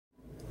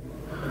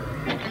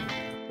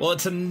Well,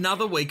 it's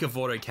another week of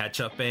Auto Catch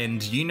Up,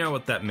 and you know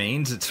what that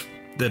means. It's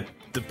the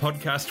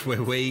podcast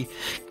where we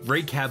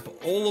recap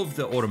all of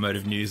the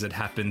automotive news that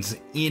happens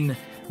in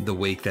the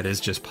week that has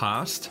just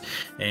passed.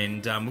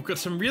 And we've got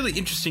some really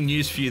interesting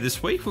news for you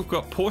this week. We've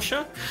got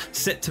Porsche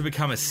set to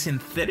become a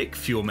synthetic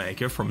fuel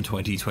maker from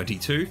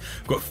 2022.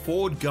 We've got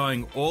Ford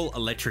going all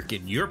electric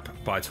in Europe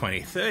by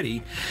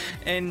 2030.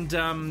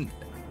 And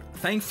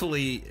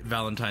thankfully,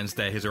 Valentine's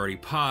Day has already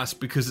passed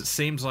because it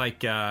seems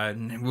like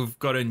we've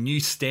got a new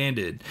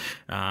standard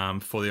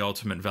for the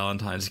ultimate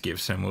Valentine's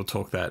gifts, and we'll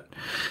talk that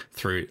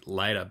through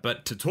later.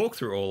 But to talk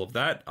through all of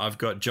that, I've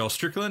got Joel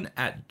Strickland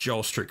at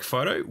Joel Strick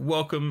Photo.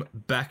 Welcome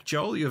back,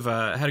 Joel. You've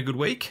had a good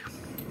week?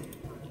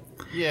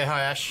 Yeah,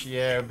 hi Ash.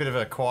 Yeah, a bit of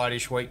a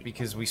quietish week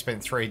because we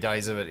spent 3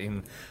 days of it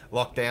in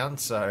lockdown.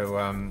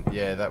 So,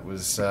 yeah, that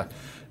was an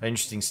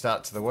interesting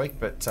start to the week,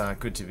 but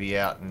good to be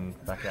out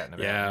and back out and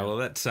about. Yeah, well,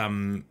 that's...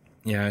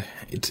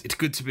 it's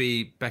good to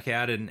be back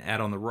out and out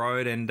on the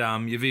road, and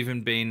you've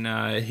even been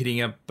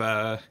hitting up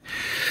not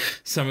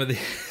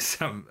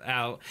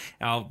our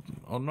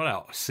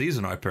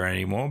season opener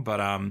anymore, but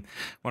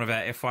one of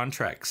our F1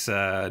 tracks.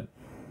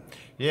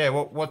 Yeah,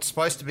 what's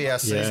supposed to be our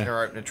season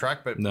opener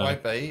track, but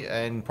won't be,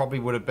 and probably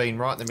would have been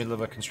right in the middle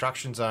of a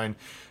construction zone.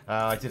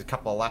 I did a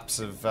couple of laps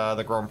of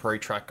the Grand Prix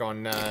track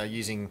on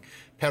using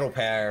pedal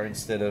power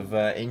instead of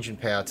engine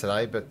power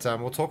today, but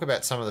we'll talk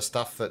about some of the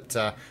stuff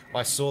that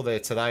I saw there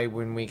today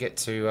when we get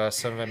to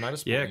some of our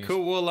motorsport news.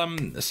 Cool. Well,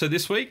 so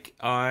this week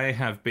I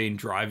have been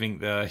driving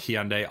the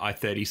Hyundai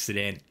i30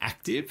 sedan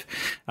Active.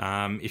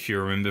 If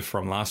you remember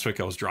from last week,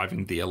 I was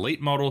driving the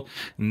Elite model,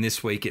 and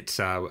this week it's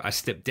I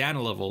stepped down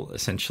a level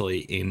essentially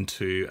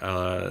into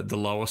the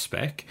lower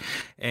spec,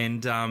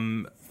 and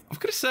I've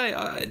got to say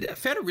I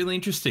found it really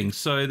interesting.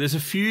 So there's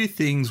a few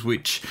things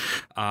which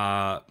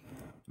are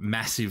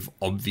massive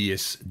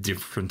obvious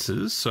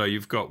differences. So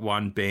you've got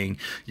one being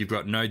you've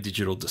got no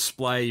digital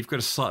display, you've got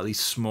a slightly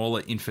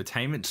smaller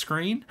infotainment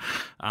screen,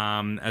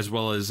 as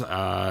well as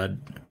the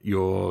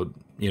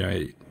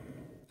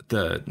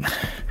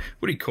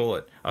what do you call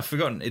it? I've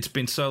forgotten. It's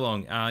been so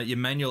long. Your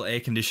manual air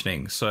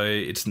conditioning. So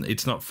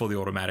it's not fully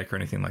automatic or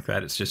anything like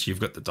that. It's just you've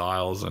got the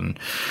dials and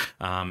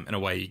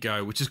away you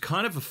go, which is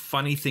kind of a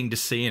funny thing to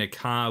see in a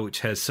car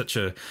which has such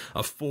a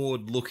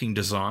forward-looking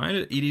design.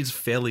 It is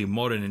fairly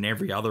modern in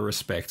every other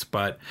respect,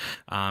 but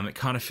it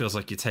kind of feels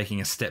like you're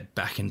taking a step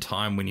back in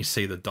time when you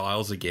see the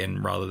dials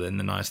again rather than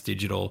the nice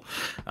digital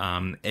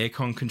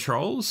aircon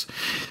controls.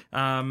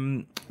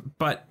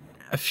 But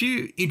a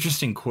few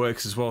interesting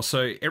quirks as well.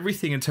 So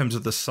everything in terms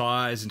of the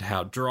size and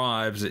how it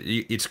drives,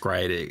 it's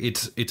great.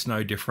 It's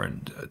no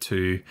different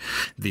to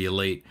the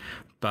Elite.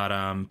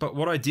 But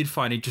what I did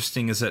find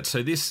interesting is that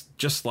this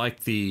just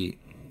like the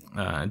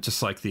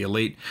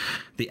Elite,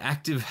 the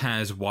Active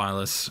has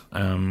wireless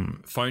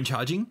phone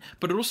charging,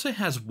 but it also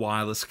has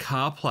wireless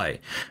CarPlay.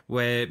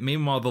 Where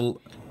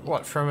meanwhile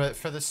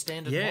for the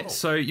standard model?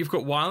 So you've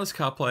got wireless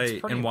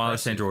CarPlay and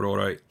wireless Android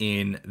Auto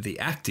in the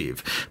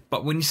Active,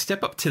 but when you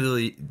step up to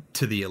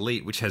the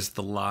Elite, which has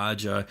the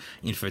larger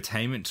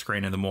infotainment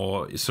screen and the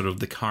more sort of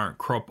the current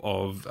crop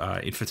of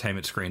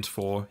infotainment screens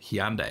for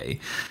Hyundai,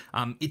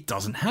 it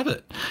doesn't have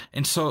it,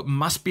 and so it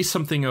must be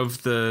something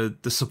of the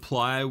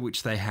supplier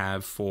which they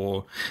have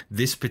for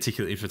this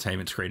particular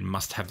infotainment screen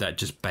must have that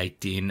just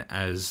baked in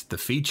as the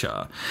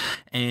feature,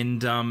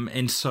 and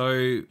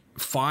so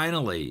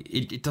finally,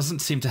 it doesn't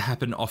seem to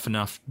happen often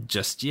enough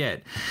just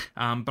yet,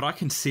 but I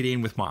can sit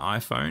in with my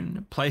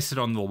iPhone, place it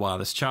on the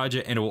wireless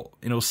charger, and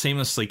it'll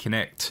seamlessly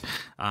connect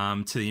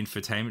to the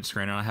infotainment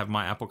screen, and I have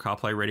my Apple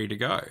CarPlay ready to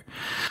go.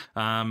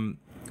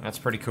 That's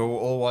pretty cool.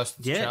 All wireless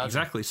charging. Yeah,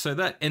 exactly. So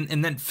that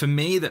and then for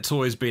me, that's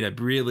always been a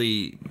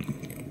really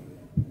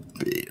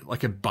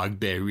like a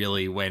bugbear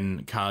really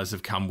when cars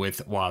have come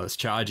with wireless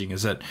charging,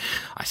 is that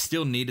I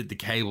still needed the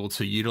cable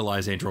to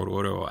utilize Android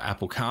Auto or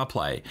Apple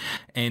CarPlay,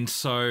 and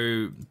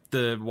so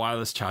the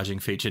wireless charging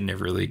feature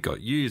never really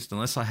got used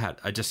unless I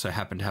just so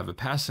happened to have a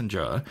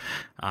passenger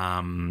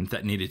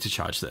that needed to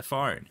charge their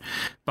phone.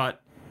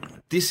 But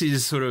this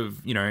is sort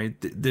of,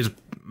 there's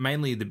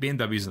mainly the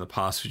BMWs in the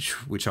past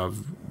which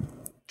I've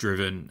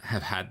driven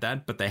have had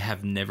that, but they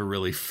have never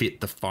really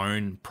fit the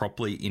phone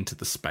properly into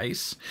the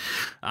space.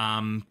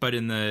 But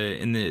in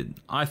the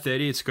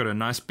i30, it's got a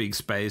nice big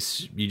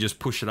space. You just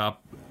push it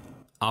up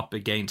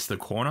against the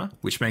corner,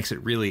 which makes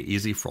it really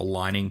easy for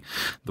aligning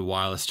the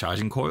wireless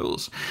charging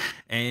coils,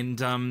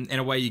 and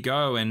away you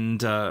go.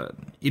 And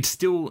it's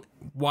still,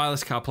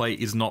 wireless CarPlay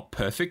is not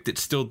perfect. It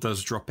still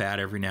does drop out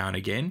every now and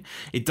again.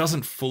 It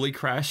doesn't fully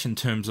crash in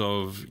terms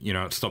of,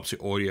 it stops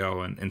your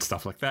audio and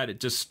stuff like that. It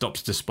just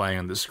stops displaying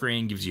on the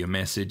screen, gives you a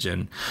message,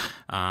 and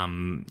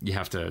you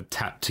have to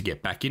tap to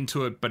get back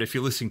into it. But if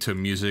you're listening to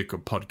music or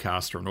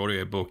podcast or an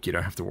audiobook, you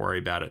don't have to worry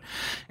about it.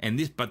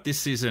 But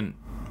this isn't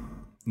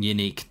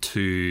unique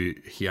to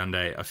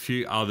Hyundai. A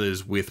few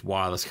others with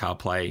wireless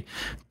CarPlay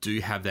do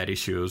have that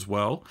issue as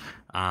well.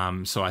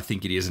 So I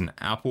think it is an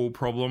Apple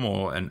problem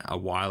or a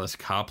wireless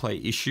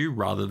CarPlay issue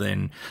rather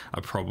than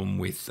a problem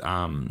with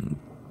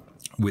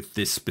with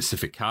this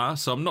specific car,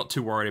 so I'm not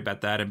too worried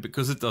about that. And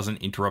because it doesn't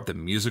interrupt the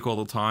music all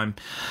the time,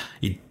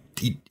 it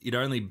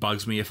only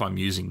bugs me if I'm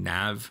using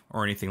nav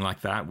or anything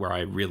like that, where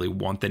I really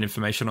want that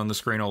information on the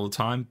screen all the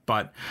time.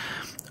 But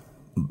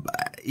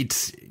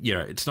it's,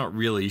 it's not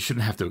really, you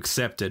shouldn't have to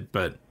accept it,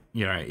 but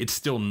it's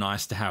still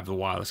nice to have the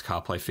wireless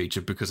CarPlay feature,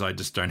 because I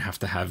just don't have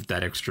to have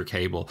that extra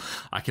cable.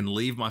 I can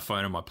leave my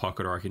phone in my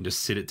pocket, or I can just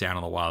sit it down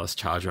on the wireless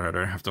charger and I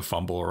don't have to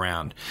fumble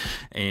around.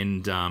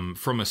 And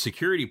from a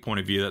security point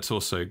of view, that's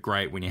also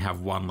great when you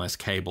have one less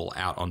cable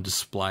out on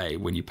display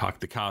when you park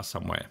the car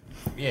somewhere.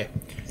 Yeah,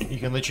 you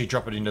can literally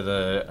drop it into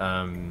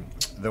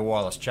the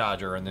wireless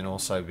charger, and then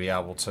also be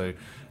able to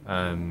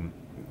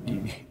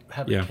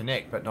have it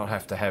connect, but not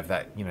have to have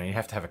that. You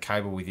have to have a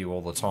cable with you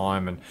all the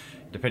time, and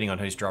depending on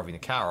who's driving the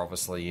car,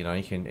 obviously, you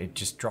can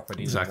just drop it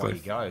in and away you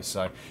go.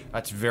 So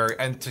that's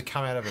and to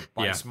come out of a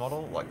base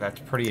model, like, that's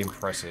pretty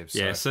impressive. So.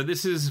 Yeah, so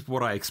this is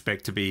what I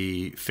expect to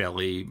be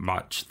fairly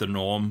much the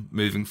norm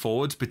moving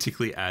forwards,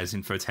 particularly as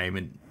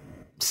infotainment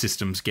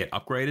systems get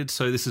upgraded.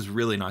 So this is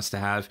really nice to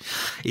have.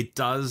 It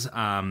does...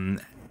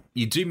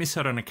 you do miss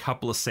out on a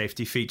couple of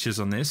safety features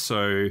on this.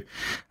 So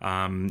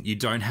you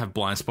don't have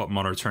blind spot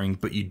monitoring,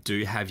 but you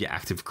do have your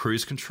active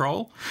cruise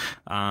control.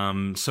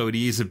 So it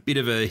is a bit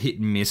of a hit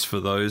and miss for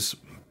those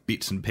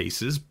bits and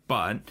pieces.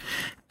 But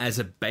as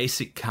a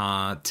basic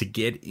car to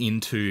get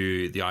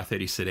into the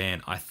i30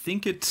 sedan, I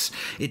think it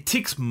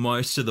ticks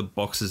most of the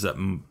boxes that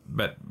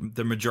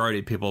the majority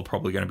of people are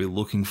probably going to be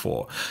looking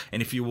for.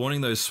 And if you're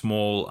wanting those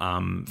small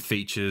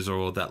features,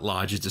 or that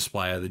larger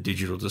display, or the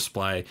digital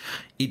display,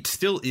 it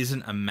still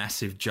isn't a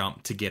massive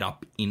jump to get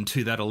up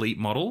into that elite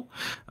model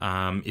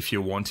if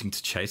you're wanting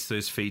to chase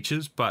those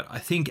features. But I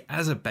think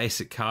as a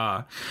basic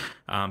car,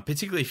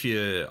 particularly if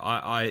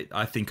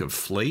I think of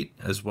fleet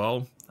as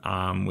well,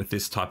 with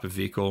this type of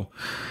vehicle,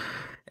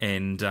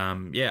 and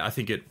I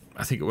think it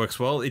works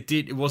well.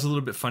 It was a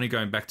little bit funny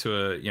going back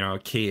to a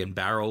key and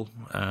barrel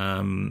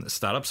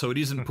startup, so it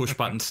isn't push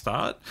button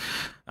start,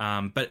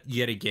 but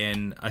yet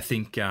again, I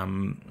think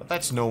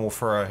that's normal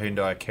for a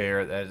Hyundai Kia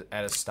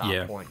at a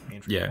start point,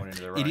 entry point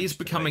into the range. It is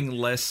becoming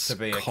less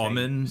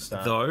common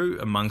though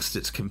amongst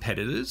its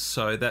competitors,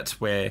 so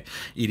that's where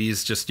it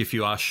is. Just if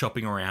you are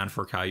shopping around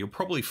for a car, you'll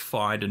probably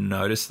find and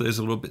notice those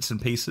little bits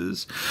and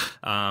pieces,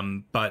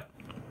 but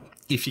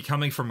if you're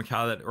coming from a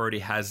car that already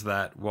has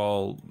that,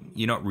 well,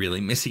 you're not really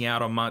missing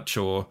out on much,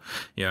 or,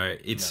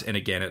 and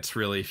again, it's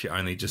really if you're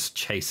only just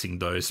chasing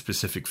those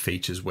specific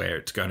features where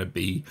it's going to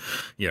be,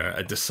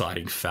 a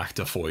deciding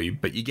factor for you.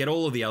 But you get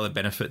all of the other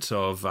benefits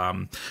of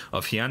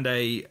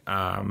Hyundai.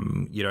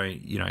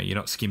 You're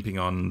not skimping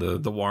on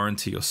the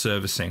warranty or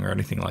servicing or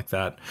anything like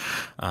that.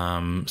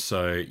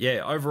 So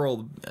yeah,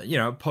 overall,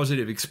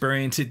 positive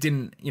experience. It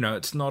didn't,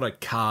 it's not a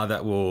car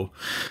that will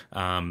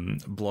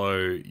blow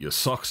your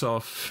socks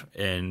off,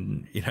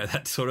 and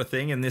that sort of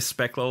thing in this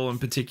spec level in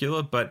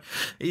particular. But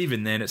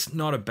even then, it's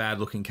not a bad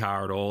looking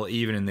car at all.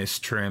 Even in this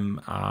trim,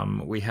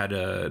 we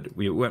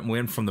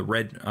went from the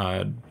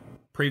red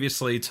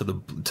previously to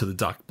the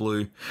dark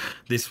blue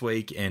this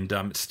week, and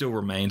it still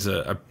remains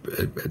a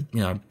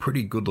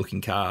pretty good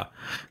looking car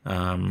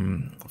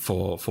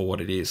for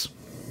what it is.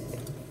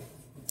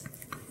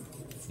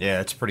 Yeah,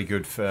 it's pretty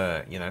good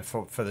for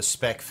for the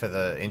spec, for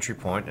the entry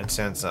point. It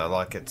sounds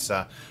like it's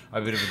a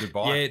bit of a good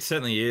buy. Yeah, it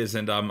certainly is,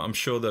 and I'm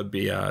sure there'll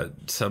be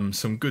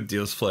some good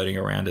deals floating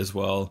around as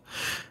well.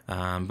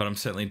 But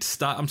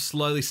I'm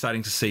slowly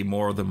starting to see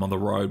more of them on the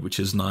road,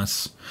 which is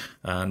nice.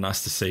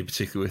 Nice to see,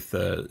 particularly with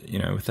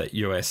with that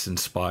US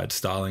inspired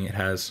styling it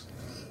has.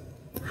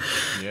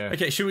 Yeah.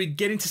 Okay, should we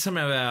get into some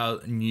of our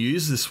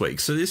news this week?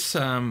 So this,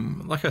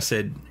 like I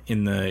said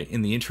in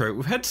the intro,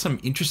 we've had some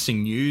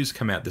interesting news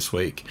come out this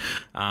week.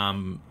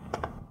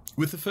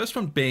 With the first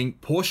one being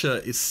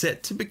Porsche is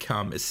set to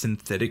become a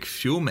synthetic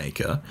fuel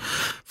maker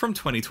from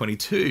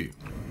 2022.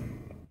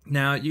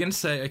 Now, you're going to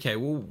say, okay,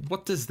 well,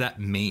 what does that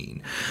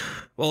mean?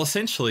 Well,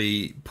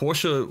 essentially,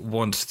 Porsche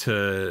wants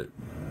to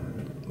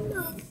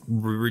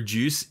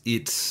reduce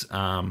its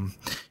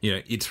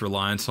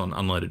reliance on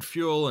unleaded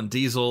fuel and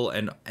diesel,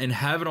 and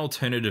have an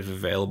alternative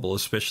available,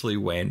 especially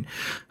when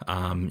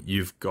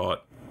you've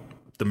got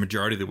the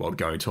majority of the world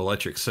going to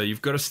electric. So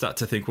you've got to start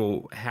to think,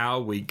 well, how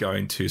are we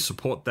going to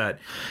support that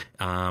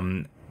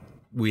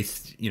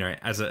with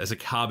as a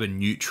carbon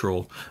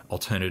neutral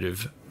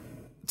alternative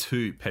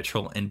to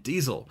petrol and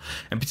diesel?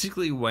 And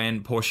particularly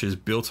when Porsche is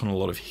built on a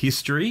lot of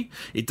history,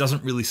 it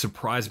doesn't really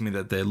surprise me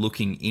that they're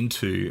looking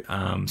into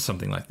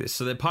something like this.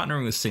 So they're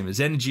partnering with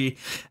Siemens Energy,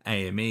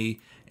 AME,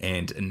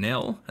 and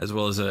Enel, as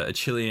well as a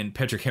Chilean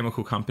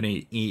petrochemical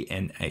company,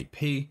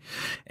 ENAP.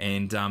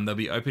 And they'll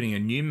be opening a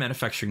new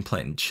manufacturing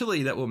plant in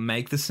Chile that will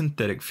make the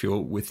synthetic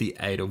fuel with the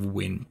aid of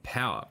wind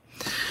power.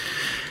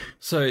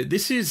 So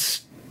this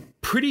is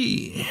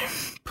pretty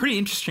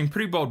interesting,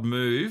 pretty bold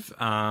move.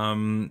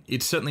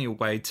 It's certainly a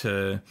way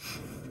to,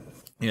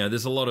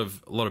 there's a lot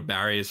of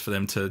barriers for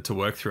them to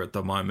work through at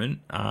the moment.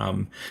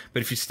 But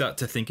if you start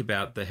to think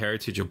about the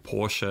heritage of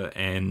Porsche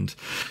and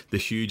the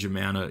huge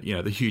amount of,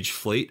 the huge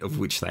fleet of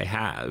which they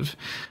have,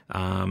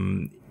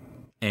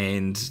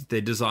 and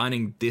they're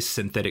designing this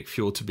synthetic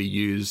fuel to be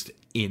used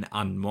in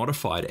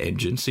unmodified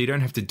engines, so you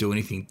don't have to do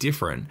anything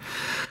different.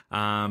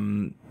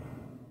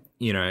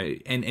 You know,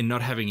 and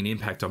not having an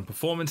impact on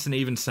performance, and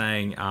even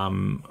saying,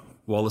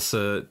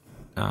 Walliser,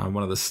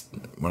 one of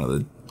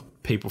the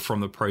people from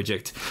the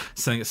project,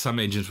 saying that some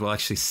engines will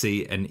actually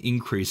see an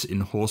increase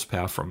in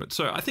horsepower from it.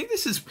 So I think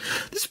this is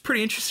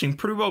pretty interesting,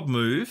 pretty well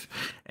move,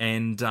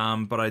 and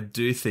but I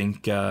do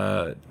think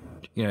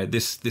you know,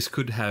 this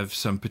could have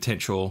some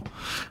potential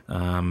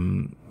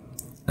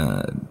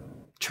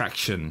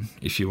traction,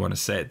 if you want to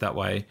say it that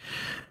way,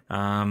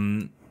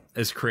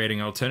 as creating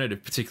an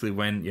alternative, particularly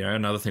when, you know,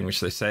 another thing which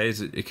they say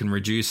is it can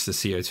reduce the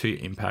CO2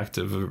 impact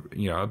of,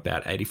 you know,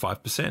 about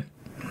 85%.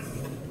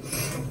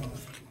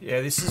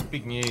 Yeah, this is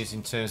big news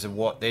in terms of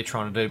what they're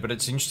trying to do, but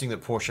it's interesting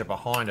that Porsche are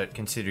behind it,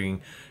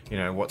 considering, you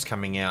know, what's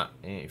coming out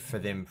for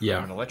them from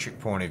an electric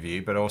point of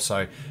view. But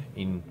also,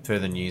 in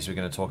further news, we're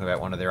going to talk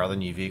about one of their other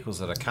new vehicles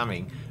that are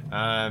coming.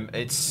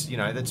 It's, you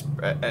know,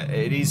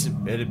 it is a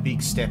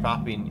big step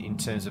up in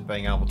terms of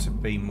being able to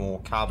be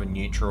more carbon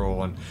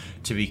neutral and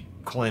to be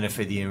cleaner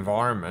for the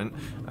environment.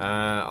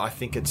 I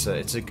think it's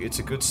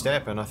a good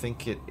step, and I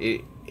think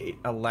it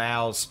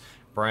allows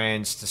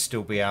brands to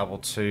still be able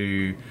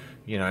to,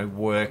 you know,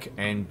 work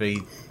and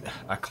be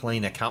a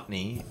cleaner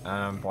company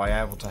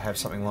by able to have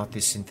something like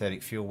this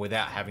synthetic fuel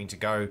without having to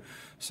go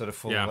sort of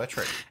full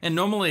electric. And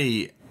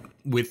normally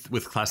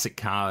with classic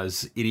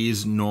cars, it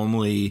is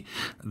normally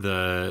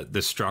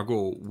the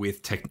struggle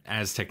with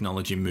as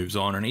technology moves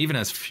on, and even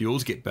as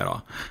fuels get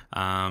better.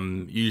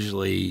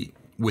 Usually,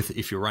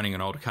 if you're running an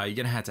older car, you're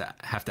going to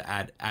have to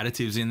add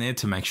additives in there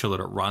to make sure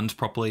that it runs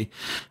properly.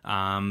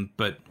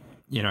 But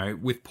you know,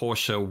 with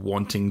Porsche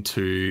wanting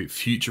to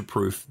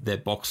future-proof their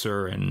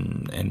Boxer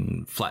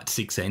and flat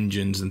six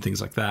engines and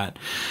things like that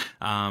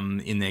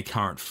in their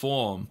current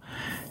form,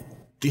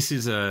 this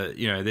is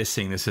they're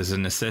seeing this as a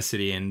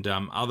necessity, and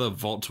other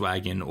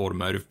Volkswagen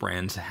automotive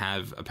brands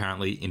have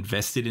apparently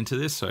invested into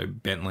this, so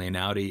Bentley and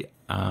Audi.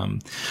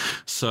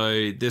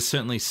 So they're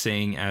certainly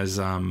seeing as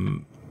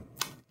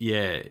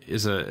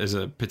as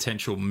a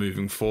potential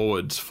moving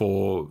forwards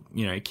for,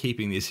 you know,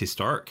 keeping these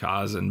historic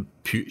cars and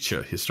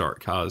future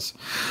historic cars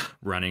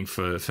running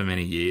for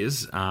many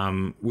years,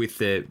 with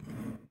their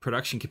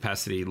production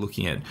capacity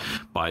looking at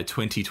by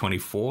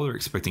 2024, they're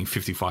expecting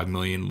 55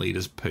 million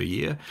litres per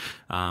year,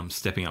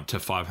 stepping up to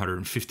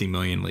 550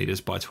 million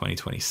litres by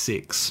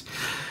 2026.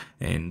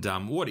 And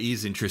what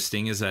is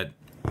interesting is that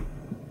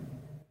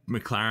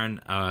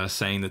McLaren are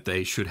saying that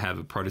they should have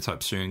a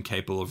prototype soon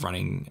capable of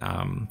running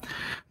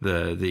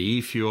the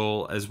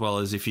e-fuel, as well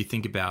as, if you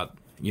think about,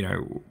 you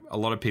know, a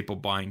lot of people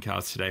buying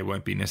cars today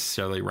won't be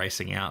necessarily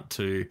racing out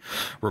to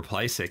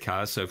replace their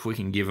cars. So if we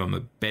can give them a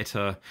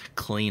better,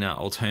 cleaner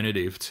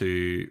alternative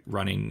to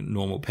running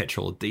normal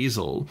petrol or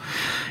diesel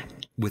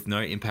with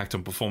no impact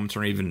on performance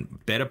or even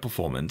better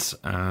performance,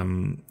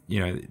 you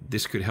know,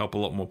 this could help a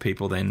lot more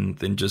people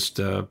than just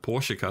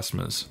Porsche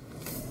customers.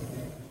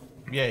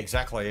 Yeah,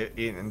 exactly.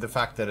 And the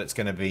fact that it's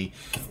going to be,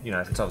 you know,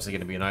 it's obviously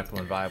going to be an open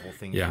and viable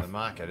thing in the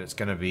market. It's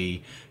going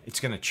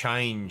to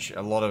change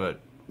a lot of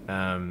it,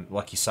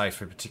 like you say,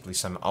 for particularly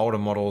some older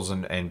models,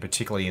 and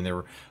particularly in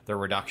the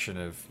reduction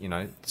of, you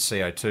know,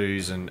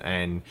 CO2s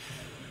and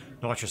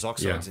nitrous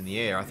oxides in the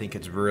air. I think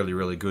it's really,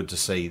 really good to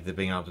see the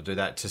being able to do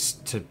that,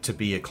 to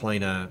be a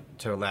cleaner,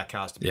 to allow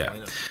cars to be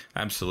cleaner.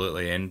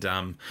 Absolutely. And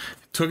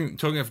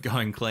talking of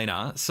going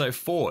cleaner, so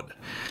Ford,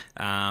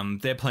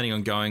 they're planning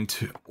on going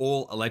to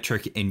all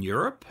electric in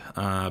Europe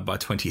by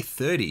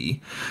 2030.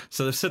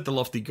 So they've set the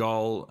lofty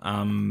goal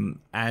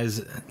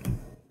as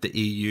the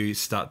EU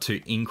start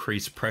to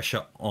increase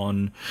pressure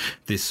on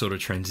this sort of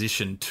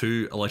transition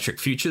to electric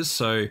futures.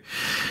 So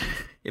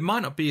it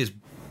might not be as...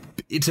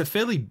 It's a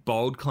fairly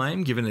bold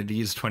claim, given it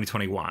is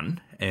 2021,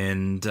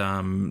 and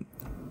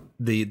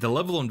the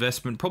level of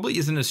investment probably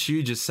isn't as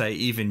huge as, say,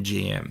 even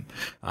GM.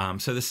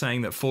 So they're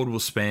saying that Ford will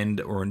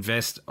spend or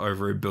invest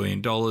over $1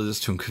 billion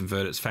to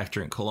convert its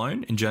factory in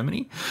Cologne in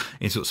Germany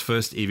into its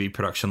first EV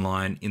production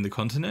line in the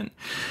continent,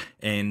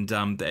 and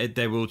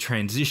they will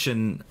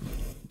transition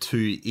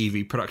to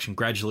EV production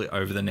gradually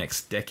over the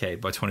next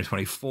decade. By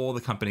 2024, the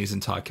company's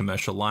entire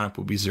commercial lineup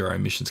will be zero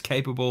emissions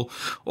capable,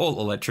 all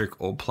electric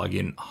or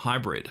plug-in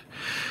hybrid.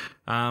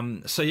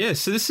 So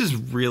this is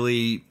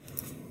really...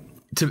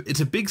 It's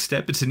a big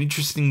step. It's an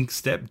interesting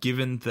step,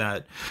 given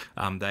that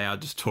they are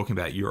just talking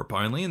about Europe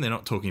only, and they're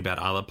not talking about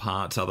other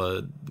parts,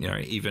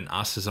 even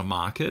us as a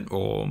market,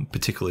 or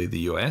particularly the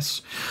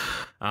US.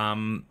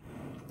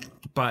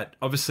 But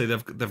obviously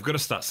they've got to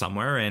start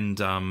somewhere,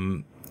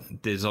 and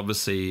there's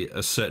obviously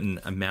a certain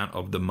amount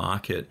of the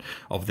market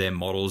of their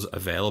models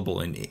available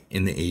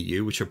in the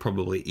EU, which are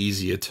probably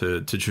easier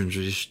to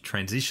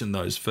transition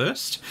those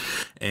first,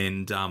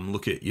 and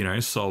look at, you know,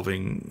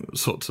 solving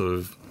sorts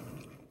of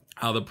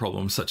other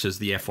problems such as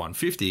the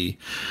F-150.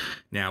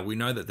 Now, we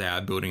know that they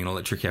are building an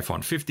electric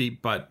F-150,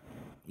 but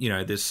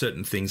there's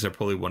certain things I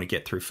probably want to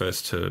get through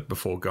first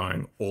before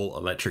going all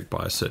electric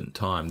by a certain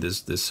time.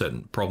 There's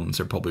certain problems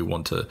I probably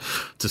want to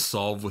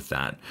solve with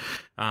that.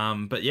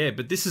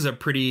 But this is a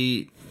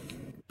pretty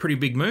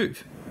big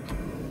move.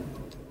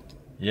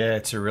 Yeah,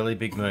 it's a really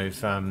big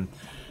move.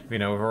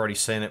 We've already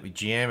seen it with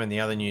GM, and the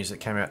other news that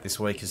came out this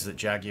week is that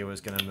Jaguar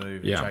is going to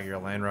move. Yeah. Jaguar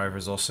Land Rover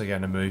is also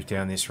going to move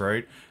down this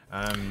route.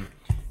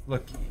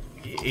 Look,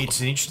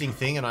 it's an interesting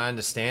thing, and I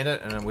understand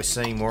it, and we're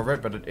seeing more of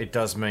it, but it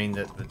does mean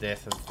that the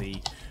death of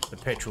the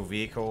petrol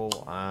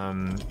vehicle,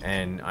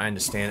 and I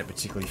understand it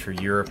particularly through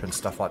Europe and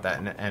stuff like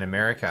that, and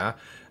America.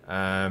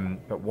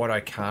 But what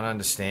I can't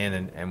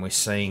understand, and we're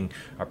seeing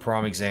a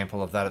prime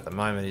example of that at the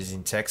moment, is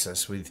in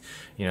Texas with,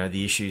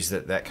 the issues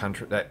that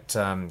country,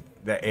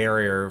 that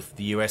area of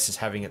the US is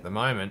having at the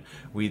moment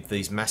with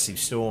these massive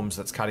storms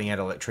that's cutting out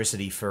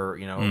electricity for,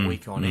 a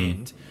week on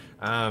end.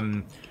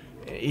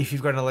 If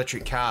you've got an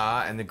electric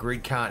car and the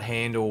grid can't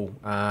handle,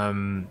 we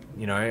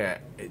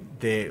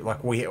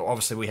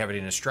have it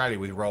in Australia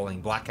with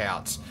rolling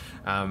blackouts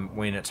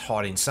when it's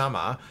hot in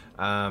summer,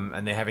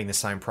 and they're having the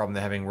same problem.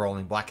 They're having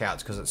rolling blackouts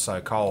because it's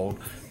so cold.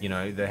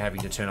 They're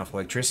having to turn off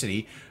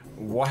electricity.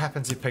 What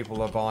happens if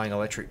people are buying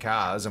electric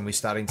cars and we're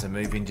starting to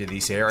move into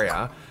this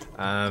area,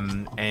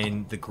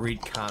 and the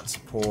grid can't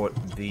support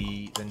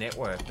the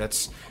network?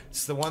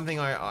 It's the one thing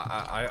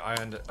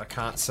I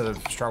can't sort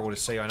of struggle to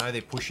see. I know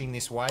they're pushing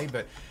this way,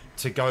 but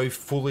to go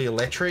fully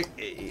electric,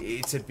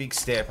 it's a big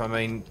step. I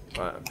mean,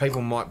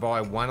 people might buy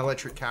one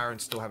electric car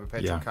and still have a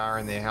petrol car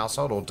in their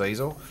household or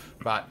diesel,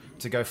 but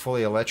to go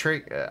fully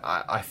electric,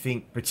 I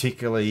think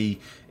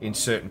particularly in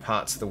certain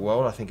parts of the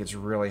world, I think it's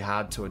really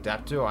hard to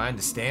adapt to. I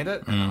understand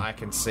it, and I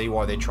can see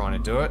why they're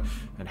trying to do it.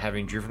 And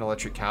having driven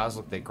electric cars,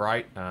 look, they're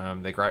great.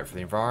 They're great for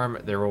the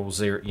environment. They're all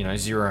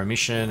zero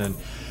emission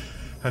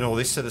and all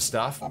this sort of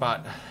stuff.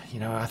 But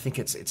I think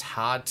it's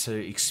hard to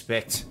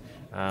expect.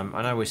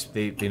 I know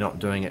they're not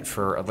doing it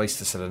for at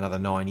least another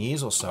 9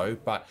 years or so,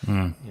 but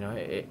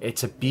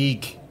it's a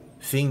big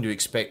thing to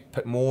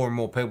expect more and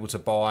more people to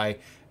buy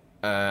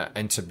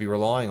and to be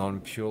relying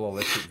on pure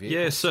electric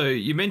vehicles. Yeah, so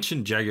you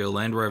mentioned Jaguar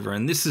Land Rover,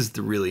 and this is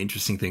the really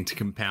interesting thing to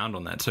compound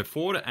on that. So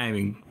Ford are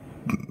aiming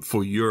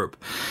for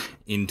Europe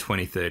in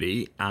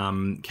 2030.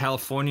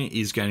 California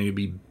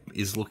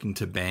is looking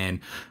to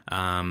ban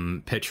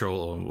petrol,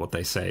 or what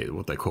they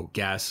call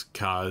gas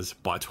cars,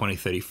 by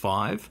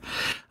 2035.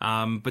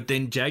 But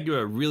then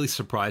Jaguar really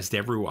surprised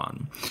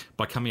everyone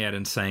by coming out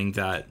and saying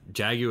that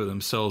Jaguar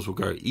themselves will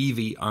go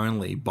EV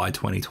only by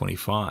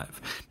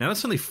 2025. Now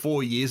that's only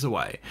 4 years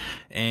away,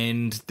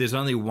 and there's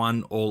only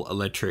one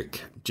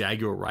all-electric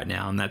Jaguar right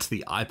now, and that's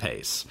the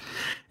I-Pace.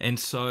 And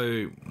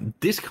so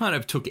this kind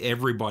of took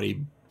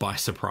everybody by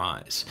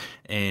surprise,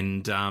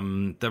 and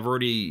they've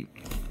already...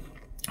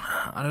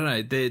 I don't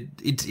know.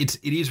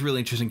 It is really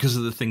interesting because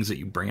of the things that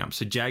you bring up.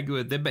 So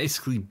Jaguar, they're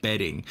basically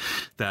betting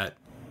that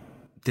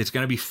there's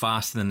going to be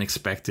faster than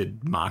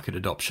expected market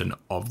adoption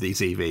of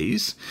these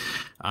EVs,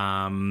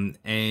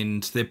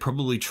 and they're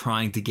probably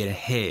trying to get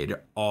ahead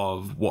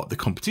of what the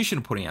competition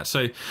are putting out.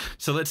 So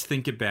let's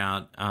think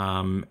about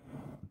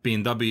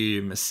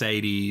BMW,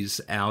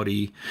 Mercedes,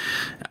 Audi.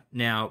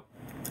 Now,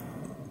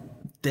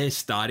 they're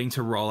starting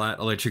to roll out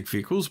electric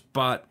vehicles,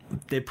 but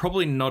they're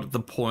probably not at the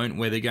point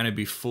where they're going to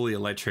be fully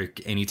electric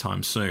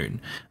anytime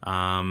soon.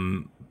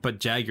 But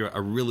Jaguar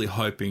are really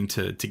hoping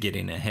to get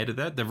in ahead of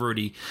that. They've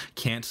already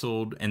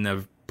cancelled, and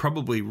they've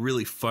probably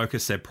really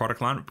focused their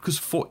product line, because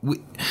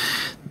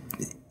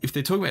if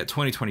they're talking about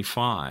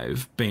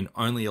 2025 being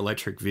only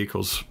electric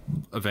vehicles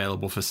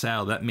available for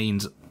sale, that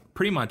means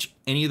pretty much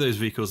any of those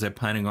vehicles they're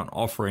planning on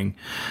offering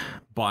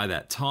by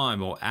that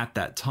time or at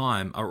that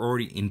time are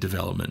already in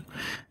development.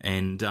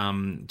 And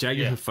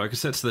Jaguar have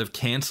focused that, so they've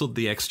cancelled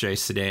the XJ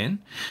sedan,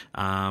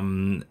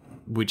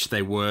 which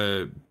they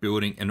were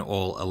building an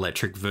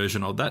all-electric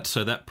version of that.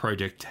 So that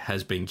project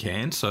has been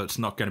canned, so it's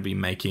not going to be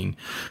making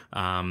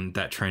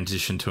that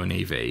transition to an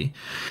EV.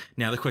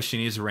 Now, the question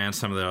is around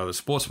some of the other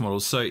sports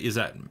models. So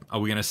are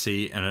we going to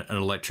see an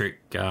electric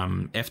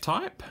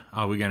F-Type?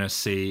 Are we going to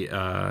see,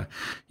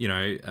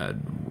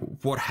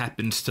 what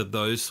happens to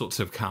those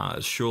sorts of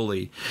cars?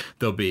 Surely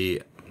there'll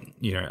be,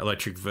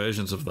 electric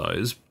versions of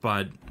those,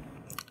 but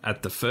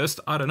at the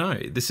first, I don't know.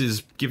 This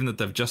is given that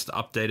they've just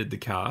updated the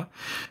car,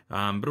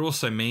 but it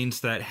also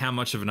means that how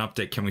much of an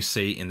update can we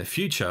see in the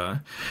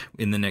future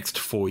in the next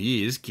 4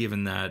 years,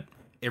 given that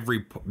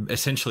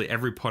essentially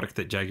every product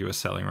that Jaguar is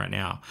selling right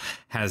now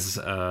has,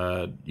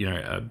 4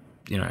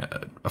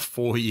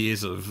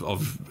 years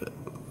of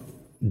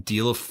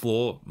dealer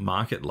floor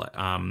market,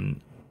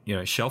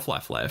 shelf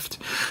life left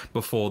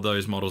before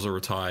those models are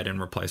retired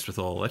and replaced with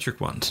all electric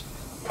ones.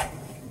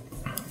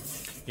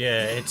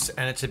 Yeah,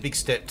 it's a big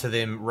step to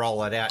them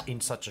roll it out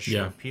in such a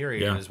short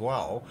period as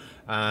well.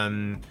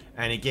 And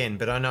again,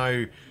 but I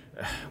know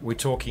we're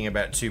talking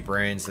about two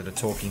brands that are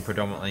talking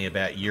predominantly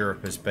about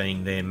Europe as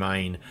being their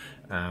main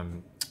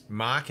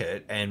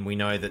market, and we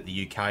know that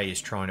the UK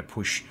is trying to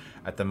push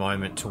at the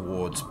moment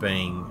towards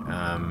being,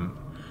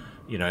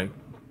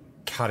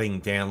 cutting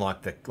down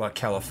like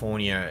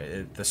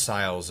California, the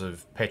sales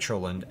of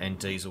petrol and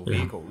diesel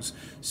vehicles.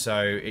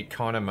 So it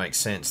kind of makes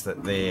sense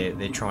that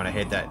they're trying to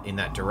head that in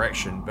that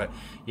direction. But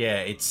yeah,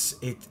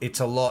 it's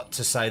a lot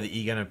to say that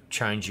you're going to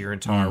change your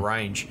entire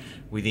range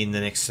within the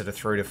next sort of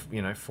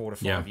 4 to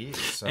 5 years.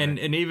 So. And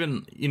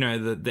even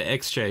the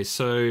XJ.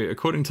 So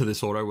according to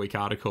this Auto Week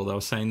article, they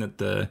were saying that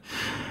the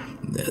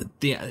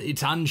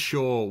it's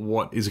unsure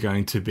what is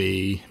going to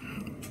be.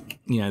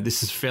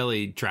 This is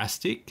fairly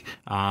drastic,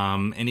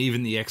 and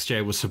even the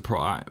XJ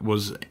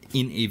was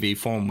in EV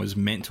form, was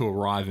meant to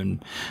arrive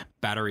in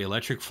battery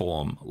electric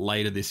form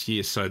later this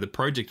year. So the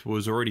project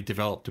was already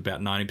developed about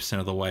 90%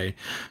 of the way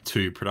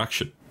to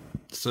production.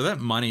 So that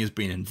money has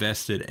been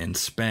invested and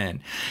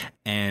spent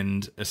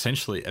and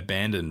essentially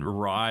abandoned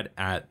right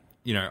at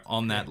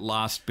on that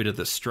last bit of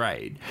the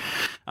straight.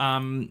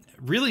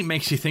 Really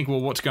makes you think,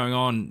 well, what's going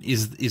on?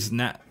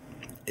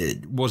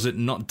 Was it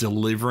not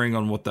delivering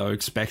on what they were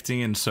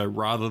expecting? And so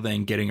rather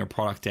than getting a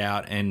product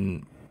out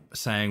and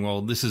saying,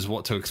 well, this is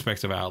what to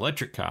expect of our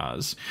electric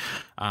cars,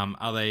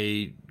 are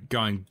they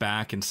going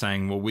back and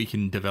saying, well, we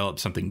can develop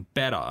something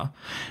better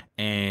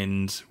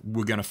and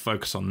we're going to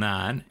focus on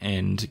that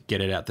and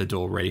get it out the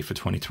door ready for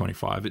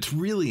 2025? It's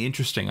really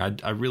interesting.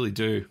 I really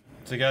do.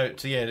 To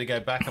go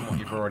back on what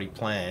you've already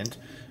planned,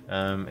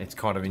 it's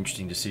kind of an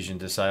interesting decision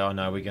to say, oh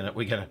no, we're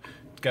gonna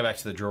go back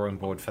to the drawing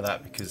board for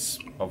that, because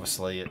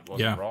obviously it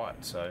wasn't right.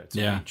 So it's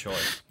a good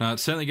choice. No,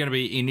 it's certainly going to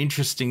be an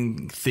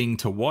interesting thing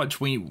to watch.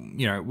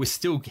 We're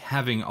still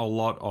having a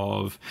lot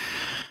of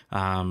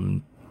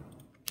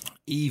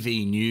EV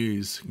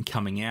news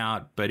coming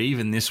out, but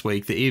even this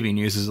week the EV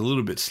news is a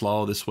little bit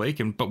slower this week,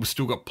 but we've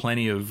still got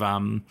plenty of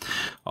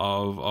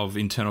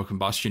internal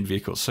combustion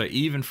vehicles. So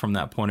even from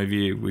that point of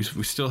view, we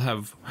still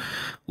have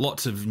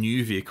lots of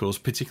new vehicles,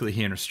 particularly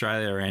here in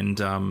Australia. And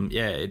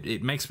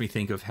it makes me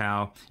think of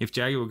how if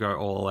Jaguar will go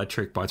all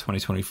electric by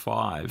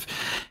 2025,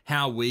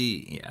 how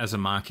we as a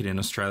market in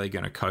Australia are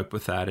going to cope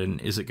with that, and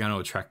is it going to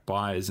attract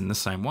buyers in the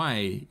same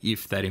way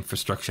if that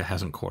infrastructure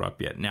hasn't caught up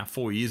yet? Now,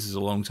 4 years is a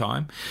long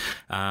time.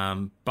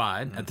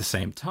 But at the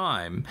same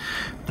time,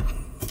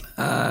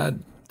 are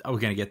we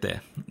going to get there?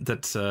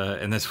 That's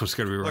what's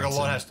going to be right.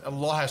 A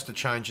lot has to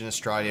change in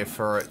Australia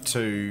for it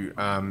to.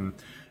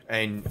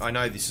 And I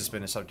know this has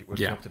been a subject we've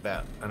talked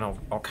about, and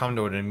I'll come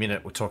to it in a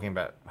minute. We're talking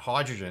about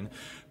hydrogen,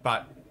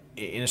 but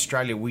in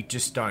Australia, we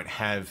just don't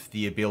have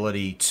the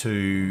ability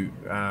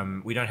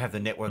to. We don't have the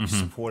network to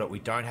support it. We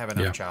don't have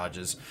enough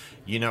chargers.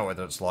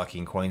 Whether it's like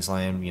in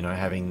Queensland,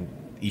 having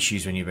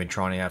issues when you've been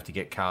trying to have to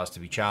get cars to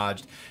be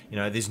charged.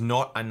 There's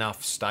not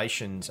enough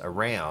stations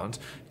around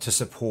to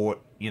support.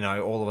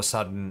 All of a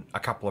sudden, a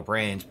couple of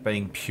brands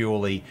being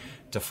purely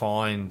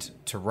defined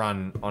to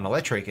run on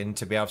electric and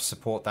to be able to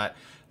support that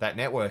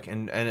network.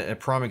 And a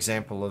prime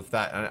example of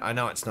that, I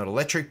know it's not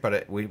electric,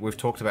 but we've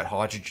talked about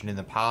hydrogen in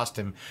the past,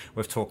 and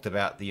we've talked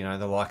about the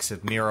likes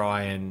of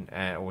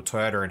Mirai or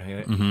Toyota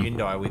and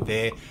Hyundai with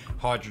their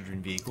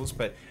hydrogen vehicles.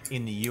 But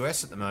in the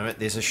US at the moment,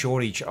 there's a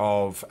shortage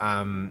of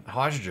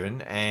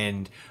hydrogen,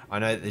 and I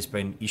know that there's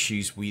been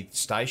issues with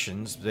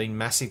stations, been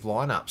massive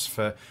lineups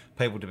for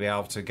people to be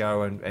able to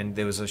go, and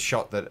there was a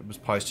shot that was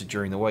posted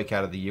during the week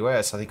out of the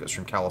US, I think it was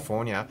from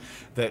California,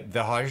 that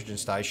the hydrogen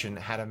station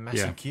had a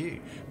massive queue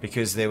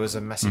because there was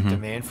a massive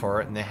demand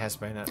for it, and there has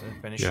been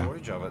a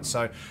shortage of it.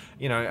 So,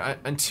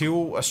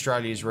 until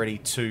Australia is ready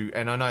to,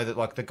 and I know that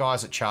like the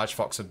guys at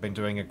ChargeFox have been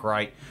doing a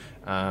great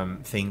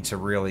thing to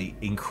really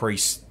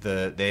increase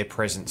their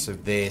presence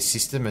of their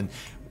system, and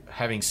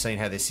having seen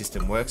how their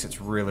system works,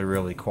 it's really,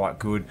 really quite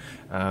good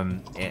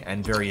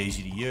and very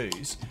easy to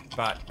use.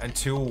 But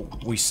until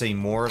we see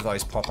more of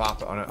those pop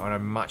up on a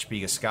much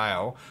bigger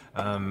scale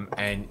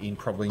and in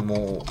probably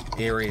more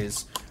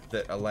areas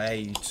that allow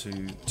you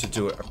to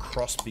do it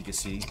across bigger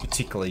cities,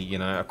 particularly,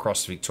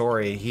 across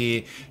Victoria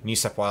here, New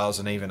South Wales,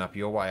 and even up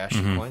your way,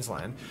 actually,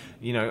 Queensland,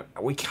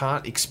 we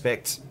can't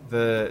expect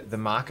the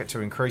market to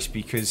increase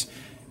because,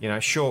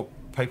 sure,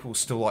 people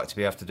still like to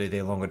be able to do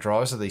their longer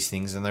drives of these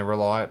things, and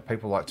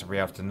people like to be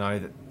able to know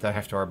that they don't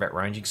have to worry about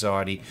range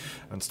anxiety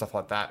and stuff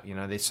like that.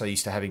 They're so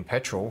used to having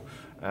petrol.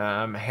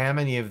 How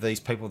many of these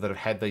people that have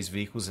had these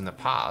vehicles in the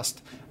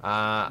past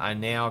are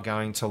now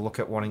going to look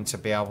at wanting to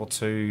be able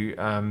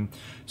to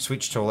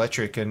switch to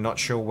electric and not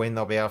sure when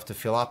they'll be able to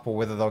fill up or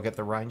whether they'll get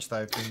the range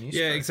they've been used to?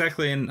 Yeah,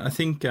 exactly. And I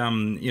think,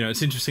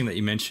 it's interesting that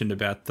you mentioned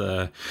about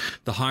the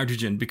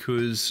hydrogen,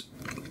 because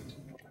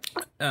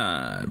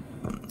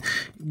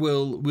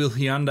will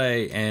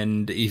Hyundai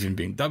and even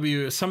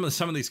BMW, some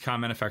of these car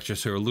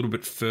manufacturers who are a little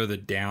bit further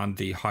down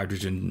the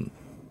hydrogen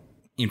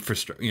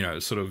infrastructure,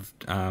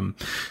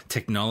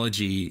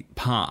 technology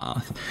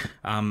path,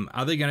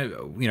 are they going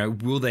to,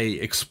 will they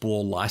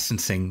explore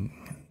licensing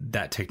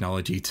that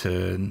technology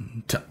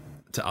to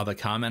other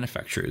car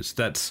manufacturers?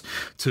 That's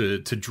to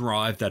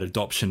drive that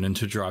adoption and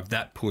to drive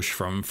that push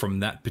from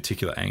that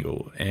particular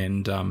angle.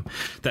 And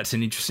that's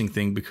an interesting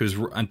thing, because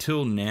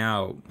until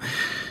now,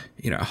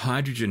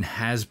 hydrogen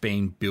has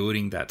been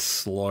building that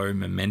slow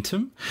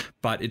momentum,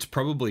 but it's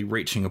probably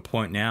reaching a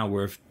point now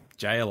where if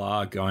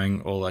JLR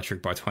going all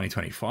electric by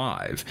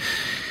 2025.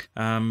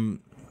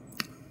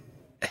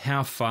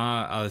 How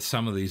far are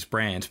some of these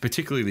brands,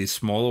 particularly these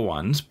smaller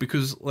ones,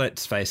 because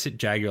let's face it,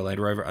 Jaguar Land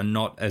Rover are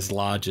not as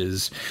large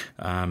as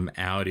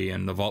Audi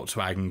and the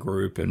Volkswagen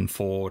Group and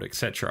Ford,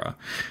 etc.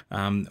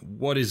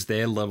 What is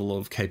their level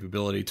of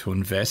capability to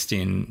invest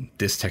in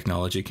this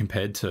technology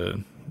compared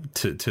to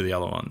the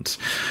other ones?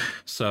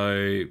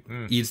 So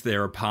is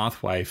there a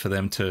pathway for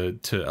them to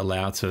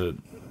allow to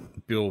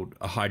build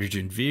a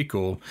hydrogen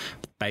vehicle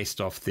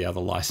based off the other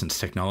licensed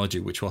technology,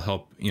 which will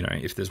help,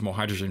 if there's more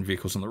hydrogen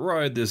vehicles on the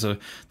road, there's a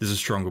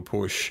stronger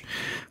push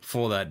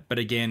for that. But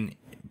again,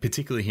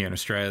 particularly here in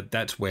Australia,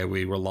 that's where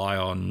we rely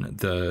on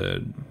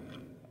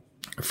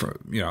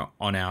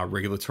on our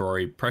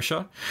regulatory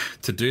pressure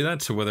to do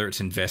that. So whether it's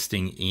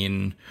investing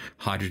in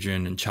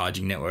hydrogen and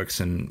charging networks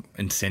and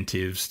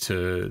incentives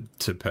to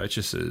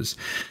purchasers,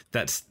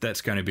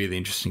 that's going to be the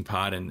interesting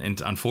part.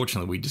 And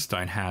unfortunately, we just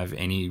don't have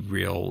any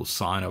real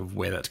sign of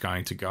where that's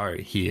going to go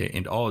here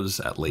in Oz,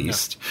 at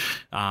least.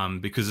 No.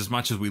 Because as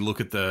much as we look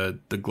at the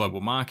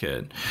global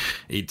market,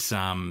 it's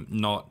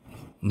not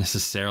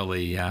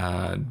necessarily...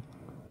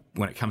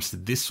 when it comes to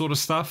this sort of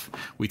stuff,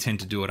 we tend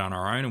to do it on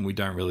our own, and we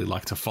don't really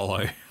like to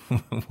follow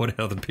what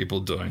other people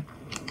are doing.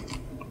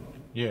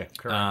 Yeah,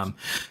 correct.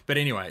 But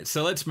anyway,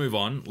 so let's move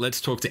on.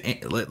 Let's look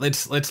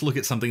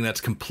at something that's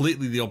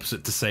completely the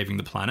opposite to saving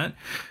the planet.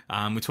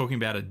 We're talking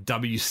about a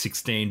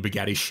W16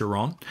 Bugatti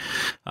Chiron,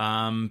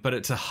 but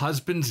it's a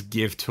husband's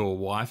gift to a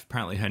wife.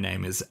 Apparently, her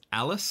name is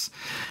Alice,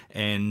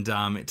 and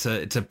it's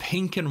a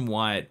pink and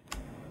white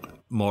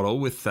model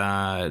with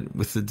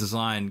the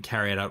design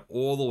carried out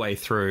all the way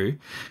through.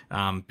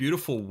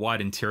 Beautiful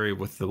white interior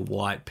with the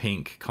light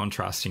pink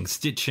contrasting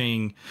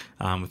stitching,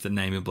 with the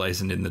name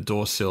emblazoned in the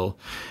door sill,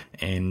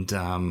 and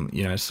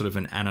sort of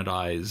an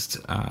anodized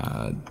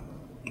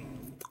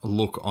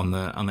look on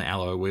the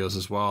alloy wheels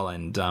as well.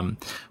 And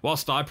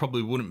whilst I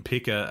probably wouldn't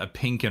pick a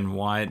pink and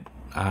white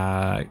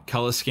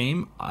color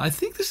scheme, I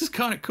think this is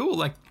kind of cool.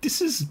 Like, this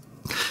is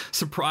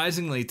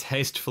surprisingly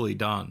tastefully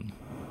done.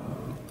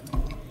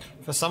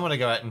 For someone to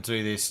go out and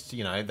do this,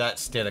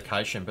 that's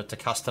dedication. But to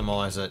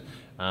customise it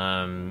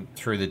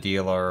through the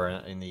dealer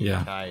in the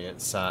UK,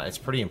 it's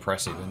pretty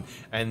impressive,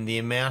 and the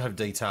amount of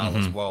detail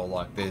as well.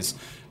 Like, there's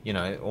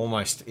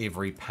almost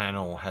every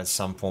panel has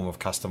some form of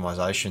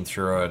customisation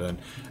through it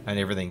and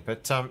everything.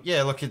 But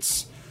look,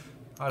 it's,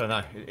 I don't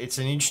know, it's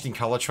an interesting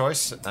colour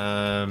choice.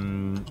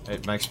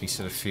 It makes me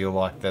sort of feel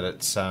like that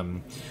it's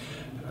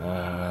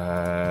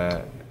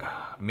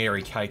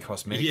Mary Kay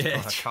Cosmetics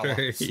kind of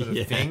colour sort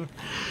of thing.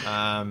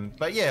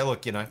 But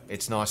look,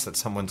 it's nice that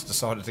someone's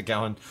decided to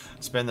go and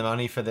spend the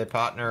money for their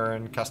partner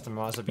and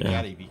customise a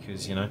Bugatti,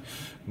 because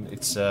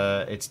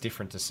it's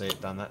different to see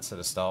it done that sort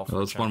of style.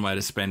 Well, it's one way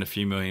to spend a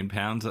few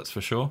 £1,000,000, that's for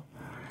sure.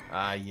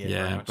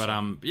 But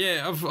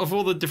of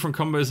all the different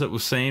combos that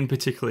we've seen,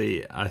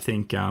 particularly, I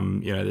think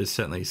there's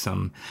certainly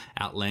some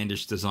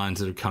outlandish designs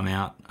that have come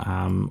out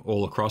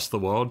all across the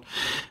world.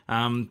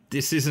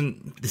 This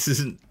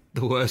isn't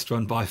the worst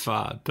one by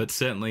far, but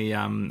certainly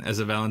as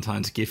a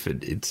Valentine's gift,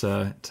 it's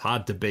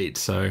hard to beat.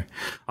 So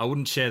I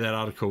wouldn't share that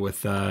article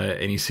with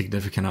any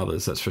significant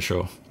others, that's for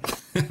sure.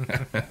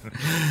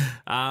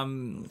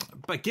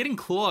 But getting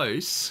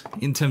close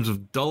in terms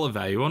of dollar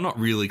value, well, not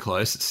really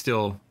close, it's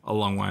still a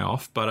long way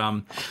off,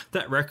 but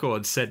that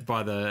record set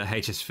by the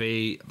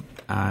HSV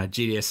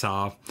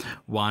GDSR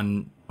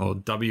 1 or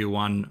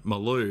W1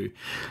 Maloo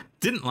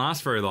didn't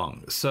last very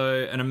long.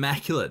 So an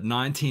immaculate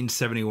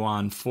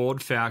 1971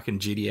 Ford Falcon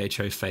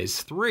GTHO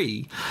Phase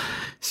 3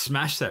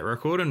 smashed that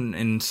record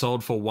and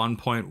sold for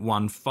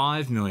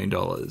 $1.15 million.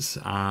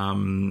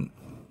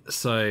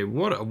 So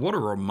what a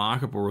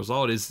remarkable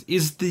result. Is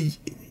the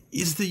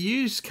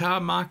used car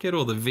market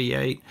or the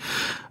V8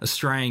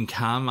 Australian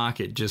car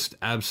market just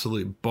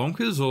absolute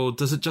bonkers, or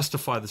does it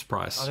justify this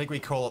price? I think we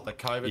call it the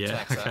COVID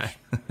tax. Okay.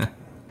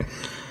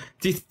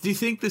 Do you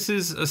think this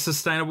is a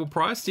sustainable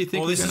price? Do you think?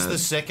 Well, this is the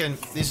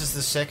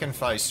second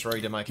Phase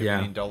 3 to make $1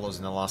 million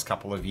in the last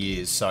couple of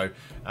years. So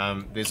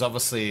there's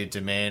obviously a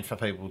demand for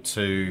people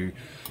to,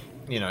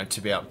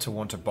 to be able to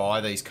want to buy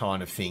these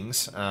kind of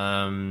things. It's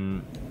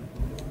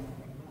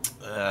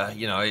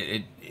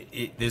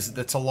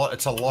a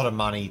lot of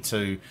money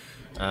to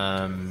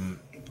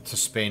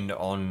spend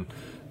on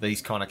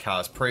these kind of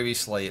cars.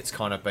 Previously, it's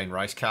kind of been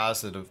race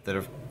cars that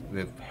have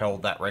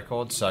held that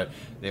record. So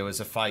there was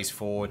a Phase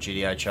 4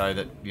 GTHO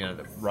that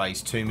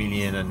raised $2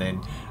 million, and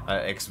then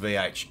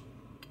ex-VH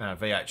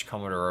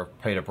Commodore of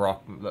Peter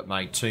Brock that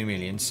made $2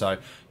 million. So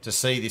to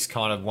see this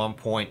kind of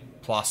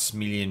 $1+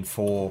 million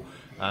for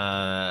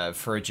a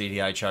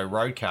GTHO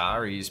road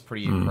car is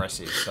pretty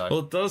impressive. So, well,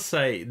 it does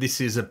say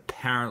this is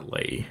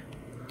apparently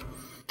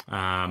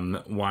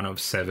one of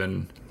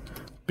 7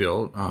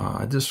 built.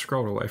 I just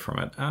scrolled away from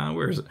it.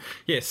 Where is it?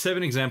 Yeah,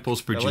 7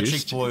 examples produced.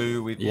 Electric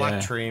blue with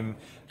black trim.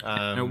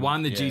 It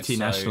won the GT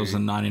Nationals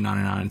in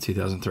 1999 and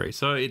 2003.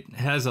 So it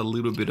has a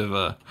little bit of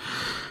a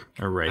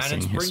a racing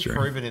history. And it's history.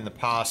 been proven in the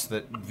past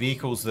that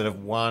vehicles that have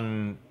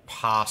won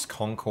past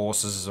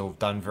concourses or have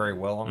done very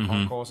well on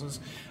concourses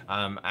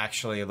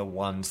actually are the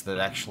ones that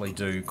actually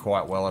do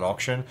quite well at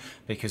auction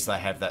because they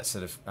have that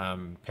sort of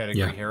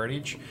pedigree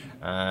heritage.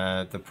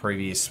 The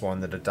previous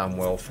one that had done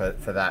well for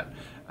that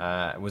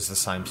was the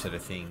same sort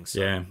of thing. So.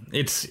 Yeah,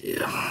 it's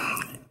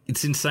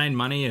insane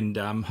money, and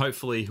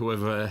hopefully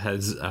whoever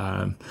has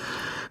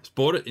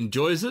bought it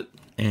enjoys it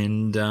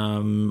and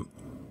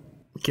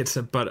gets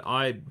it. But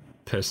I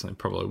personally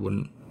probably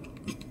wouldn't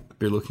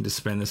be looking to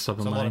spend this type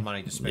of money. It's a lot of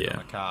money to spend on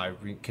a car,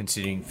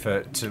 considering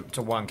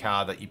to one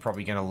car that you're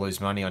probably going to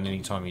lose money on any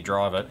time you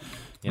drive it.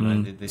 You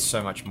know, there's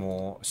so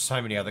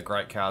many other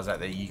great cars out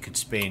there you could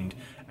spend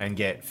and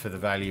get for the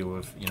value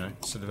of,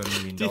 sort of $1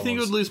 million. Do you think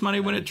it would lose money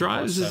when it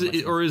drives?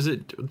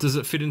 Does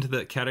it fit into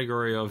that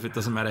category of it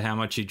doesn't matter how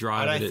much you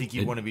drive? I don't think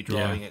you want to be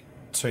driving it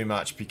too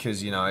much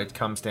because it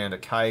comes down to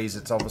Ks.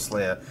 It's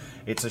obviously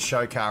it's a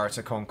show car, it's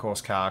a concourse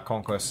car.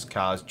 Concourse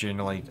cars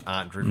generally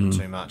aren't driven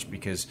too much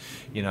because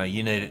you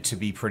need it to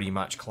be pretty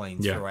much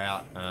clean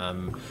throughout.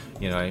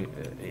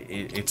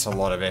 It's a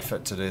lot of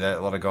effort to do that.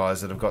 A lot of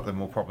guys that have got them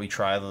will probably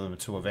trailer them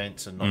to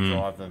events and not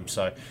drive them.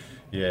 So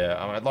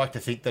I'd like to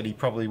think that he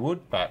probably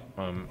would, but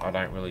I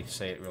don't really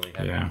see it really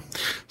happening. Yeah.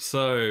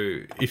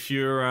 So if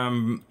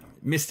you're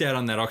missed out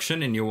on that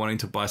auction and you're wanting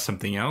to buy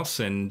something else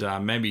and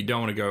maybe you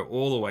don't want to go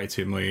all the way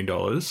to $1 million,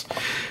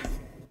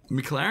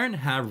 McLaren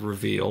have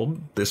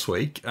revealed this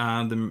week the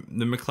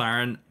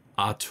McLaren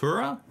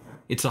Artura.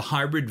 It's a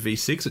hybrid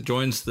V6. It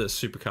joins the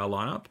supercar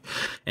lineup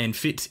and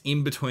fits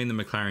in between the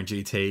McLaren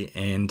GT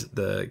and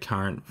the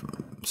current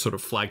sort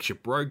of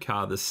flagship road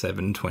car, the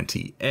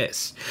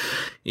 720S.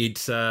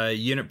 Its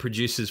unit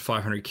produces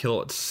 500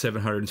 kilowatts,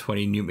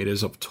 720 newton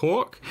meters of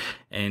torque,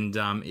 and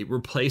it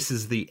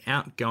replaces the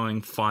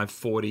outgoing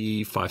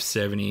 540,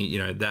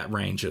 570, that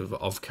range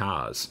of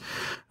cars.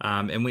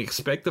 And we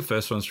expect the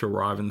first ones to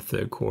arrive in the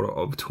third quarter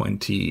of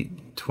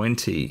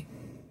 2020.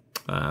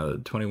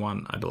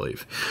 21, I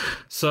believe.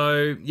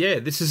 So, I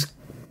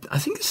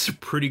think this is a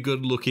pretty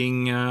good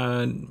looking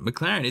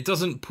McLaren. It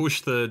doesn't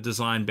push the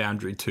design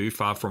boundary too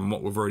far from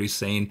what we've already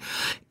seen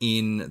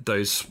in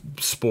those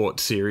Sport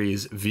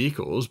Series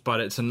vehicles,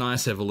 but it's a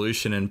nice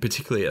evolution, and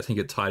particularly I think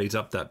it tidies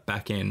up that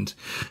back end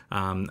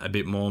a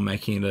bit more,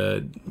 making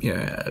it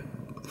a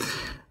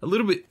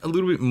little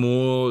bit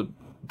more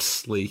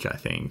sleek, I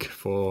think,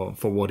 for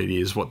what it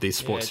is, what these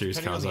Sports Series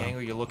cars on the are.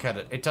 angle you look at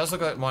it, it does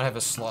look like it might have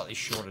a slightly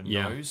shorter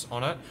nose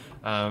on it.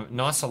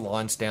 Nicer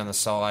lines down the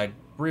side.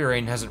 Rear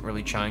end hasn't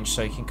really changed,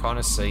 so you can kind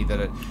of see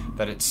that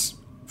it's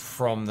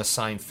from the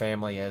same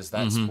family as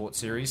that Sports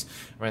Series.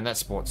 I mean, that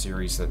Sports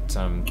Series that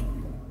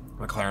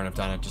McLaren have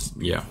done are just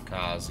beautiful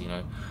cars,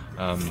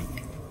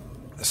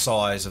 the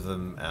size of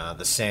them,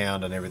 the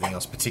sound and everything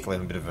else. Particularly,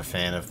 I'm a bit of a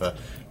fan of the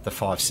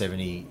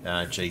 570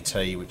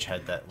 GT, which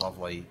had that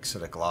lovely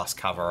sort of glass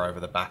cover over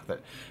the back that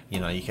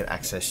you could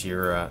access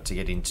your to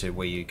get into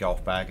where your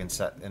golf bag and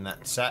sat in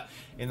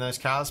those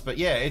cars. But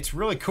it's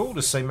really cool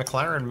to see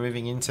McLaren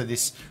moving into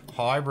this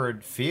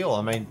hybrid feel.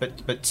 I mean,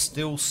 but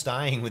still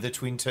staying with a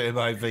twin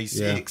turbo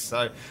V6.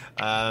 So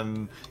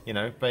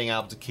being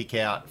able to kick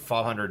out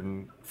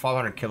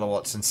 500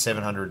 kilowatts and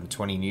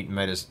 720 newton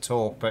meters of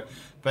torque, but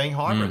being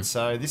hybrid.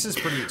 So this is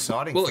pretty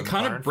exciting. Well, it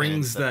kind of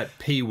brings that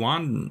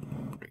P1,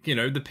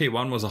 the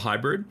P1 was a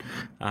hybrid,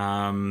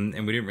 and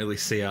we didn't really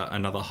see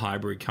another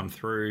hybrid come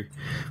through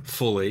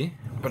fully.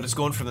 But it's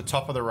gone from the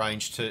top of the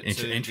range to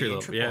entry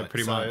level. Yeah,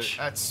 pretty much.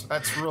 That's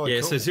really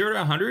cool. So 0 to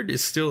 100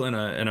 is still in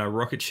a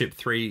rocket ship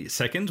 3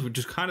 seconds, which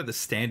is kind of the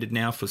standard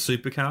now for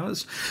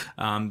supercars,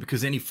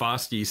 because any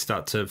faster you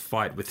start to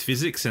fight with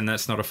physics, and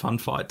that's not a fun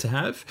fight to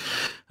have.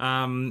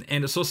 And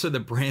it's also the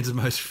brand's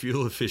most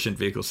fuel efficient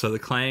vehicle. So the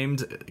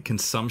claimed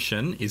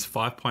consumption is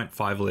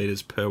 5.5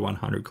 litres per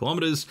 100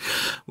 kilometres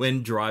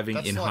when driving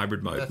in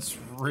hybrid mode. That's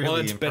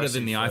really it's better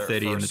than the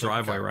i30 in the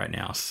driveway right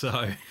now,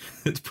 so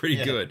it's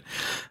pretty good.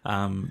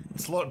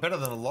 It's a lot better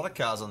than a lot of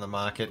cars on the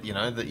market,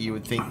 that you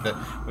would think that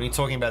when you're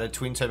talking about a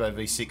twin turbo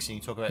V6 and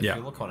you talk about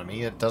fuel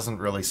economy, it doesn't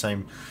really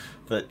seem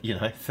that you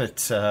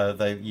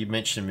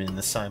mentioned them in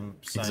the same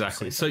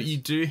exactly. sequence. So you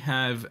do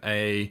have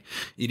it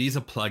is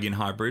a plug-in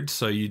hybrid.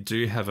 So you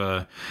do have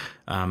a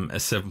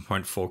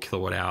 7.4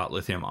 kilowatt hour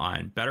lithium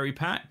ion battery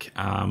pack,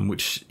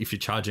 which if you're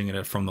charging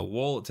it from the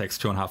wall, it takes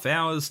 2.5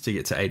 hours to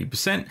get to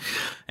 80%,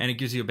 and it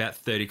gives you about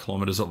 30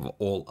 kilometers of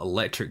all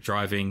electric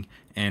driving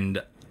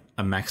and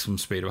a maximum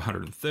speed of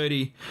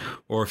 130,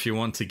 or if you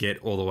want to get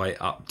all the way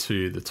up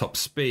to the top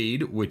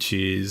speed, which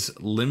is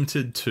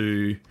limited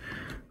to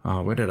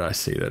where did I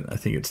see that? I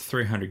think it's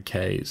 300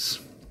 Ks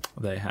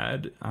they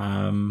had.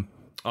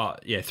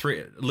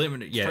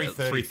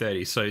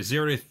 330. So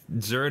 0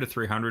 to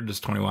 300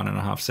 is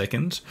 21.5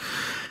 seconds.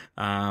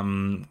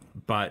 You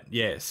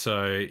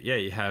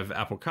have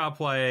Apple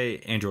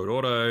CarPlay, Android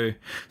Auto.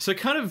 So it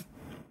kind of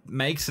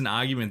makes an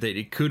argument that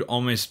it could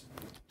almost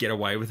get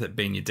away with it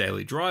being your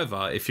daily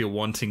driver. If you're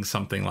wanting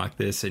something like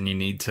this and you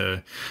need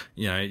to,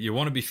 you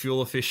want to be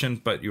fuel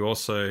efficient, but you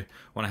also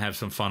want to have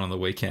some fun on the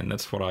weekend.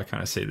 That's what I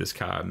kind of see this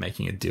car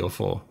making a deal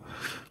for.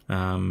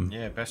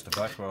 Best of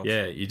both worlds.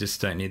 Yeah, you just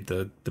don't need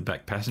the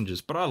back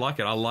passengers. But I like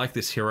it. I like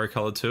this hero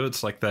color too.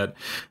 It's like that.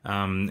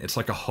 It's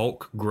like a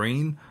Hulk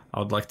green, I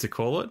would like to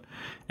call it.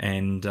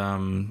 And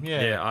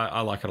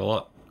I like it a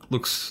lot.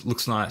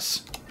 Looks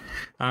nice.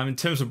 In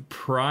terms of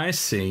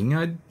pricing,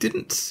 I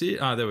didn't see.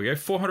 There we go.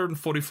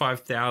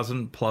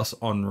 445,000 plus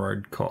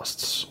on-road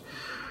costs.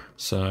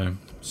 So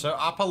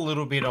up a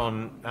little bit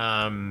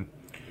on.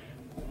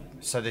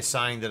 So they're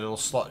saying that it'll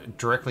slot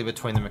directly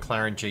between the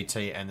McLaren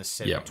GT and the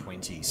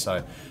 720. Yep.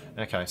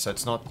 So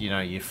it's not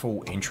your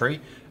full entry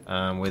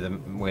where the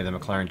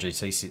McLaren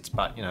GT sits,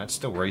 but it's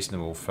still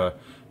reasonable for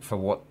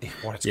what it's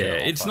going to offer. Yeah,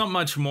 it's not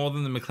much more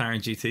than the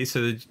McLaren GT. So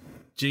the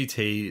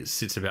GT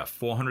sits about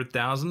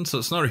 400,000, so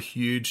it's not a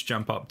huge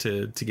jump up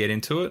to get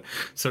into it.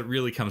 So it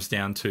really comes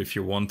down to if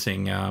you're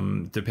wanting,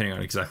 depending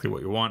on exactly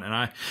what you want. And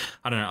I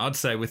don't know, I'd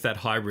say with that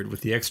hybrid,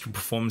 with the extra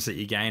performance that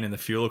you gain and the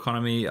fuel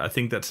economy, I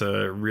think that's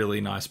a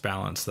really nice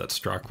balance that's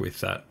struck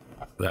with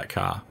that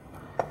car.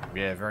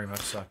 Yeah, very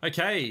much so.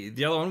 Okay,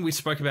 the other one, we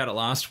spoke about it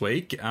last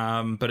week,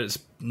 but it's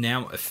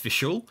now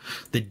official.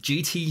 The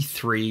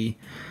GT3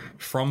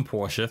 from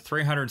Porsche,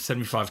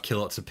 375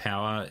 kilowatts of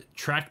power,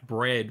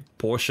 track-bred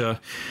Porsche,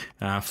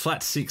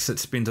 flat six that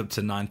spins up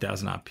to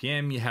 9,000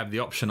 RPM. You have the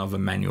option of a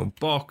manual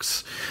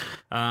box.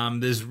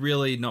 There's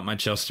really not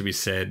much else to be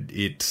said.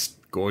 It's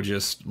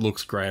gorgeous,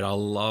 looks great. I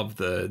love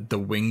the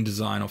wing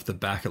design off the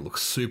back. It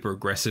looks super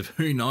aggressive.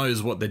 Who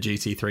knows what the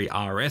GT3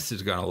 RS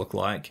is going to look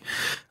like,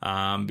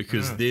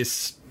 because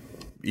this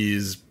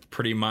is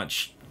pretty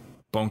much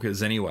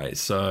bonkers anyway.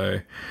 So,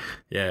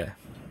 yeah.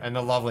 And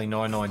the lovely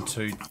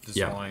 992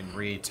 design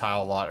rear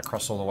tail light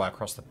across all the way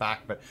across the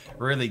back, but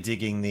really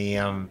digging the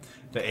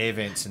air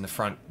vents in the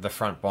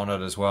front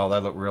bonnet as well.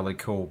 They look really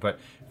cool, but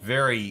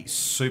very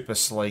super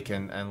sleek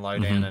and low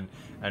down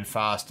and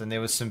fast. And there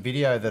was some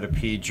video that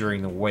appeared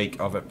during the week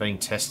of it being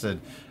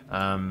tested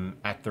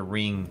at the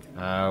ring,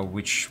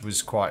 which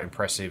was quite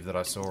impressive that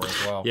I saw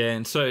as well. Yeah,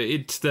 and so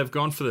they've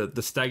gone for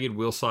the staggered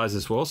wheel size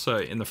as well. So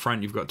in the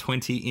front, you've got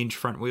 20-inch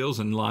front wheels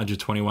and larger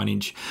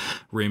 21-inch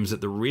rims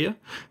at the rear.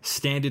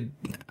 Standard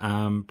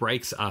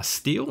brakes are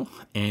steel,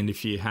 and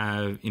if you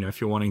have,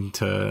 if you're wanting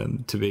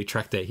to be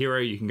track day hero,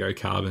 you can go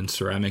carbon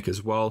ceramic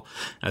as well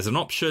as an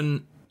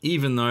option.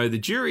 Even though the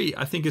jury,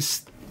 I think,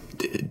 is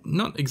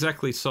not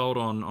exactly sold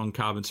on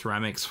carbon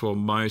ceramics for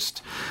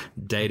most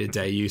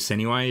day-to-day use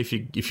anyway.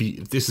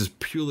 If this is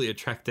purely a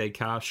track day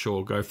car,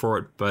 sure, go for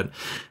it. But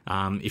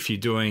if you're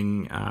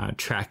doing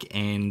track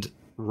and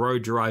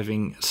road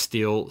driving,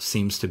 steel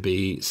seems to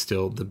be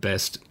still the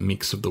best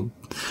mix of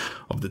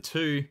the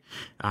two.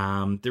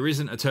 There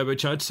isn't a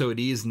turbocharged, so it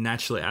is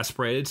naturally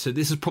aspirated. So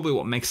this is probably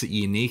what makes it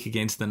unique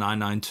against the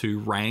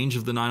 992 range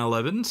of the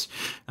 911s,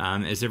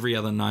 as every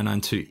other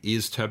 992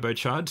 is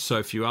turbocharged. So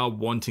if you are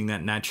wanting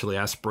that naturally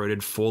aspirated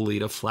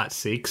 4-litre flat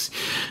six,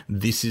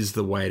 this is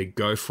the way to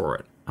go for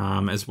it.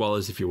 As well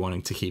as if you're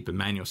wanting to keep a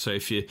manual. So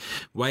if you're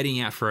waiting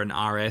out for an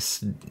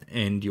RS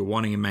and you're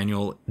wanting a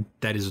manual,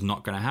 that is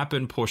not going to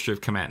happen. Porsche have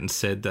come out and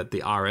said that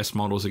the RS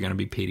models are going to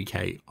be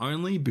PDK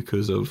only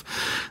because of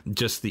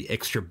just the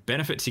extra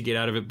benefits you get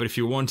out of it. But if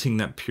you're wanting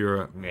that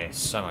pure... Yeah,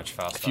 so much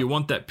faster. If you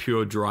want that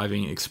pure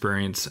driving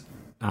experience,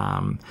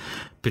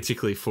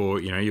 particularly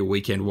for, your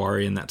weekend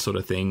warrior and that sort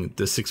of thing,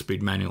 the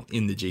 6-speed manual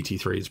in the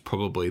GT3 is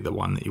probably the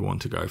one that you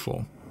want to go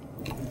for.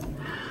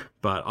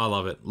 But I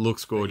love it.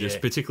 Looks gorgeous,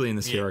 particularly in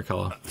this hero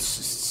colour.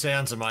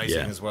 Sounds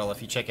amazing as well.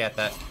 If you check out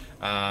that,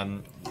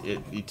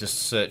 you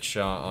just search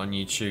on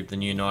YouTube the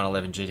new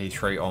 911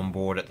 GT3 on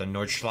board at the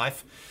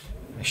Nordschleife.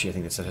 Actually, I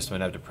think that's the first time I've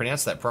been able to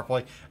pronounce that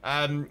properly.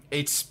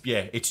 It's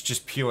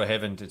just pure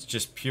heaven. It's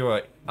just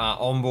pure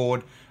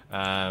onboard.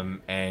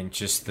 And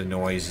just the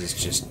noise is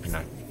just,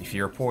 if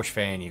you're a Porsche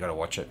fan, you got to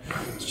watch it.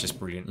 It's just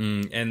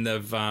brilliant. And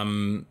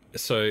they've,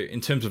 so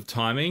in terms of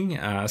timing,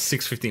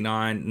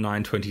 6:59,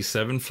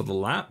 9:27 for the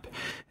lap.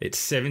 It's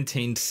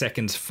 17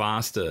 seconds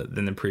faster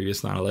than the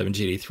previous 911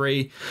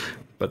 GT3.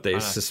 But they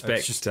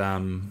suspect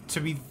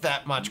to be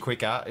that much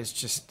quicker is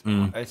just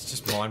it's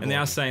just mind-blowing. And they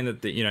are saying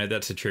that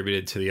that's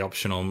attributed to the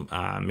optional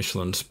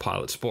Michelin's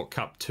Pilot Sport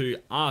Cup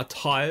 2R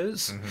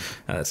tyres.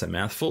 That's a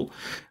mouthful.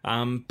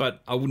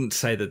 But I wouldn't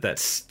say that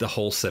that's the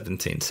whole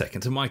 17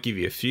 seconds. It might give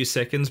you a few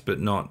seconds, but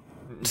not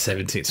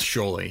 17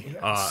 surely.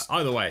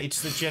 Either way,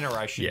 it's the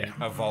generation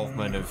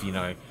involvement of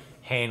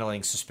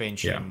handling,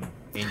 suspension,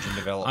 engine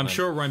development. I'm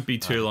sure it won't be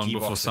too long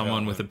before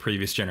someone with a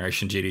previous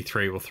generation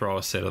GT3 will throw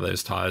a set of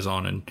those tyres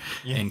on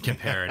and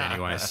compare it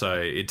anyway. So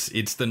it's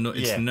the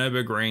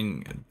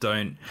Nürburgring.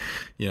 Don't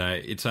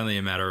it's only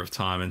a matter of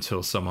time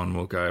until someone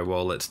will go,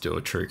 well, let's do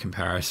a true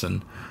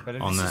comparison. But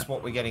if this is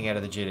what we're getting out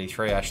of the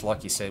GT3, Ash,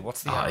 like you said,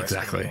 what's the RS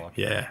exactly? Like?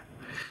 Yeah.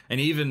 And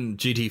even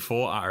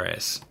GT4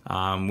 RS,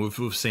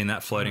 we've seen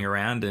that floating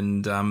around,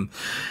 and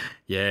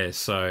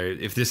so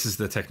if this is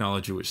the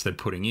technology which they're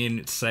putting in,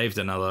 it saved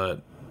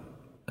another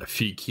a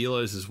few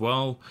kilos as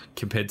well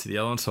compared to the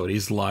other one, so it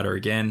is lighter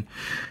again.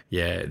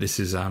 Yeah, this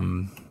is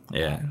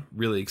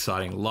really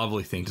exciting,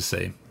 lovely thing to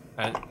see.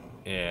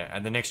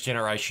 And the next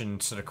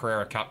generation sort of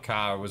Carrera Cup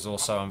car was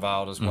also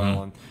unveiled as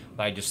well, and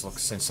they just look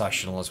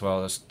sensational as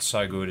well. It's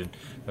so good, and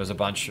there was a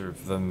bunch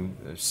of them,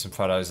 some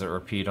photos that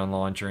appeared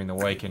online during the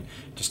week, and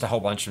just a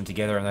whole bunch of them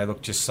together, and they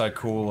look just so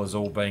cool as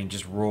all being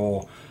just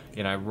raw,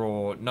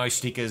 no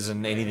stickers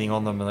and anything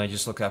on them, and they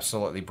just look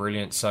absolutely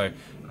brilliant. So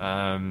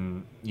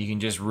you can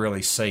just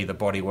really see the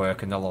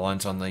bodywork and the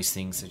lines on these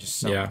things. They're just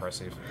so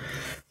impressive.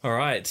 All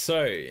right,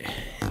 so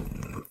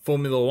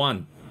Formula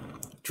One.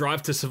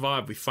 Drive to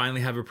Survive, we finally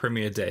have a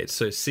premiere date.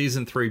 So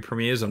Season 3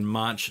 premieres on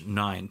March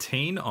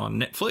 19 on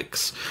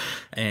Netflix.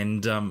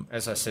 And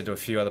as I said to a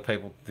few other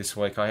people this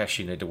week, I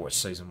actually need to watch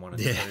Season 1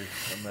 and 2.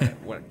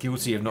 I'm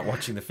guilty of not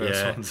watching the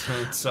first one.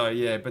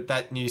 So, but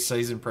that new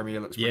season premiere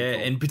looks pretty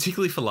cool. And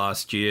particularly for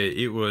last year,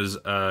 it was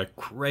a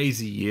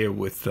crazy year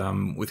with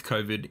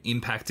COVID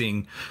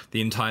impacting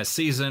the entire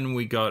season.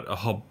 We got a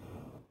whole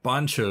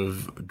bunch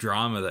of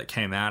drama that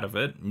came out of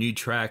it. New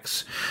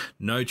tracks,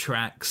 no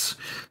tracks.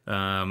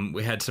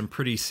 We had some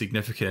pretty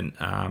significant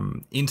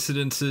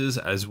incidences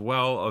as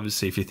well.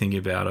 Obviously, if you're thinking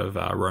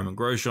about Roman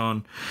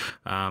Grosjean,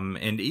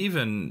 and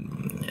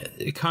even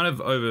it kind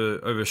of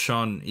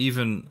overshone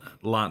even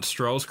Lance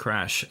Stroll's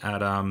crash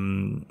at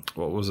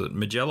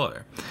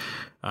Mugello,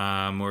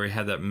 where he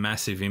had that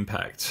massive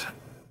impact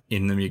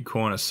in the mid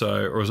corner.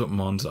 Or was it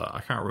Monza? I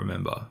can't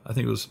remember. I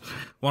think it was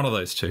one of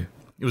those two.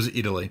 It was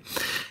Italy.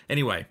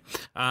 Anyway,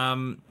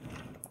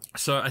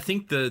 so I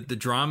think the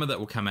drama that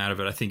will come out of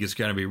it, I think, is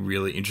going to be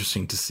really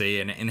interesting to see,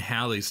 and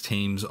how these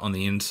teams on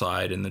the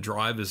inside and the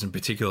drivers in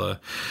particular,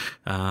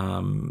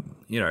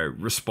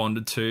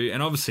 responded to.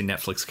 And obviously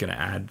Netflix is going to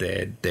add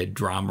their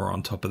drama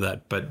on top of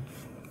that, but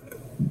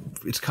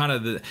it's kind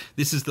of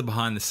this is the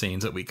behind the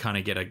scenes that we kind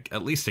of get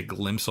at least a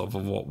glimpse of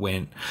what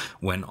went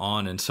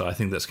on, and so I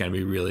think that's going to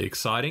be really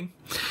exciting.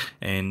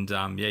 And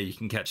you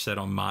can catch that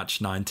on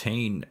March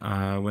 19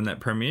 when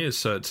that premieres.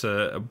 So it's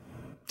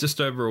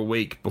just over a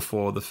week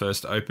before the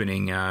first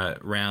opening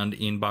round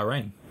in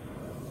Bahrain.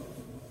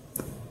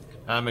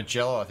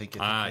 Mugello, I think.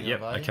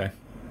 Okay.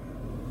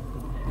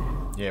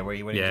 Yeah, where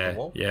you went into the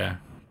wall. Yeah,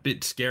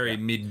 bit scary.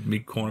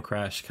 Mid corner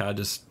crash, car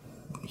just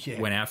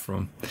went out from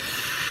him.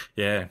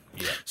 Yeah.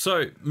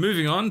 So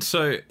moving on.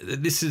 So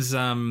this is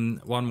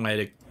one way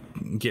to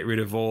get rid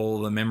of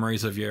all the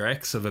memories of your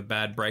ex of a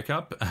bad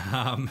breakup.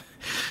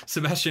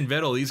 Sebastian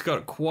Vettel, he's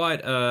got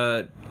quite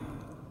a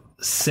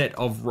set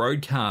of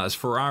road cars,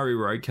 Ferrari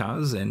road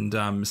cars, and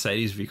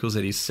Mercedes vehicles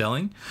that he's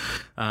selling.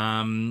 He's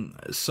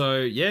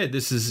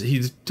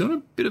doing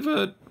a bit of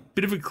a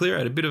clear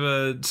out, a bit of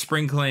a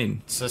spring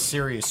clean. It's a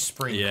serious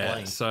spring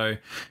clean. So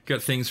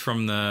got things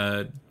from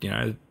the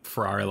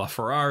Ferrari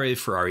LaFerrari,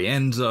 Ferrari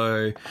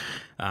Enzo,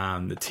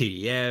 the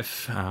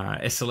TDF,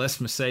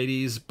 SLS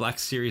Mercedes, Black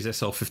Series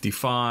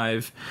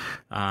SL55.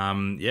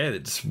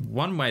 It's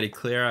one way to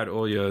clear out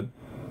all your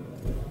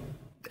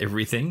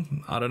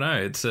everything. I don't know.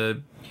 It's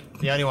the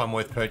only one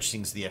worth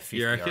purchasing is the F50.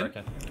 You reckon? I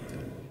reckon.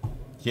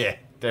 Yeah,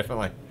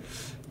 definitely.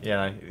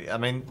 I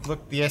mean,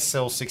 look, the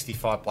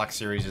SL65 Black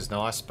Series is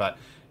nice, but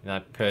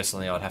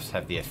personally, I'd have to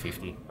have the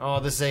F50. Oh,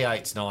 the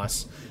Z8's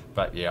nice,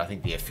 but I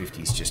think the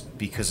F50 is just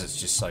because it's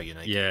just so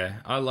unique. Yeah,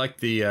 I like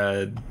the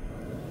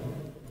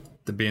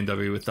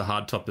BMW with the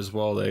hardtop as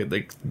well.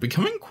 They're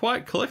becoming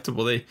quite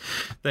collectible.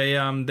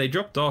 They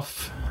dropped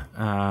off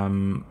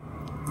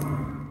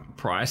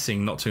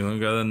pricing not too long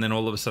ago, and then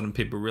all of a sudden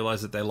people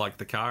realized that they liked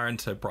the car,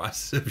 and so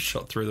prices have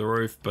shot through the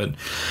roof. But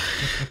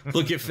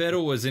look, if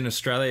Vettel was in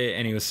Australia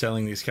and he was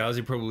selling these cars,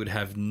 he probably would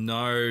have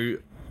no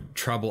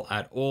trouble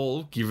at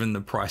all, given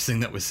the pricing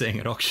that we're seeing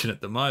at auction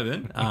at the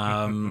moment.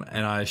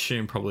 And I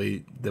assume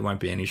probably there won't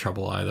be any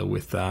trouble either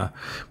with the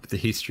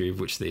history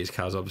of which these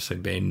cars obviously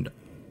been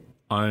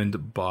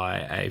owned by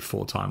a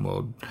four-time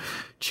world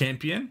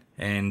champion,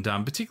 and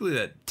particularly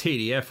that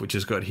TDF, which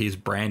has got his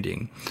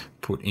branding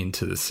put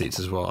into the seats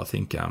as well. I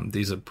think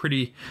these are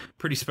pretty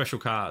special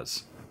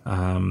cars.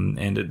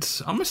 And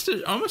it's almost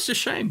a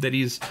shame that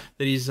he's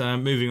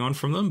moving on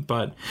from them,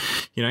 but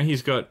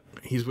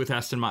he's with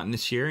Aston Martin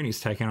this year, and he's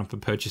taken up a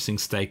purchasing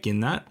stake in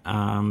that.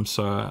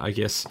 So I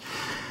guess,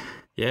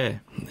 maybe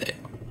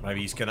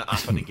he's going to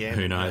up it again.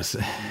 Who knows?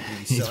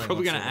 He's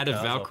probably going to add a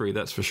Valkyrie,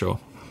 that's for sure.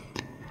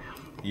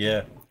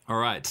 Yeah. All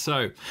right.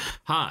 So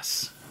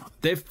Haas,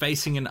 they're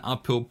facing an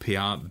uphill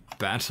PR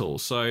battle.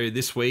 So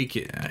this week,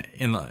 it's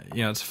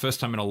the first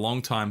time in a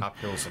long time.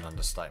 Uphill's an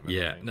understatement.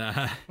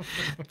 Yeah.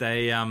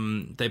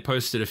 They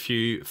posted a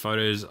few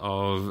photos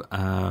of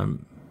Nikita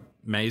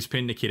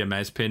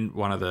Mazepin,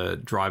 one of the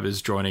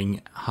drivers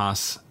joining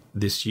Haas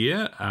this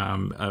year,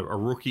 a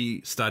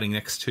rookie starting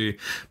next to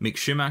Mick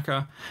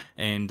Schumacher,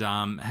 and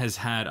has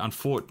had,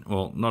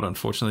 not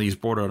unfortunately, he's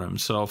brought on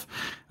himself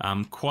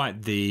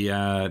quite the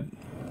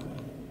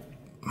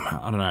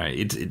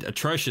it's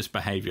atrocious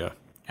behaviour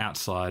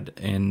outside,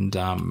 and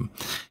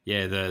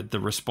the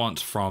response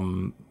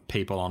from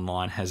people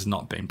online has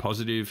not been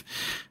positive.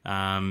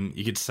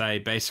 You could say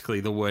basically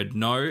the word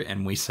no,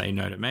 and we say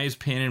no to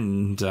Mazepin,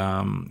 and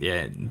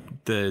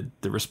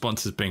the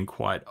response has been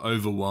quite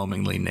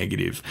overwhelmingly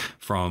negative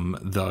from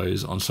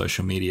those on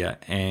social media,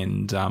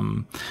 and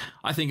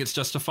I think it's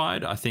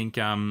justified. I think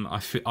I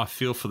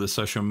feel for the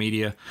social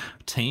media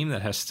team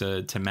that has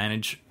to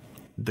manage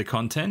the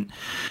content,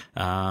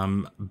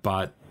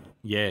 but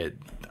yeah,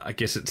 I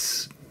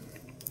guess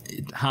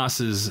Haas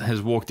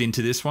has walked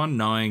into this one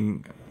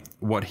knowing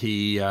what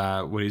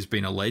he's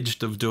been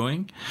alleged of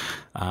doing.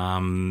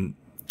 When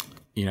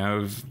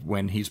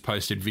he's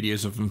posted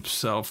videos of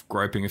himself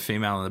groping a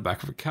female in the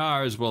back of a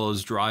car, as well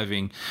as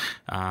driving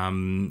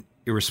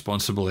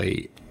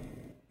irresponsibly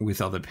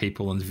with other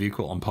people in the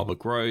vehicle on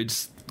public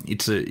roads.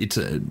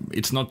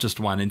 It's not just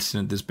one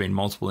incident. There's been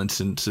multiple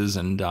instances,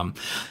 and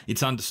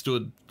it's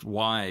understood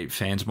why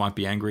fans might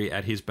be angry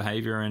at his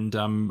behaviour and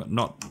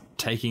not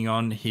taking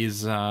on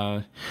his,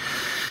 the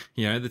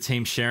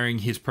team sharing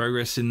his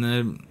progress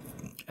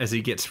as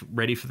he gets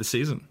ready for the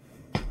season.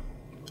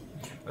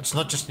 It's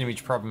not just an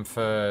image problem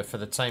for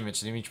the team;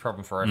 it's an image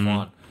problem for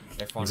F1.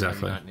 F1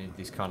 exactly. Really don't need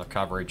this kind of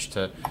coverage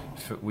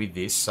with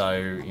this,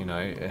 so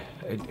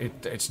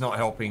it's not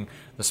helping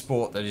the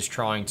sport that is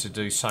trying to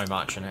do so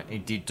much, and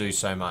it did do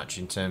so much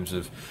in terms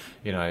of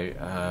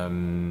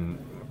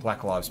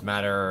Black Lives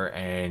Matter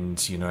and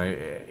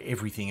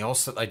everything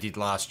else that they did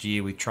last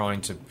year with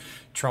trying to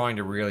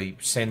really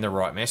send the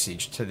right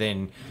message, to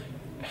then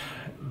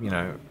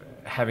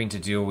having to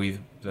deal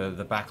with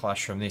the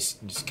backlash from this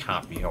just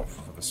can't be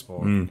helpful for the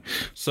sport.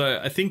 So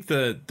I think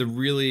the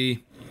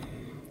really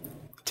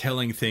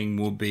telling thing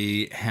will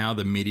be how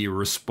the media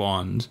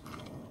respond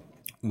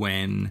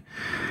when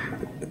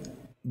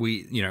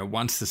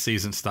once the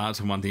season starts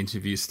and when the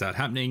interviews start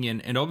happening,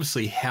 and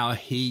obviously how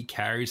he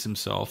carries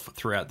himself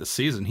throughout the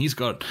season. He's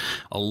got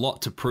a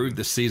lot to prove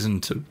this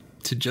season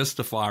to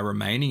justify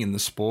remaining in the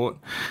sport,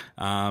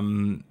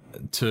 to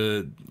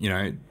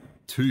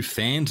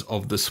fans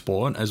of the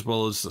sport, as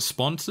well as the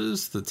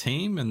sponsors, the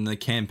team, and the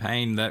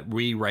campaign that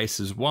We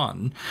Racers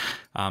One,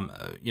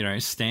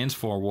 stands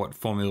for what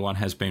Formula One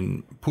has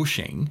been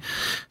pushing.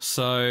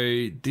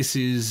 So this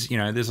is,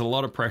 there's a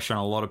lot of pressure on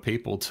a lot of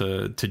people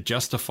to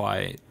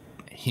justify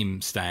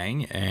him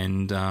staying,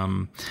 and I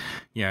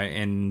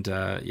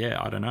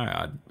don't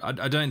know.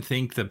 I don't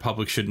think the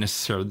public should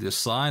necessarily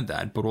decide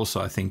that, but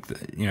also I think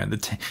that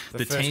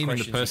the team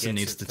and the person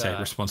needs to take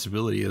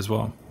responsibility as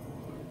well.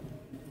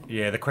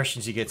 Yeah, the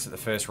questions he gets at the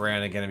first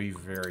round are going to be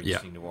very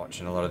interesting to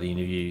watch in a lot of the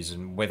interviews,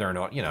 and whether or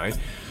not, as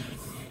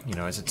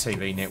a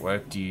TV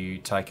network, do you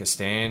take a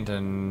stand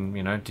and,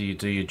 do you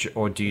do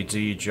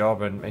your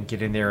job and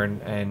get in there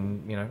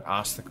and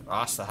ask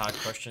the hard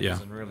questions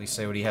and really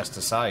see what he has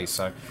to say.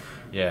 So,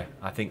 yeah,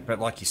 I think, but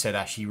like you said,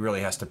 Ash, he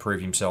really has to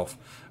prove himself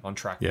on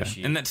track this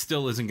year. And that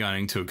still isn't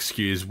going to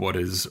excuse what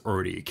has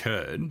already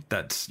occurred.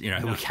 That's,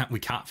 we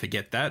can't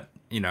forget that.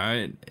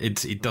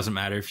 It doesn't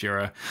matter if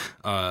you're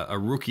a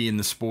rookie in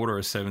the sport or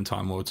a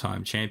 7-time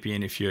world-time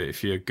champion. If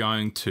you're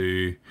going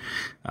to,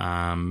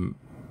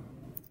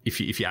 if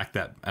you act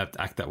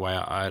that way,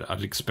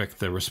 I'd expect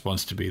the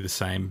response to be the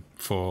same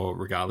for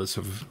regardless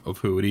of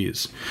who it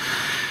is.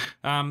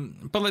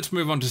 But let's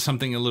move on to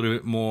something a little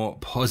bit more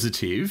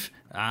positive.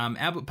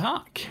 Albert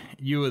Park,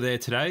 you were there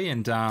today,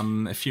 and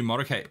a few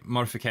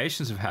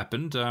modifications have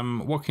happened.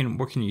 What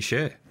can you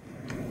share?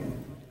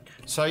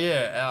 So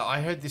I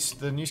heard this.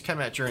 The news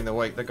came out during the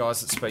week. The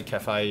guys at Speed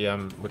Cafe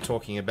were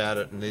talking about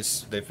it, and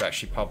they've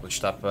actually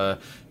published up the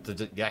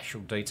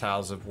actual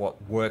details of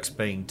what work's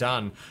being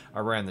done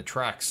around the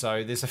track.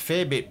 So there's a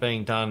fair bit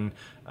being done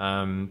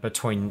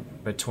between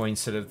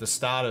sort of the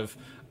start of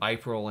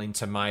April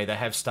into May. They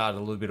have started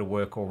a little bit of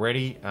work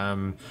already.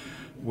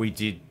 We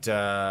did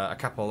a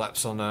couple of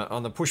laps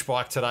on the push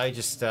bike today,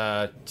 just did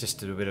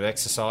a bit of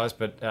exercise,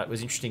 but it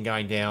was interesting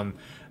going down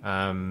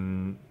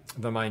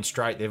the main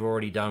straight. They've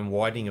already done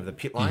widening of the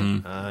pit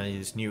lane.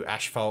 There's new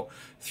asphalt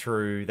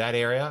through that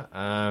area,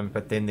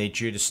 but then they're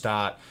due to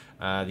start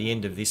the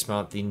end of this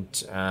month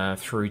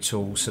through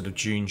till sort of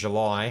June,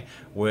 July,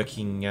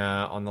 working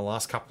on the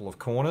last couple of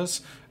corners,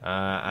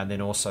 and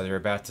then also they're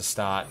about to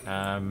start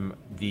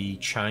the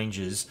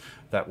changes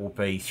that will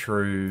be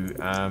through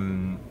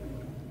 9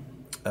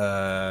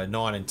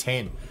 and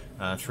 10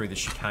 through the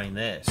chicane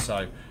there.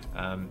 So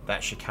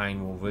that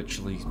chicane will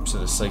virtually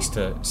sort of cease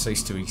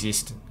to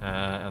exist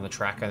on the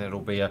track, and it'll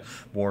be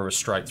more of a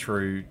straight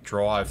through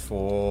drive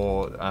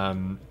for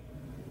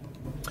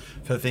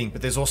the thing.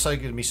 But there's also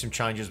going to be some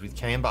changes with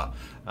camber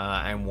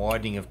and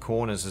widening of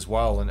corners as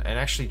well. And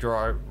actually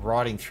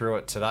riding through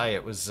it today,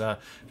 it was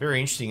very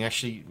interesting.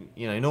 Actually,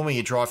 normally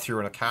you drive through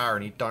in a car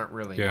and you don't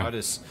really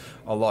notice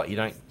a lot.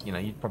 You're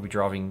probably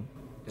driving.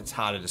 It's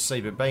harder to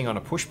see, but being on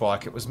a push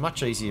bike, it was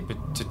much easier,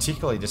 but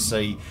particularly to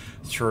see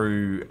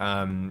through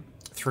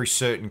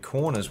certain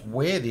corners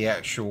where the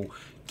actual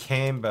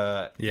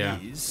camber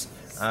is,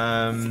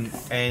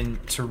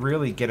 and to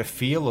really get a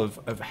feel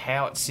of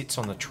how it sits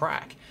on the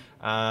track.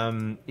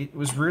 it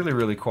was really,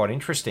 really quite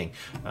interesting.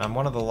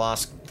 One of the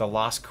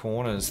last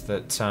corners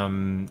that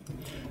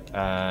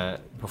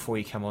before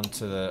you come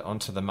onto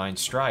the main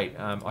straight,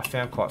 I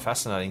found quite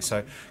fascinating.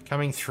 So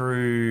coming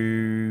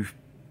through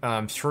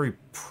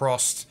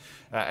Prost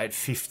at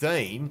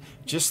 15,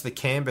 just the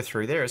camber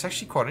through there, it's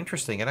actually quite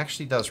interesting. It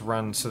actually does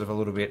run sort of a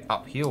little bit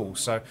uphill.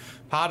 So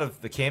part of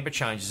the camber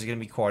changes are going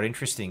to be quite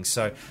interesting.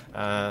 So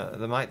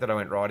the mate that I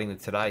went riding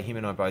with today, him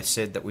and I both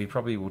said that we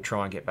probably will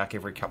try and get back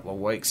every couple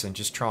of weeks and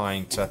just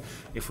trying to,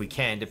 if we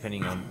can,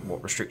 depending on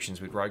what restrictions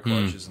with road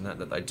closures and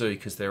that they do,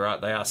 because they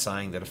are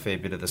saying that a fair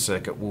bit of the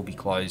circuit will be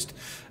closed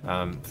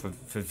for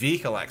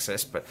vehicle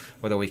access, but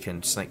whether we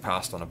can sneak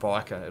past on a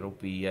bike, it'll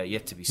be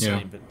yet to be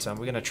seen. Yeah. But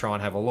we're going to try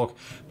and have a look.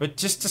 But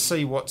just to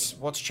see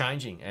what's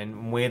changing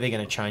and where they're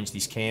going to change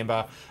this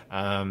camber.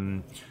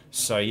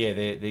 So yeah,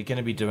 they're going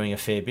to be doing a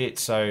fair bit.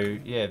 So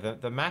yeah,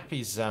 the map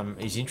is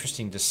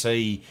interesting to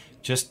see.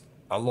 Just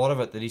a lot of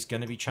it that is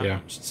going to be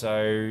changed. Yeah.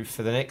 So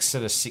for the next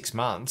sort of 6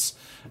 months,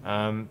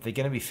 they're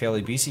going to be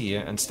fairly busy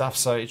and stuff.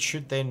 So it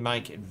should then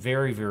make it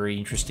very, very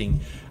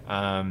interesting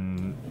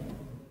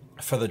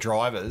for the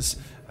drivers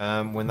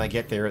when they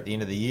get there at the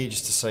end of the year,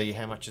 just to see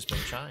how much has been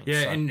changed.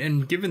 Yeah, so.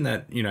 and given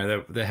that, you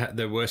know,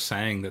 they were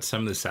saying that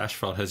some of this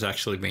asphalt has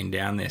actually been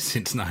down there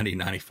since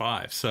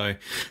 1995. So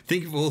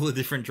think of all the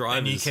different drivers.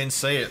 And you can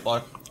see it,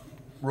 like,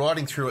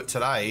 riding through it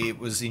today, it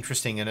was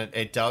interesting, and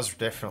it does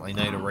definitely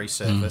need a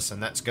resurface,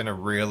 and that's going to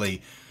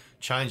really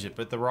change it.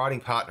 But the riding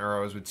partner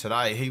I was with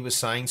today, he was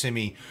saying to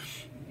me,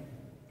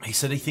 he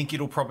said he think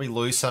it'll probably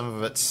lose some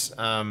of its,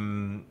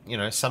 some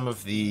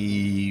of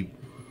the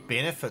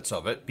benefits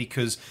of it,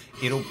 because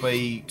it'll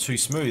be too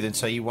smooth, and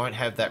so you won't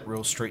have that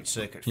real street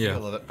circuit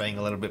feel of it being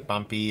a little bit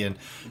bumpy, and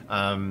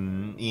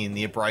in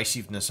the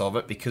abrasiveness of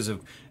it because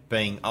of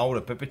being older.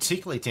 But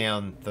particularly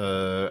down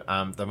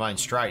the main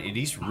straight, it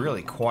is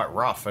really quite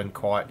rough and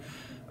quite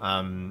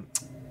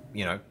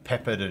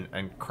peppered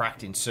and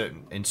cracked in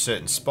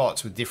certain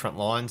spots with different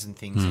lines and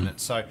things in it.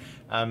 So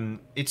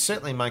it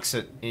certainly makes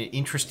it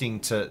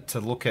interesting to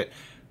look at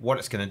what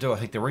it's going to do. I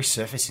think the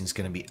resurfacing is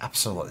going to be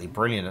absolutely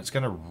brilliant. It's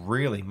going to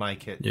really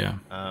make it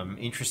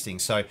interesting.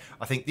 So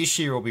I think this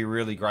year will be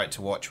really great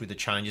to watch with the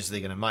changes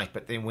they're going to make.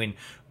 But then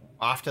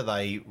after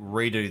they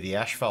redo the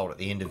asphalt at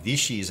the end of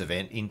this year's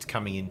event,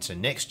 coming into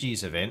next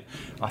year's event,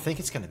 I think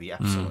it's going to be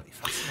absolutely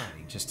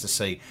fascinating just to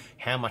see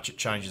how much it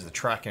changes the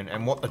track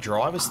and what the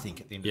drivers think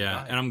at the end of the day.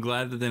 Yeah, and I'm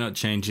glad that they're not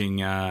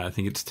changing, I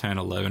think it's turn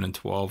 11 and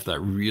 12, that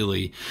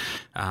really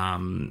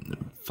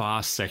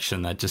fast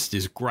section that just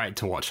is great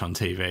to watch on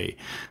TV.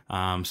 So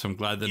I'm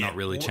glad they're not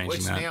really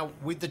changing that. Now,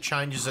 with the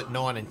changes at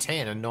 9 and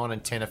 10, and 9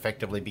 and 10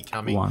 effectively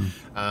becoming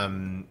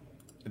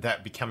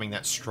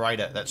that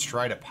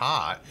straighter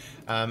part,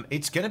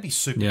 it's going to be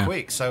super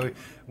quick. So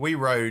we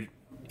rode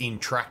in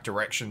track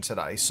direction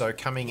today. So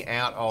coming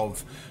out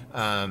of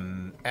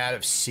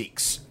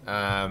 6,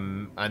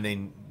 and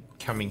then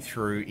coming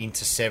through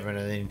into 7,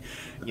 and then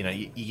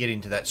you get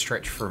into that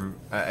stretch from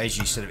as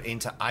you sort of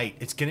enter 8.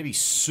 It's going to be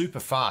super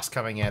fast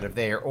coming out of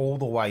there all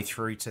the way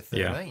through to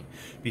 13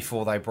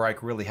 before they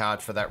brake really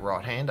hard for that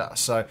right hander.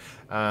 So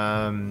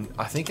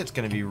I think it's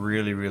going to be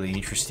really, really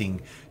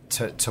interesting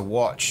to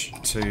watch,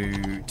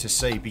 to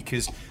see,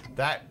 because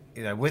that,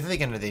 whether they're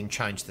going to then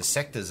change the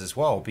sectors as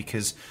well,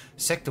 because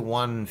sector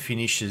 1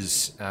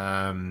 finishes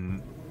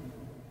around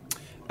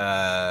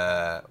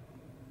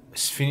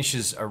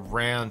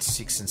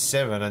 6 and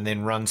 7 and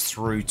then runs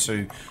through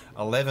to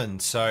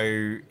 11.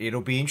 So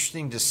it'll be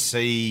interesting to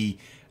see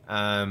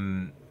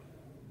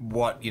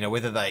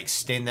whether they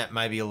extend that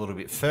maybe a little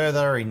bit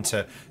further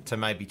into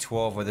maybe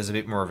 12, where there's a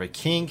bit more of a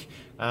kink.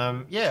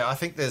 I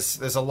think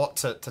there's a lot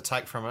to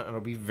take from it, and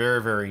it'll be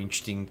very, very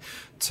interesting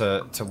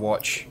to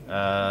watch,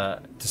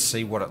 to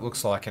see what it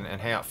looks like and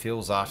how it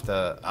feels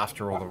after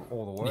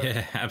all the work.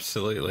 Yeah,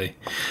 absolutely.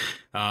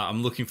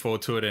 I'm looking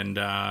forward to it,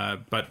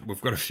 but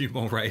we've got a few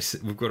more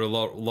races. We've got a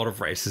lot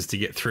of races to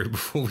get through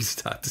before we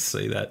start to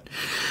see that.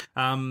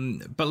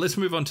 But let's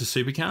move on to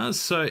supercars.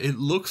 So it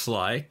looks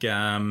like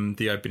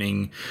the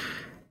opening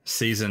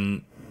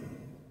season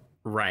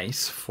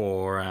race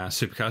for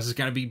supercars is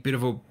going to be a bit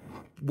of a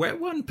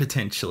wet one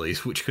potentially,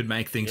 which could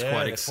make things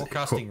quite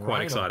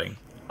exciting.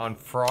 On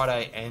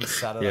Friday and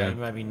Saturday,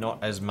 maybe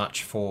not as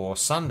much for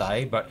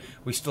Sunday, but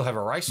we still have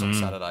a race on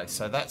Saturday,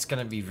 so that's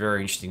going to be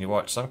very interesting to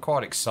watch. So I'm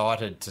quite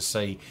excited to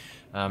see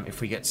if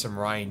we get some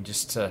rain,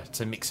 just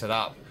to mix it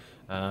up.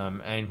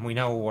 And we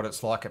know what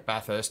it's like at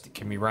Bathurst. It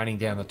can be raining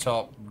down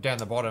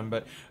the bottom,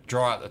 but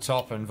dry at the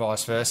top, and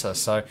vice versa.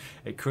 So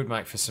it could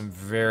make for some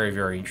very,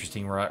 very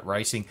interesting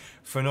racing.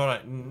 For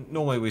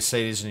normally we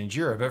see it as an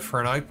enduro, but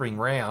for an opening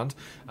round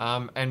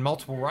and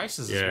multiple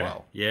races as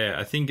well. Yeah,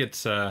 I think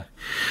it's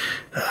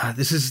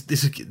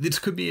this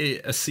could be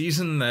a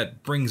season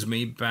that brings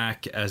me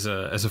back as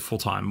a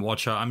full-time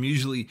watcher. I'm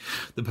usually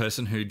the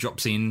person who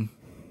drops in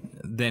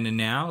then and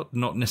now,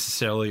 not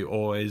necessarily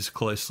always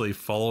closely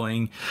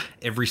following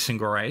every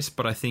single race,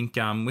 but I think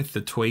with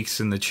the tweaks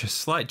and the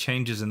slight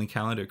changes in the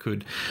calendar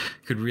could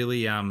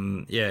really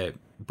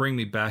bring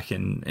me back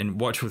and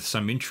watch with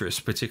some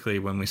interest, particularly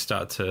when we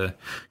start to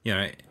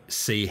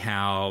see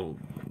how,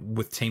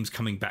 with teams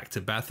coming back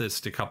to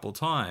Bathurst a couple of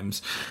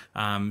times,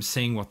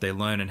 seeing what they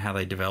learn and how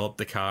they develop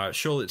the car.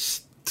 Sure,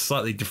 it's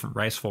slightly different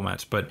race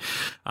formats, but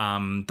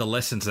the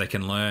lessons they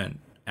can learn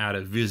out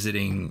of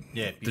visiting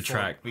the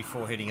track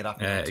before hitting it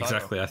up.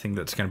 Exactly. I think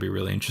that's going to be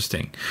really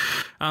interesting.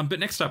 But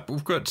next up,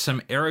 we've got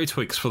some aero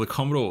tweaks for the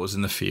Commodores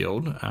in the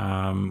field,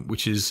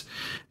 which is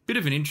a bit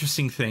of an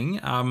interesting thing.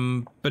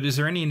 But is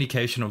there any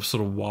indication of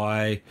sort of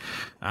why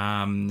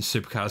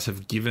supercars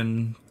have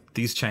given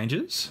these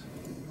changes?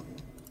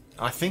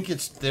 I think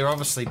they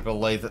obviously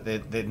believe that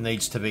there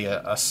needs to be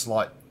a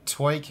slight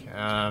tweak.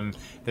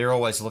 They're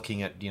always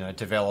looking at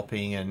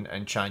developing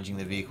and changing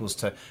the vehicles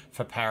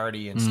for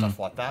parity and stuff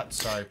like that.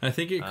 So I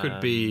think it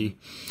could be.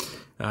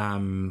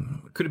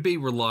 Could it be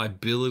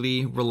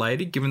reliability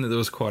related, given that there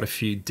was quite a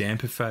few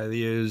damper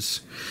failures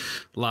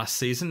last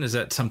season? Is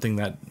that something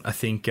that I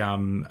think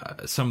some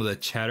of the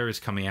chatter is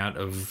coming out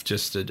of,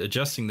 just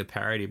adjusting the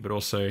parity, but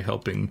also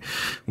helping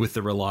with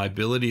the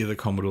reliability of the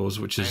Commodores,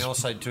 which is... And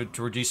also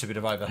to reduce a bit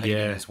of overheating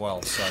as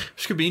well. So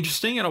which could be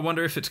interesting, and I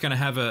wonder if it's going to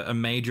have a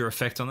major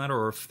effect on that,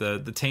 or if the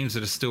teams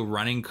that are still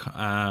running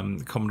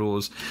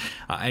Commodores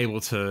are able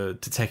to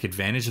take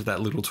advantage of that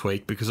little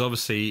tweak, because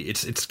obviously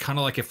it's kind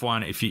of like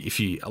F1. If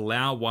you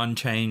allow one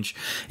change,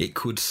 it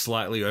could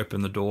slightly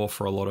open the door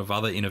for a lot of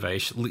other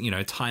innovation,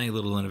 tiny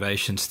little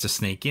innovations to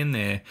sneak in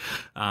there,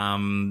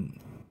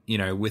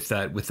 with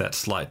that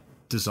slight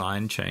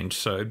design change.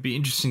 So it'd be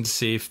interesting to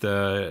see if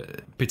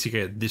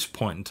particularly at this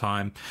point in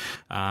time,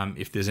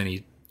 if there's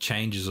any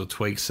changes or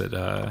tweaks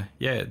that,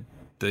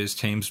 those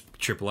teams,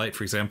 Triple Eight,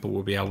 for example,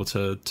 will be able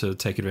to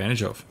take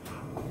advantage of.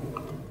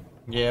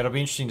 Yeah, it'll be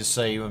interesting to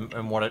see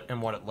and what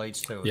it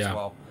leads to as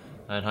well,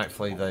 and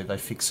hopefully they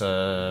fix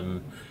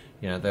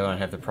they won't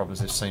have the problems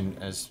they've seen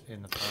as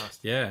in the past.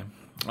 Yeah.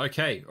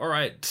 Okay. All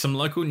right. Some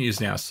local news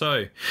now.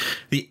 So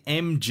the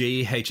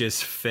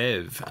MGHS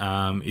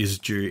FEV is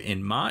due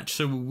in March.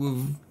 So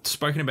we've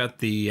spoken about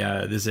the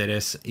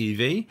ZS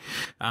EV,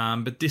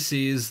 but this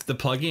is the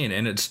plug-in,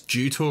 and it's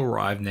due to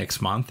arrive next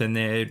month, and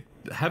they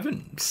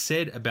haven't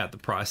said about the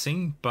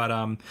pricing,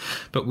 but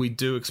we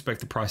do expect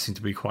the pricing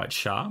to be quite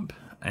sharp.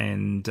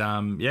 And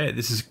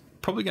this is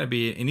probably going to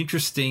be an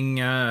interesting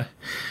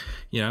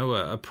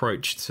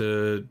approach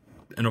to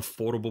an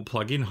affordable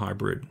plug-in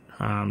hybrid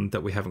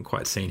that we haven't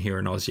quite seen here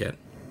in Oz yet.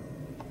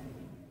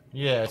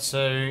 Yeah,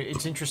 so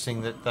it's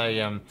interesting that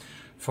they,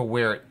 for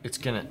where it's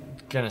gonna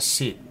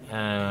sit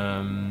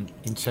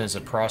in terms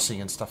of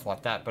pricing and stuff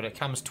like that, but it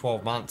comes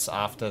 12 months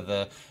after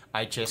the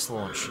HS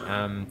launch.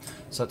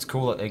 So it's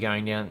cool that they're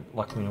going down.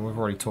 Like we've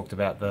already talked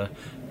about the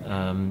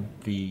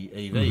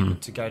EV,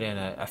 but to go down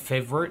a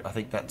FEV route, I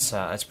think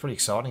that's pretty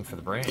exciting for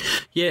the brand.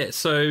 Yeah,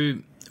 so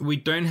we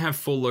don't have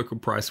full local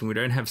pricing, we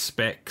don't have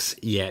specs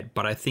yet,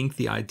 but I think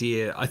the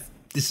idea,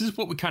 this is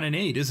what we kind of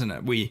need, isn't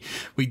it? We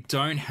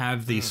don't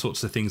have these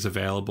sorts of things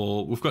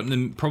available. We've got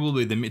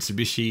probably the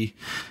Mitsubishi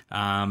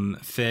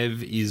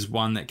FEV is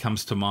one that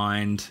comes to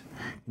mind,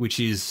 which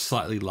is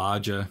slightly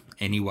larger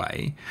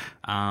anyway.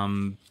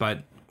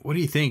 But what do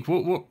you think?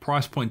 What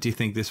price point do you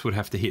think this would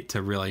have to hit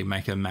to really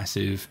make a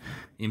massive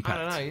impact?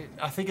 I don't know.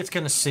 I think it's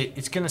going to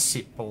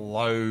sit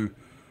below.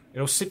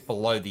 It'll sit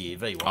below the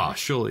EV. Oh,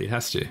 surely it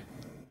has to.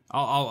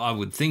 I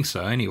would think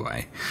so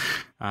anyway.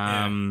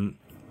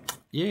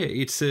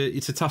 It's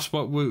a tough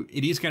spot.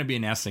 It is going to be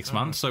announced next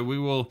month, so we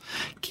will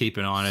keep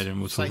an eye on it, and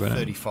we'll talk about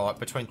 35,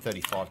 between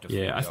 35 to 40.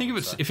 Yeah, I think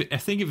if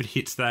it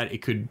hits that,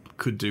 it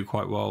could do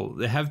quite well.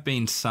 There have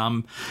been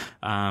some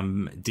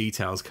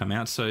details come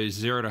out. So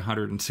 0 to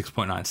 100 in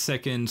 6.9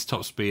 seconds,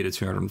 top speed at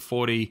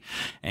 240,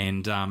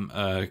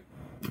 and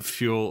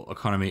fuel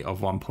economy of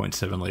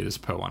 1.7 litres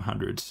per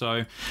 100.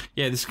 So,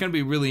 yeah, this is going to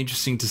be really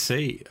interesting to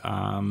see.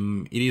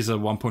 It is a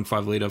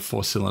 1.5 litre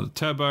 4-cylinder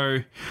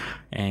turbo,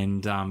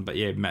 and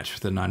matched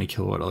with a 90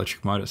 kilowatt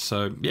electric motor.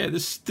 So, yeah,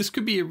 this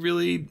could be a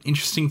really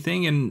interesting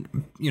thing,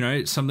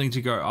 and something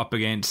to go up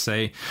against,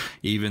 say,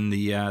 even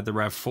the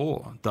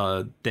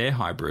RAV4, their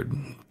hybrid.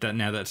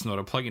 That's not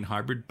a plug-in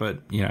hybrid,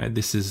 but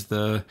this is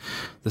the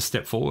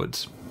step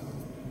forwards.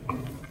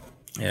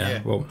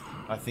 Yeah. Well,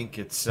 I think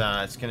it's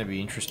going to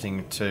be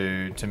interesting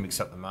to mix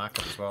up the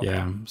market as well.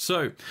 Yeah.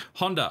 So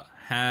Honda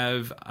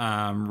have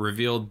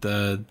revealed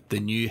the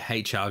new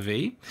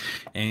HR-V,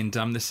 and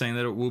they're saying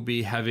that it will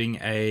be having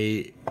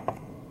a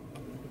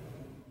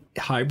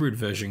hybrid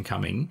version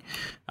coming,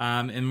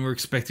 and we're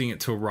expecting it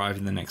to arrive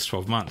in the next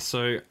 12 months.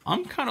 So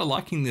I'm kind of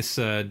liking this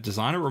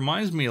design. It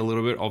reminds me a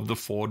little bit of the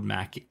Ford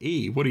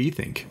Mach-E. What do you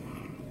think?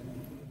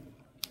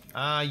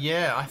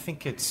 I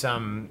think it's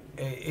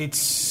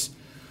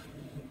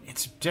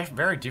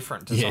very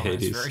different design. Yeah,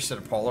 it's very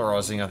sort of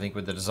polarizing, I think,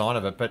 with the design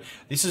of it. But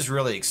this is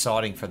really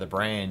exciting for the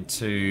brand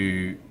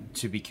to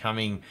be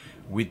coming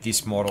with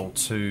this model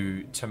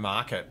to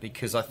market,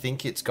 because I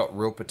think it's got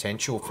real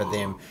potential for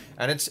them,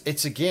 and it's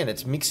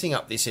mixing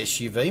up this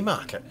SUV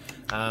market,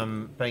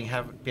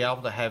 be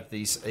able to have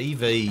these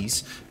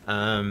EVs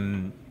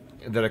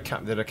that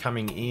are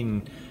coming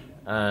in.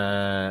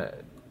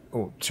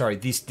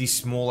 This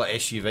smaller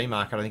SUV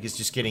market, I think, is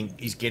just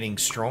getting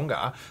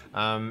stronger,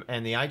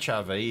 and the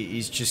HRV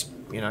is just,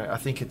 I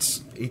think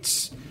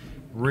it's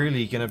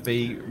really going to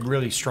be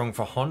really strong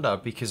for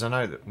Honda, because I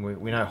know that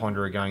we know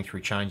Honda are going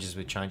through changes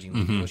with changing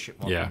the dealership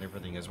model and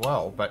everything as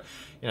well. But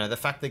the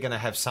fact they're going to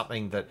have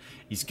something that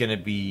is going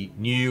to be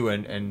new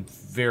and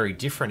very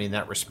different in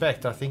that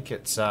respect, I think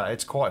it's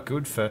quite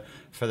good for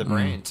the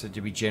brand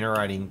to be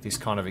generating this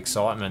kind of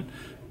excitement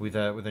with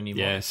a new model.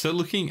 Yeah, so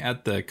looking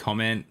at the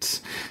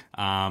comments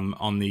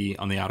on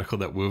the article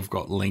that we've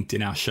got linked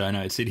in our show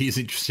notes, it is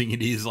interesting.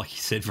 It is, like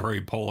you said,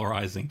 very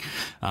polarizing.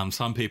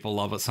 Some people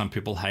love it, some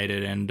people hate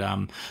it, and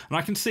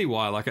I can see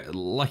why.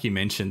 Like you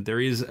mentioned, there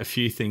is a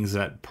few things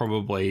that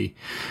probably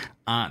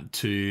aren't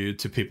to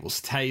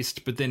people's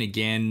taste, but then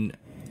again,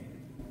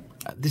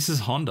 this is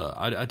Honda.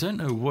 I don't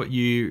know what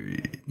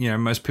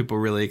most people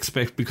really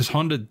expect, because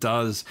Honda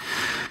does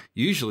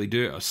usually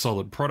do a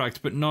solid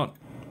product, but not.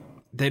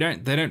 They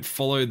don't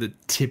follow the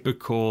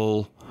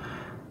typical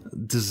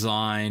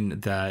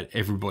design that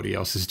everybody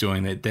else is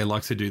doing. They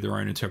like to do their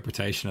own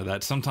interpretation of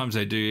that. Sometimes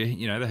they do,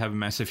 they have a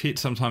massive hit.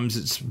 Sometimes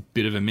it's a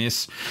bit of a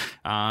miss.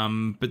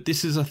 But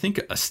this is, I think,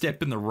 a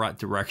step in the right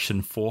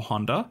direction for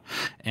Honda.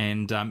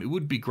 And it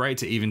would be great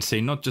to even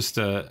see not just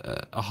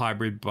a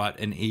hybrid, but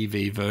an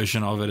EV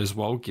version of it as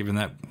well, given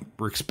that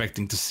we're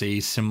expecting to see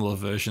similar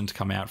versions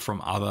come out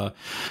from other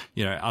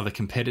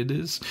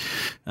competitors.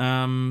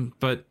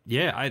 But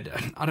yeah,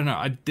 I don't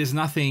know. There's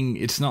nothing.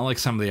 It's not like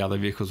some of the other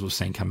vehicles we've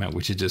seen come out,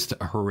 which are just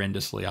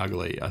horrendously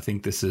ugly. I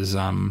think this is,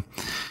 the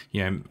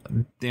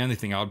only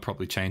thing I would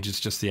probably change is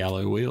just the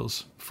alloy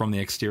wheels from the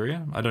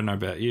exterior. I don't know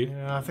about you.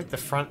 Yeah, I think the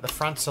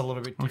front's a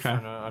little bit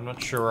different. Okay. I'm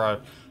not sure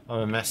I'm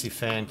a massive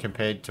fan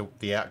compared to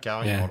the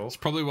outgoing model. It's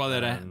probably why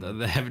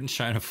they haven't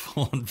shown a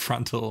full-on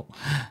frontal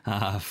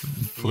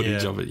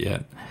footage of it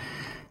yet.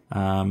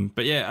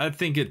 But yeah, I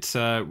think it's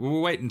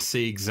we'll wait and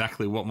see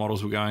exactly what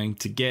models we're going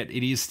to get.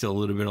 It is still a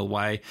little bit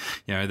away.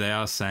 They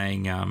are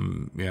saying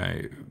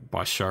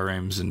by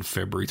showrooms in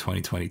February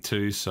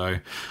 2022. So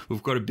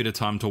we've got a bit of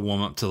time to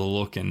warm up to the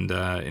look and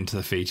into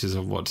the features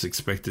of what's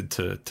expected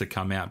to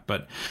come out.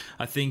 But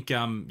I think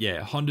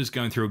Honda's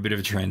going through a bit of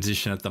a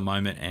transition at the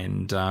moment,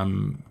 and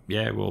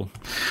we'll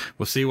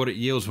see what it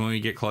yields when we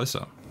get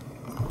closer.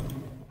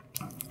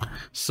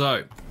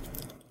 So,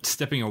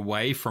 stepping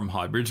away from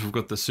hybrids, we've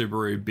got the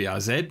Subaru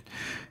BRZ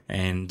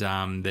and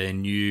their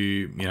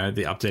new,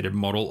 the updated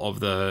model of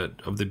the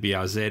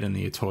BRZ and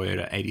the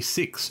Toyota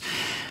 86.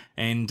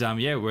 And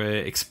we're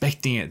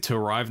expecting it to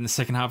arrive in the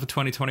second half of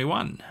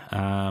 2021.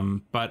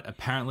 But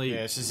apparently,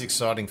 this is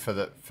exciting for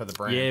the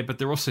brand. Yeah, but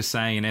they're also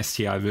saying an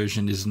STI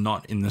version is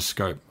not in the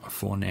scope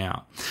for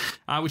now,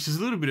 which is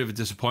a little bit of a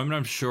disappointment.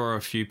 I'm sure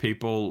a few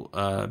people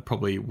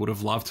probably would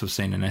have loved to have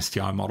seen an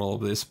STI model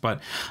of this,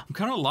 but I'm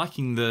kind of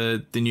liking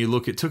the new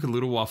look. It took a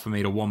little while for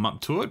me to warm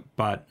up to it,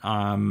 but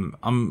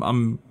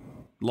I'm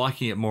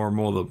liking it more and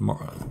more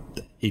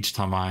each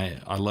time I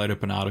load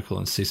up an article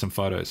and see some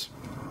photos.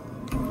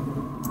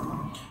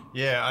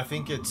 Yeah, I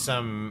think it's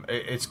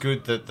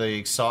good that the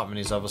excitement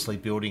is obviously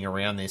building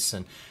around this,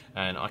 and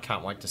I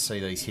can't wait to see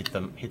these hit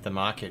the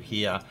market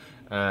here.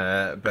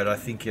 But I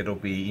think it'll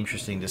be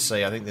interesting to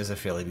see. I think there's a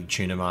fairly big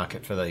tuner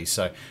market for these,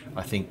 so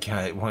I think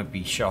it won't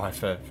be shy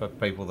for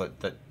people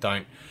that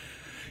don't.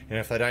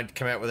 If they don't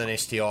come out with an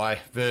STI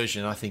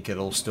version, I think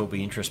it'll still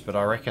be interest. But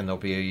I reckon I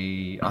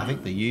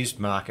think the used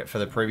market for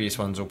the previous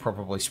ones will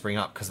probably spring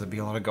up, because there'll be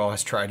a lot of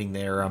guys trading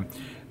their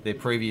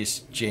previous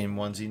gen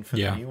ones in for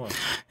the new one.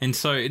 And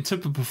so in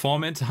terms of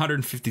performance,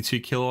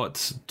 152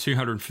 kilowatts,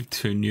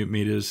 252 newton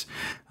meters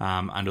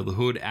under the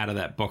hood out of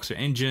that boxer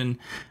engine,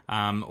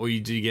 or you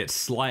do get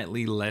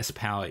slightly less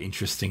power,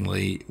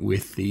 interestingly,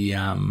 with the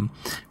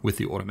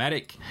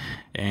automatic.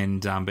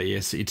 And but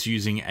yes, it's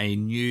using a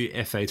new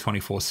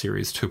FA24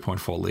 series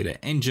 2.4 liter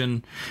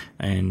engine,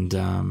 and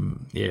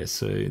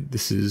so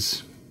this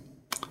is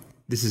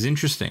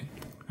interesting.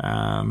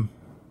 I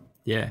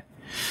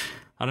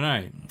don't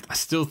know. I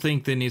still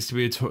think there needs to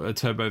be a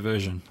turbo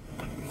version.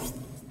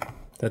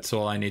 That's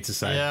all I need to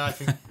say. Yeah, I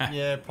think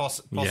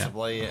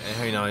possibly. Yeah.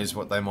 Who knows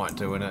what they might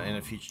do in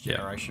a future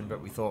generation?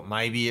 But we thought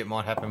maybe it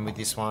might happen with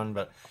this one.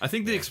 But I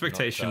think the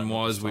expectation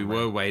was we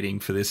were waiting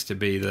for this to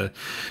be the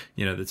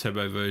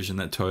turbo version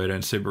that Toyota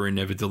and Subaru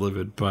never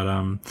delivered. But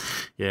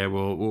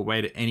we'll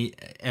wait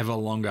ever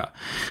longer.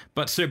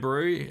 But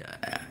Subaru,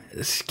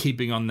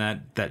 keeping on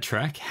that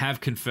track,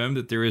 have confirmed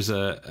that there is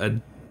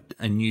a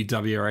new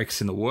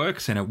WRX in the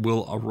works, and it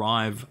will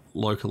arrive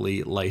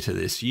locally later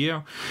this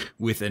year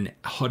with an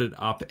hotted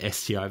up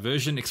STI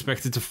version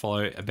expected to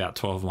follow about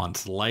 12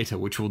 months later,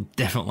 which will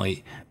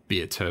definitely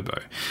be a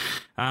turbo.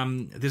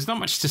 There's not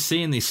much to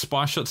see in these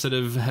spy shots that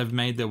have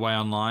made their way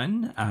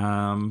online,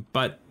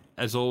 but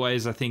as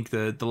always, I think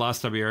the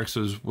last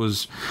WRX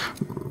was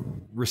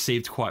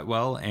received quite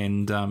well,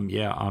 and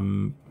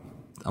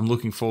I'm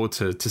looking forward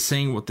to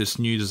seeing what this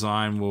new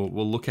design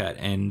will look at,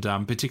 and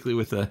particularly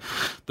with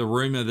the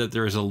rumor that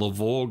there is a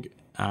Lavorg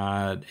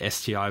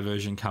STI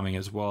version coming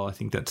as well. I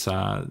think that's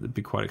that'd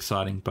be quite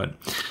exciting. But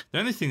the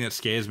only thing that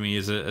scares me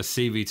is a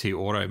CVT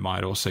auto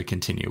might also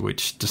continue,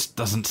 which just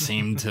doesn't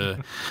seem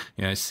to,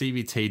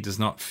 CVT does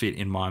not fit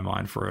in my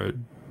mind for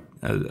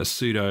a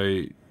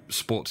pseudo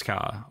sports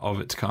car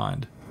of its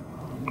kind.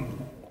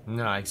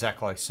 No,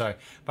 exactly. So,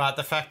 but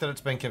the fact that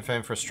it's been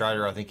confirmed for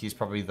Australia, I think, is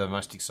probably the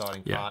most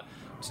exciting part.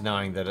 To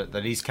knowing that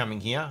it is coming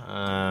here,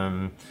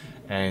 and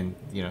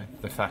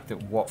the fact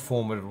that what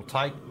form it will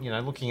take.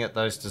 Looking at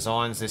those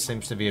designs, there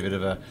seems to be a bit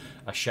of a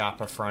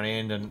sharper front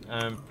end,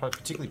 and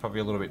particularly probably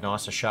a little bit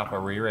nicer, sharper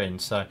rear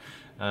end. So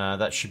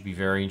that should be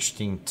very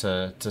interesting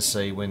to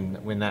see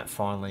when that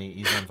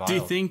finally is unveiled.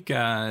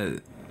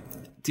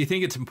 Do you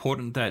think it's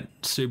important that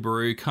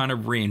Subaru kind of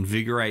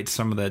reinvigorates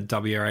some of the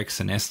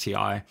WRX and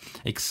STI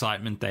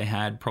excitement they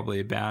had?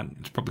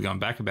 It's probably gone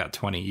back about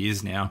 20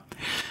 years now.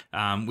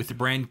 With the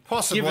brand,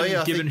 possibly,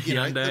 given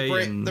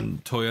Hyundai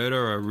and Toyota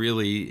are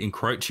really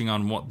encroaching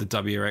on what the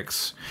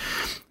WRX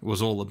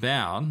was all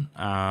about.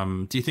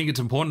 Do you think it's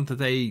important that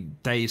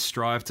they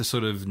strive to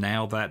sort of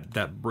nail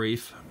that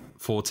brief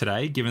for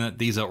today, given that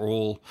these are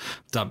all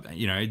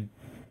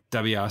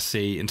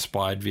WRC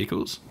inspired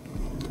vehicles?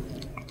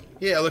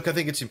 Yeah, look, I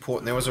think it's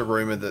important. There was a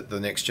rumour that the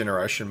next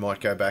generation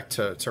might go back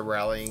to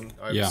rallying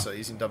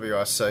overseas in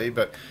WRC,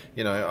 but,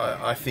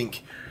 I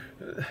think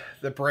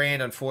the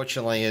brand,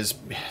 unfortunately,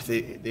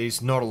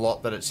 there's not a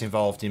lot that it's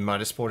involved in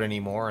motorsport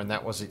anymore, and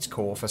that was its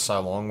core for so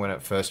long when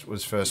it first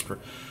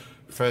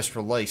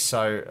released.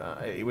 So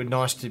it would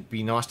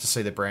be nice to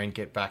see the brand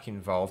get back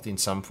involved in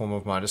some form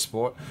of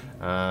motorsport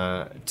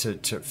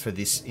for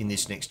this in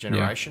this next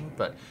generation. Yeah.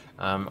 But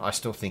I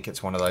still think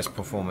it's one of those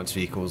performance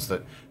vehicles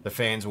that the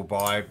fans will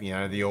buy.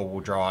 The all-wheel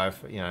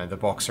drive, the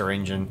boxer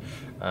engine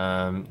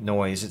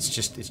noise. It's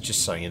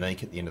just so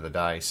unique at the end of the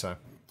day. So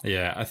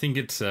yeah, I think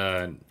it's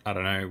I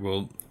don't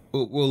know.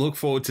 We'll look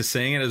forward to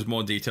seeing it as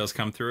more details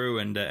come through,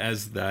 and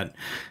as that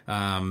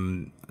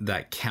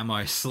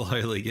camo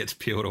slowly gets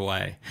peeled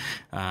away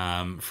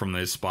from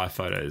those spy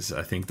photos.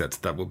 I think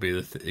that will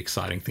be the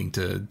exciting thing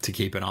to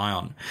keep an eye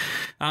on.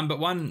 But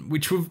one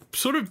which we've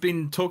sort of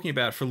been talking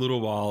about for a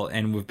little while,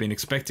 and we've been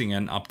expecting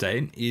an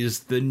update,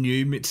 is the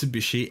new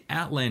Mitsubishi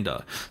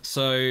Outlander.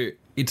 So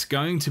it's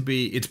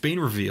been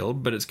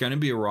revealed, but it's going to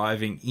be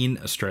arriving in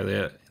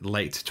Australia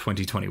late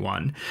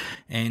 2021.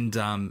 And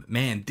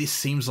man, this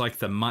seems like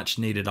the much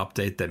needed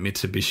update that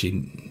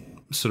Mitsubishi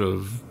sort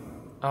of...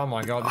 Oh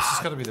my God, this has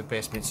got to be the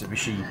best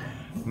Mitsubishi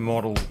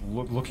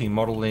looking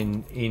model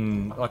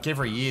in like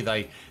every year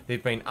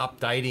they've been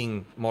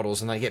updating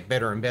models and they get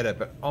better and better.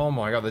 But oh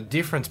my God, the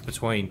difference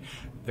between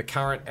the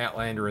current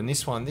Outlander and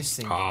this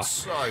thing looks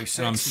so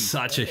sexy. I'm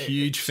such a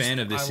huge fan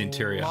of this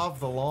interior. I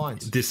love the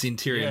lines. This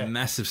interior,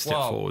 massive step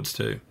forwards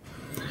too.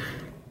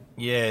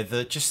 Yeah,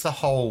 the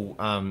whole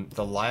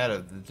the layout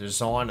of the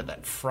design of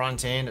that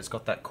front end. It's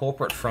got that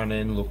corporate front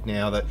end look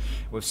now that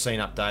we've seen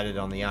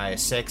updated on the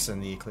ASX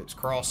and the Eclipse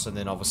Cross, and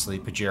then obviously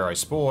Pajero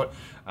Sport.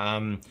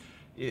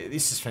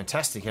 This is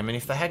fantastic. I mean,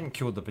 if they hadn't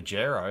killed the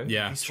Pajero,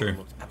 this would have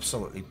looked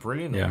absolutely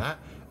brilliant on that.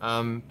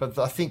 But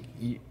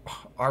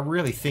I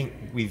really think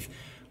with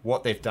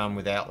what they've done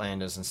with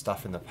Outlanders and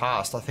stuff in the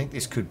past, I think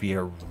this could be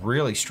a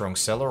really strong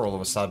seller all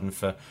of a sudden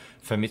for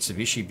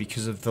Mitsubishi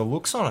because of the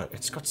looks on it.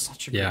 It's got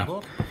such a good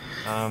look.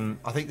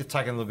 I think they've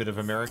taken a little bit of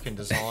American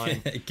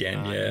design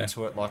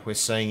into it, like we're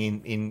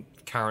seeing in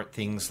current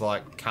things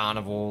like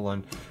Carnival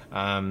and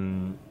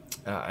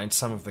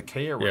some of the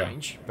Kia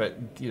range.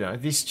 But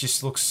this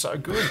just looks so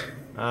good.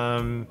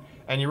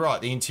 And you're right,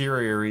 the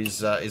interior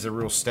is a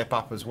real step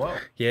up as well.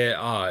 Yeah,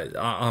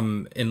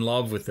 I'm in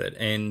love with it.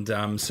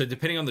 And so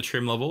depending on the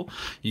trim level,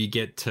 you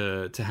get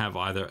to have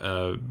either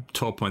a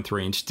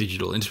 12.3-inch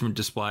digital instrument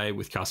display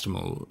with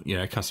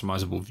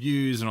customizable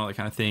views and all that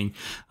kind of thing,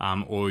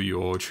 or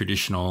your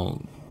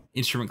traditional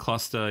instrument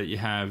cluster. You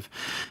have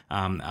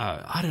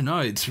I don't know,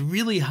 it's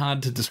really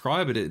hard to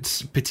describe it.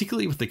 It's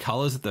particularly with the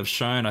colors that they've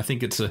shown. I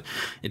think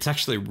it's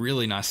actually a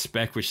really nice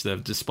spec which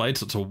they've displayed.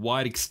 So it's a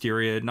white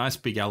exterior, nice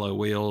big alloy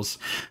wheels,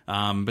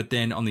 but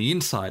then on the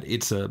inside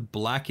it's a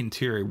black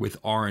interior with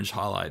orange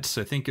highlights.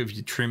 So think of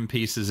your trim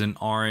pieces in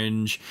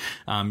orange.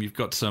 You've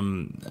got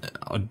some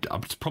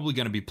it's probably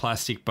going to be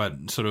plastic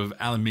but sort of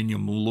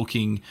aluminium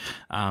looking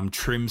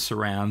trim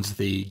surrounds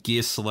the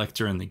gear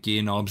selector and the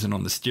gear knobs, and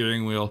on the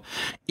steering wheel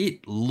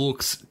it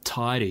looks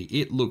tidy.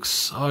 It looks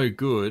so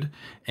good.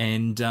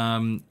 And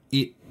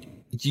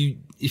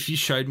if you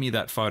showed me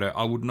that photo,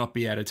 I would not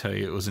be able to tell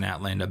you it was an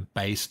Outlander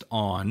based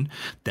on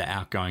the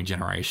outgoing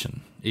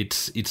generation.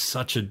 It's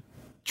such a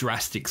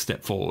drastic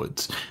step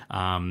forwards.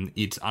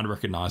 It's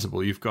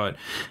unrecognizable. You've got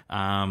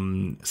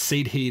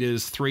seat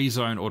heaters,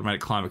 3-zone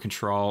automatic climate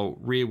control,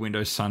 rear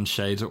window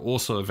sunshades are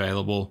also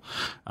available.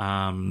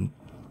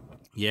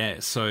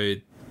 So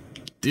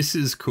this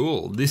is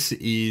cool. This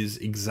is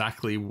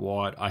exactly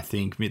what I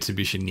think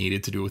Mitsubishi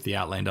needed to do with the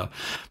Outlander,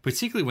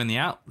 particularly when the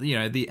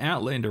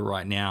Outlander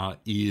right now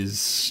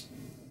is,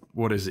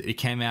 what is it? It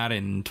came out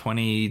in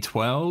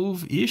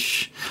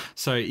 2012-ish,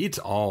 so it's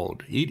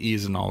old. It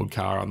is an old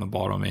car on the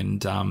bottom,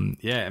 and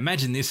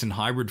imagine this in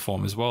hybrid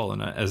form as well,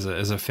 and as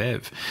a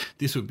FEV,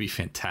 this would be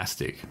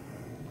fantastic.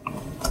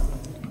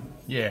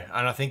 Yeah,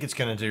 and I think it's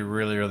going to do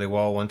really, really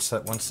well once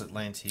it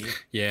lands here.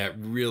 Yeah,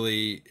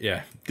 really.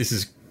 Yeah, this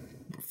is.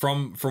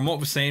 From what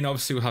we've seen,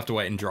 obviously we'll have to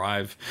wait and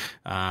drive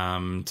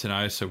to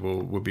know. So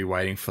we'll be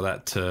waiting for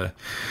that to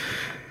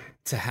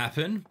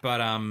happen.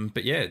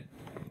 But yeah,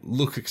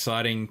 look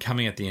exciting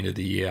coming at the end of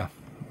the year.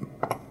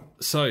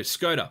 So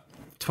Skoda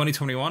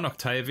 2021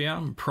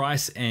 Octavia,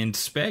 price and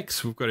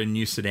specs. We've got a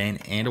new sedan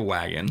and a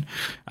wagon.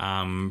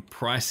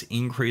 Price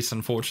increase,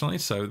 unfortunately,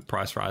 so the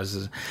price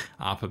rises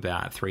up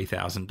about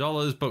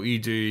 $3,000, but you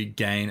do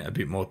gain a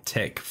bit more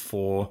tech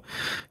for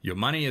your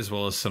money, as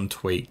well as some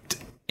tweaked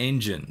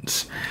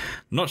engines.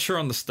 Not sure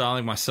on the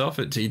styling myself.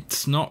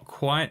 It's not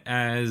quite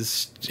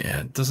as,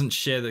 it doesn't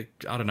share the,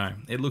 I don't know,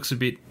 it looks a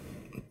bit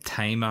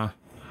tamer,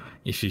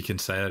 if you can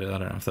say that. I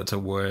don't know if that's a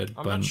word.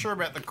 I'm not sure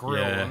about the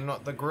grille. Yeah.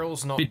 The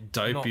grille's not... A bit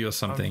dopey or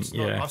something,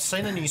 I've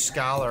seen a new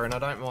Scala and I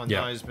don't mind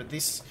those, but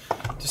this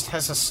just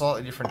has a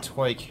slightly different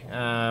tweak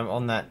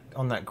on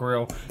that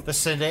grille. The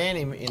sedan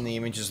in the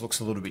images looks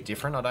a little bit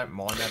different. I don't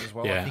mind that as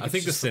well. Yeah, I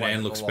think the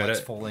sedan looks better.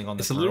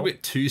 It's a little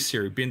bit 2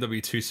 Series,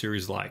 BMW 2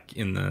 Series like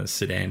in the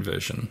sedan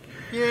version.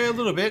 Yeah, a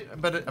little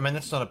bit, but I mean,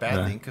 that's not a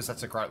bad thing because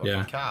that's a great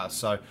looking car.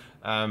 So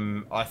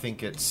I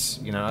think it's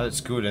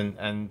good,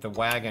 and the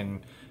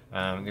wagon...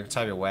 the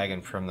Octavia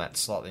wagon from that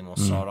slightly more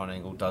side-on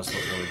angle does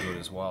look really good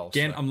as well.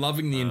 Again, I'm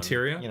loving the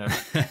interior.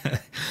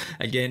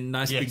 Again,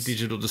 nice big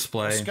digital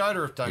display.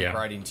 Skoda have done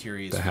great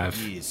interiors for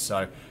years,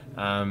 so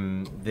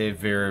they're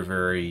very,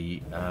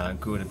 very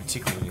good. And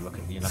particularly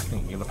when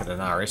you look at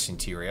an RS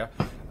interior,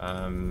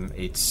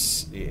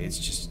 it's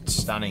just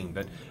stunning.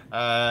 But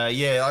I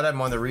don't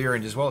mind the rear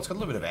end as well. It's got a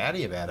little bit of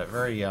Audi about it,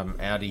 very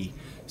Audi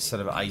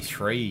sort of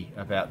A3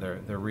 about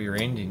the rear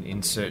end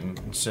in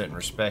certain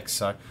respects.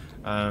 So.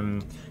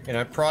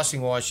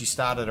 Pricing wise, you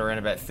start at around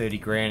about 30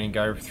 grand and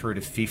go through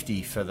to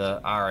 50 for the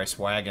RS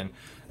wagon.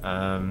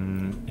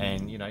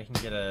 And you can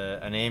get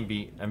an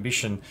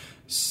Ambition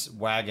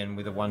wagon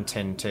with a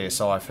 110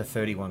 TSI for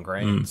 31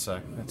 grand.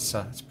 So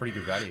it's pretty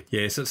good value.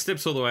 Yeah, so it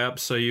steps all the way up.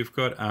 So you've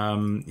got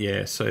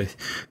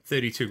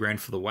 32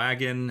 grand for the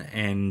wagon,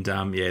 and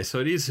so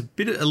it is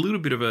a little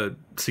bit of a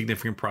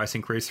significant price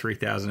increase,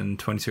 3,000 and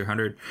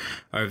 2,200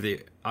 over the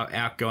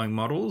outgoing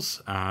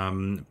models.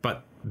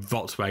 But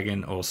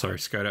Volkswagen, or sorry,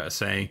 Skoda are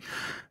saying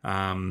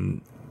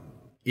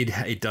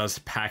it does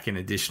pack an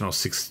additional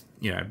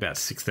about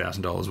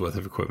 $6,000 worth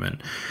of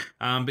equipment.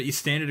 But your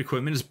standard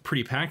equipment is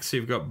pretty packed. So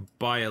you've got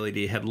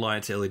bi-LED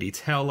headlights, LED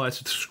tail lights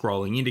with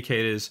scrolling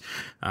indicators,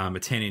 a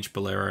 10-inch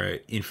Bolero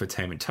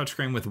infotainment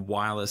touchscreen with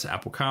wireless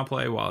Apple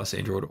CarPlay, wireless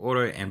Android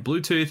Auto, and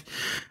Bluetooth.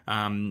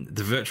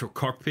 The virtual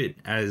cockpit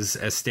as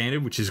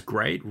standard, which is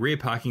great. Rear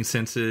parking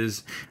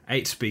sensors,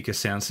 8-speaker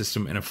sound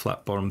system, and a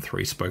flat bottom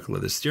 3-spoke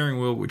leather steering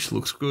wheel, which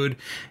looks good,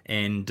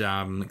 and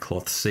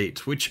cloth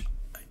seats, which...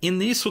 In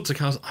these sorts of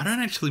cars, I don't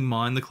actually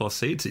mind the cloth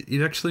seats.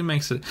 It actually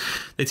makes it...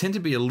 They tend to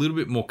be a little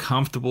bit more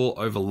comfortable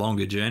over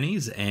longer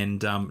journeys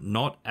and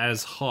not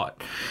as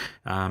hot,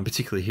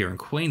 particularly here in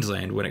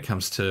Queensland when it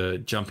comes to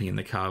jumping in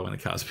the car when the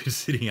car's been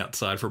sitting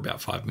outside for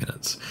about 5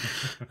 minutes.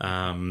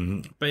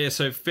 But yeah,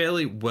 so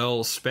fairly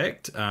well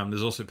spec'd.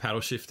 There's also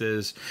paddle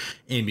shifters,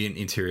 ambient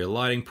interior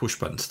lighting,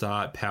 push-button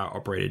start,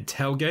 power-operated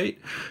tailgate,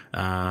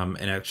 an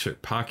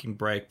electric parking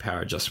brake,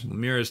 power adjustable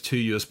mirrors,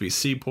 2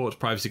 USB-C ports,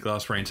 privacy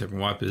glass, rain-saving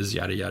wipers,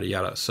 yada, yada,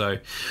 yada. So,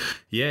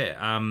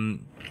 yeah,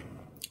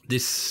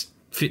 this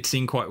fits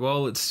in quite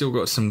well. It's still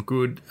got some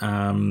good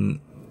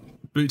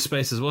boot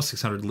space as well,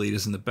 600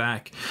 litres in the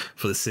back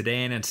for the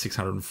sedan and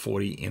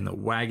 640 in the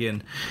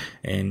wagon.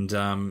 And,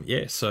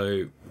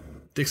 so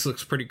this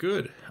looks pretty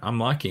good. I'm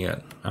liking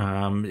it.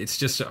 It's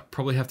just I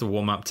probably have to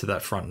warm up to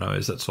that front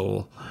nose. That's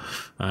all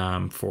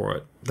for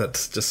it.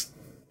 That's just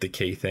the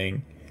key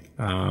thing.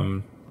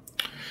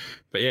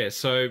 But, yeah,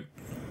 so...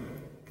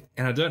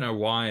 And I don't know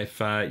why,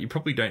 if you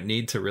probably don't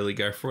need to really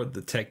go for it,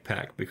 the tech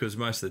pack, because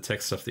most of the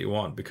tech stuff that you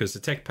want, because the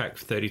tech pack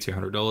for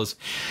 $3,200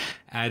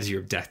 adds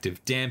your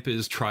adaptive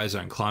dampers,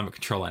 tri-zone climate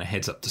control and a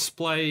heads-up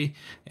display,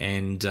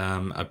 and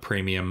a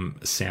premium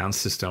sound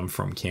system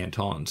from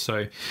Canton.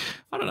 So,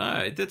 I don't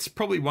know, that's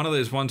probably one of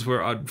those ones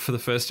where for the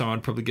first time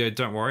I'd probably go,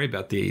 don't worry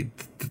about the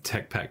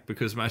tech pack,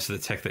 because most of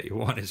the tech that you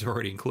want is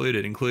already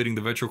included, including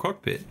the virtual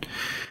cockpit.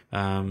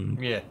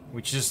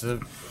 Which is the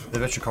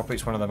virtual cockpit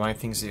is one of the main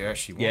things that you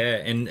actually want. Yeah,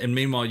 and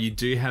meanwhile you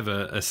do have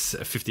a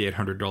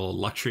 $5,800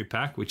 luxury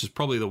pack, which is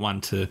probably the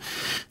one to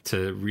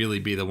really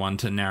be the one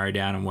to narrow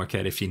down and work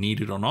out if you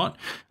need it or not.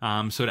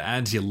 So it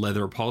adds your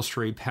leather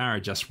upholstery, power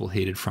adjustable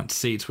heated front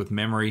seats with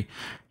memory,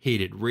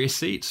 heated rear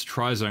seats,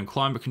 tri-zone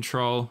climate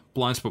control,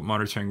 blind spot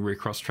monitoring, rear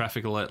cross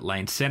traffic alert,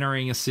 lane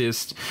centering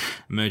assist,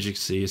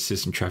 emergency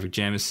assist and traffic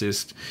jam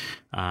assist.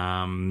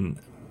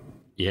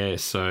 Yeah,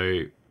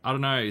 so I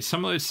don't know.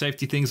 Some of those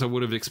safety things I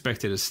would have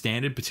expected as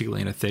standard,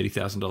 particularly in a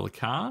 $30,000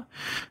 car.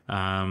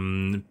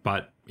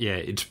 But yeah,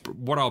 it's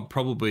what I'll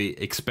probably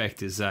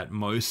expect is that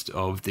most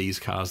of these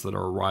cars that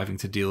are arriving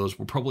to dealers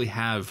will probably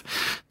have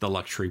the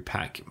luxury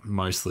pack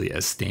mostly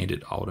as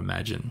standard, I would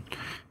imagine.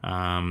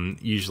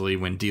 Usually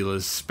when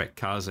dealers spec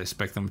cars, they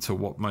spec them to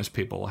what most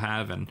people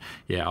have. And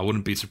yeah, I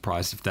wouldn't be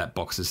surprised if that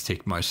box is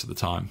ticked most of the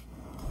time.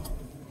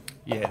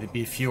 Yeah, there'd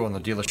be a few on the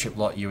dealership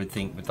lot, you would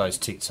think, with those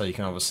ticked, so you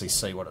can obviously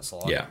see what it's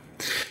like. Yeah.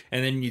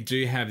 And then you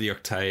do have the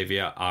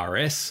Octavia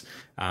RS,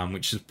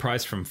 which is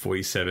priced from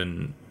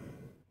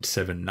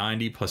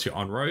 $47,790 plus your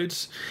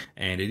on-roads,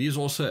 and it is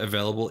also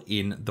available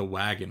in the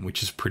wagon,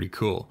 which is pretty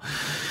cool.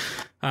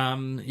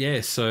 So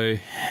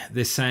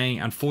they're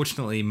saying,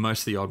 unfortunately, most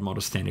of the odd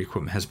model standard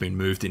equipment has been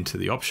moved into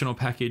the optional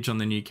package on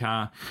the new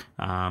car,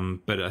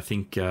 but I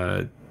think...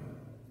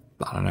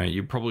 I don't know,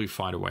 you'd probably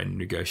find a way to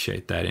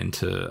negotiate that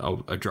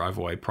into a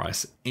drive-away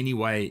price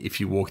anyway if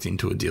you walked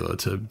into a dealer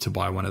to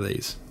buy one of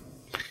these.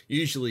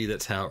 Usually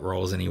that's how it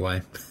rolls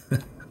anyway.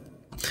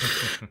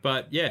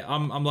 But yeah,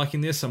 I'm liking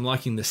this. I'm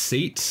liking the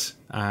seats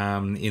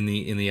in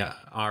the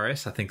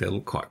RS. I think they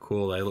look quite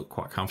cool. They look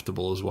quite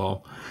comfortable as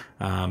well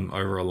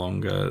over a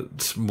longer,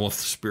 more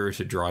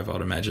spirited drive,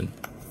 I'd imagine.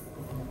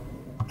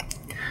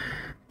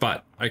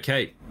 But,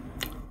 okay.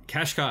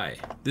 Qashqai.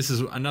 This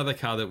is another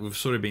car that we've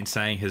sort of been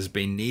saying has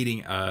been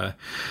needing a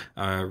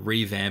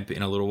revamp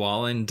in a little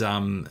while, and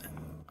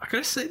I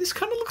gotta say, this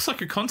kind of looks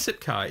like a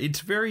concept car. It's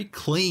very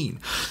clean.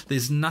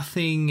 There's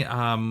nothing.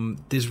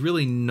 There's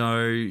really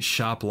no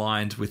sharp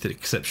lines, with the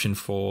exception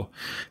for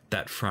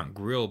that front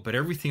grille, but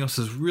everything else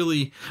is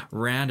really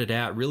rounded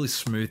out, really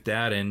smoothed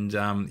out, and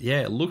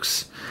it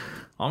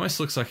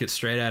almost looks like it's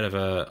straight out of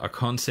a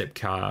concept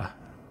car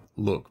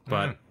look,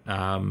 but.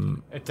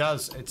 It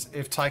does.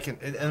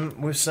 And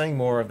we're seeing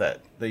more of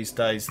that these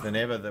days than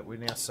ever. That we're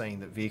now seeing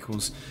that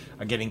vehicles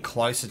are getting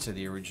closer to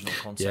the original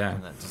concept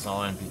and that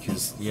design,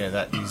 because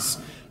that is,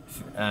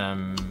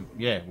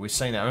 we're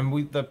seeing that. I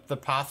mean, the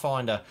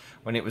Pathfinder,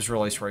 when it was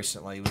released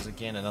recently, was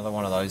again another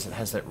one of those that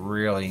has that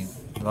really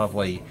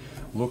lovely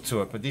look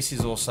to it. But this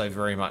is also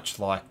very much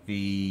like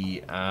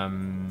the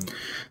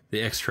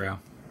X-Trail.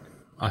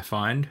 I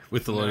find,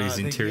 with a lot of his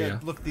interior.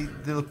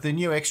 The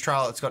new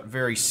X-Trail, it's got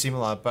very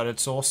similar, but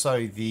it's also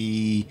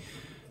it's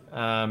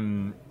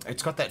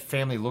got that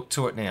family look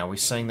to it now. We're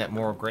seeing that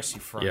more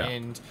aggressive front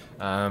end,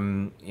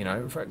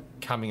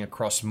 coming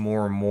across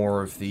more and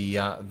more of the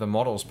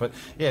models. But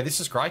yeah,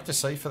 this is great to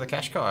see for the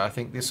Qashqai. I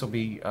think this will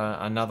be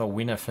another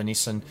winner for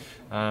Nissan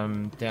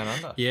down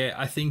under. Yeah,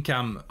 I think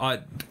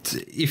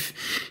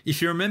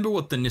if you remember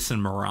what the Nissan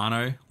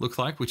Murano looked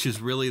like, which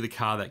is really the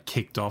car that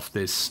kicked off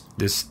this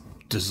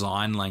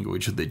design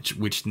language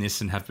which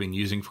Nissan have been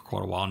using for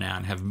quite a while now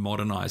and have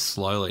modernized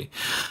slowly.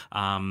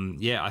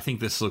 I think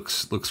this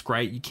looks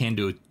great. You can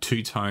do a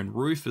two-tone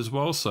roof as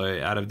well,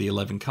 so out of the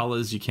 11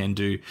 colors you can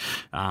do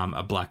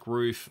a black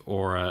roof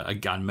or a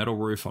gunmetal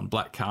roof on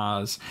black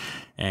cars.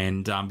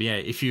 And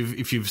if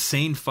you've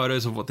seen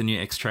photos of what the new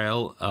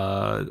X-Trail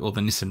or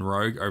the Nissan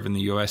Rogue over in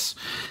the US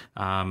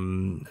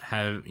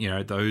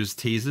have, those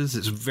teasers,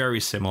 it's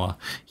very similar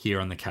here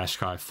on the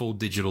Qashqai. Full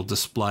digital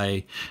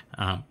display,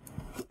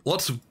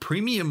 lots of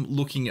premium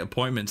looking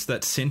appointments.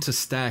 That center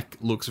stack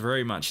looks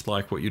very much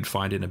like what you'd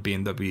find in a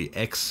BMW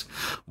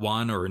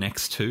X1 or an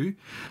X2.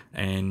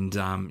 And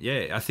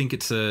I think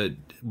it's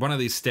one of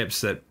these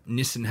steps that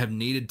Nissan have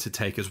needed to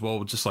take as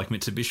well, just like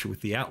Mitsubishi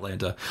with the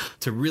Outlander,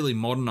 to really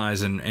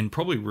modernize and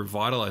probably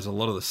revitalize a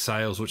lot of the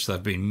sales which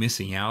they've been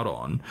missing out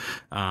on.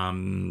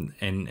 And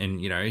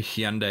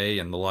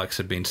Hyundai and the likes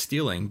have been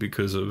stealing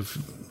because of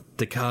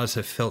the cars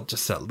have felt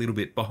just that little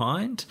bit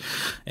behind,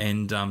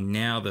 and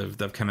now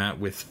they've come out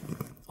with,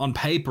 on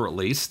paper at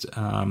least,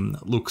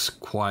 looks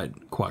quite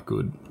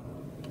good.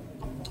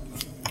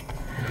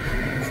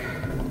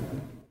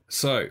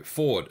 So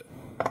Ford,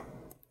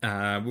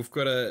 we've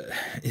got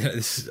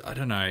this. I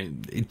don't know.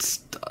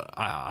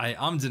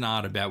 I'm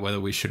denied about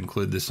whether we should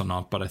include this or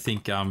not, but I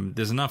think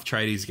there's enough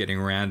tradies getting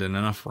around and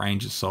enough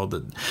Rangers sold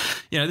that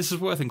this is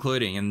worth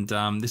including.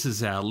 And this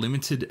is our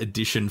limited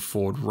edition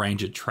Ford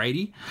Ranger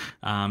tradie.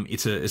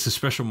 It's a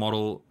special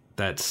model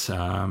that's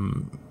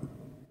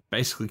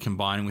basically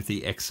combining with the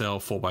XL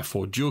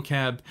 4x4 dual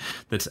cab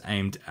that's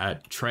aimed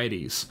at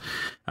tradies.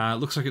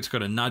 Looks like it's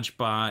got a nudge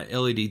bar,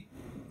 LED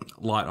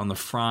light on the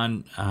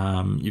front.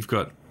 You've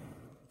got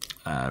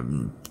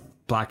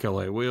black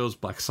alloy wheels,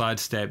 black side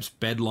steps,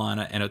 bed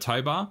liner, and a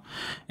tow bar.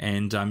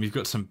 And you've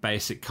got some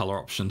basic color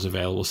options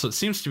available. So it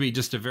seems to be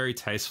just a very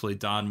tastefully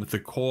done with the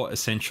core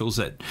essentials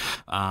that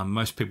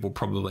most people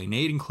probably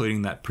need,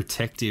 including that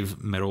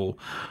protective metal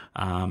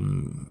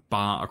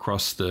bar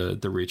across the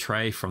rear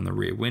tray from the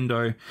rear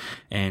window.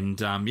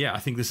 And I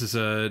think this is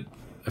a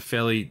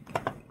fairly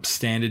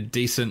standard,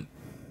 decent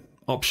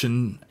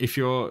option if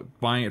you're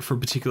buying it for a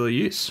particular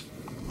use.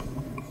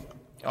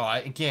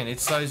 Again,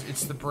 it's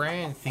the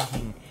brand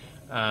thinking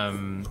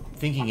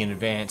thinking in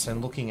advance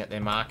and looking at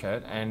their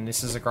market, and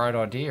this is a great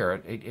idea.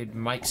 It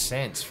makes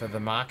sense for the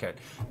market.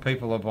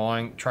 People are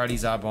buying,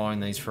 tradies are buying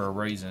these for a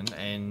reason,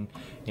 and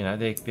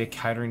they're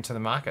catering to the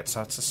market,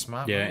 so it's a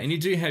smart move. And you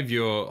do have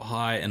your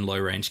high and low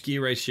range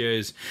gear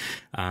ratios,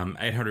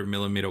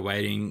 800mm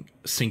weighting,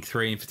 Sync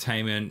 3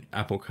 infotainment,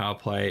 Apple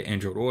CarPlay,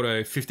 Android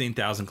Auto,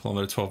 15,000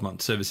 kilometre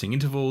 12-month servicing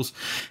intervals,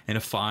 and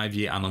a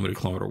 5-year unlimited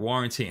kilometre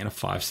warranty, and a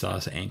 5-star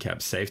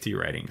ANCAP safety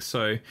rating.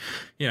 So,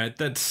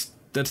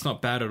 that's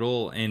not bad at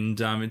all. And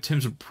in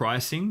terms of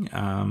pricing,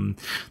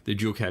 the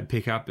dual cab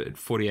pickup at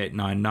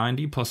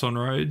 $48,990 plus on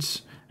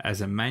roads as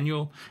a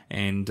manual,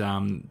 and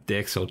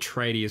the XL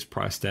Tradie is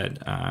priced at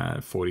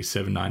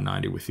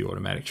 $47,990 with the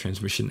automatic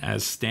transmission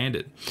as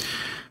standard.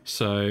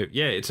 So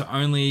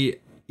it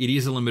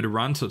is a limited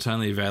run, so it's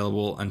only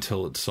available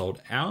until it's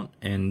sold out.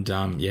 And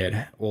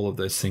all of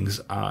those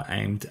things are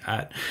aimed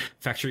at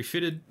factory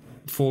fitted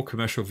for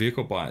commercial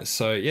vehicle buyers.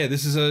 So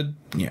this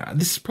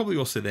is probably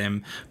also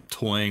them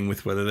toying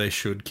with whether they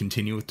should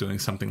continue with doing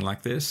something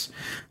like this.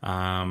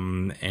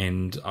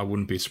 And I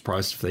wouldn't be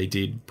surprised if they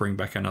did bring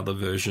back another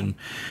version,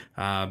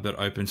 but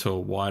open to a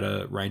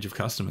wider range of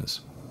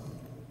customers.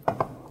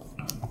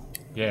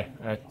 Yeah,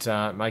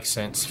 it makes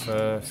sense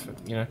for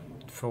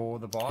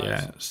the buyers.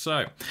 Yeah.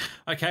 So,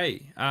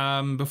 okay.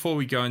 Before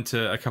we go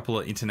into a couple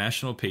of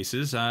international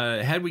pieces,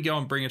 how'd we go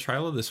on Bring a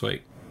Trailer this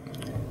week?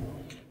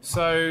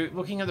 So,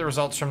 looking at the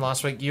results from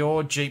last week,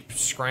 your Jeep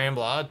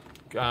Scrambler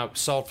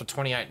sold for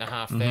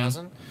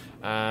 $28,500.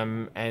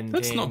 And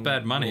that's not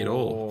bad money at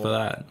all for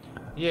that.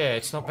 Yeah,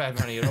 it's not bad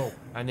money at all.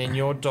 And then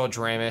your Dodge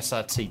Ram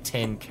SRT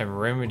 10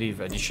 Commemorative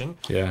Edition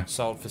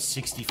sold for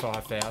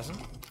 $65,000.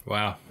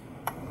 Wow.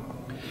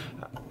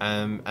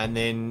 And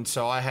then,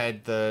 so I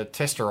had the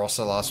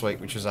Testarossa last week,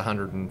 which was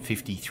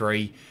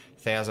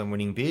 $153,000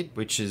 winning bid,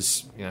 which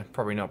is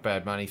probably not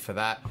bad money for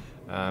that,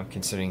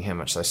 considering how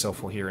much they sell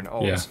for here in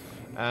Oz. Yeah.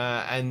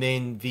 And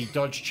then the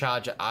Dodge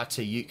Charger RT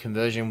Ute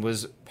conversion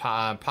was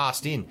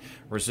passed in,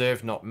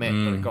 reserve not met,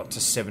 but it got to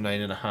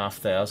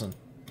 $17,500.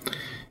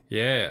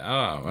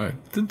 Yeah,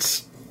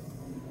 that's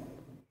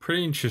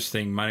pretty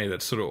interesting money.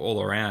 That's sort of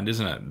all around,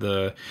 isn't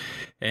it?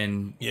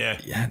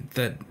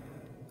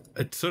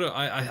 It's sort of,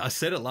 I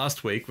said it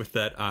last week with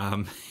that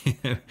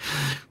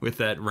with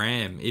that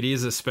Ram. It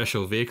is a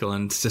special vehicle,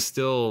 and it's just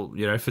still,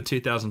 for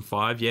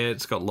 2005,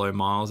 it's got low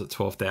miles at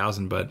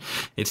 12,000, but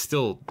it's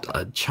still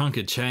a chunk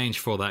of change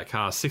for that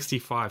car.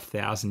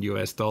 $65,000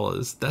 US.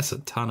 That's a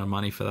ton of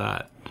money for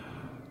that.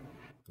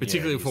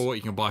 Particularly for what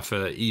you can buy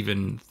for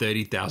even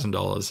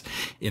 $30,000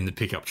 in the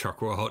pickup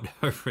truck world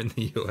over in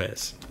the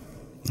US.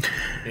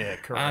 Yeah,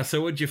 correct. So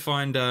what did you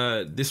find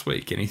this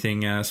week?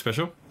 Anything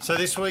special? So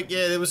this week,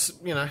 there was,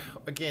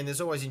 again,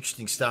 there's always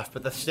interesting stuff,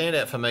 but the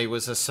standout for me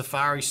was a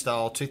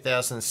Safari-style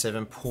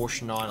 2007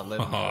 Porsche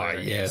 911. Oh,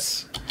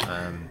 yes.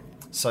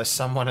 So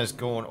someone has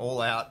gone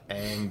all out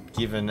and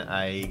given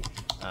a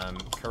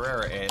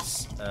Carrera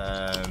S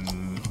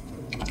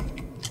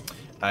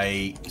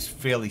a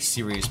fairly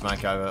serious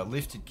makeover,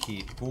 lifted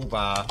kit, bull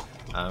bar,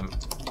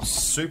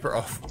 super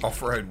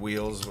off-road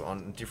wheels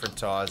on different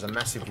tyres, a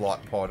massive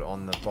light pod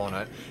on the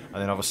bonnet, and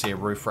then obviously a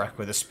roof rack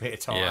with a spare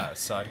tyre. Yeah.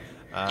 So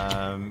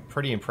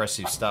pretty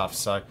impressive stuff.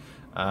 So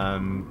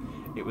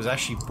it was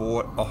actually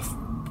bought off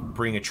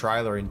Bring a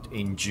Trailer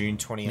in June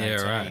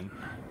 2018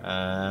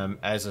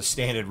 as a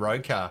standard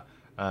road car.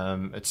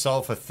 It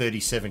sold for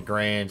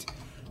 $37,000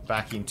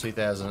 back in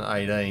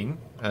 2018.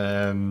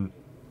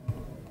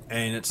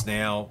 And it's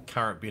now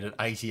current bid at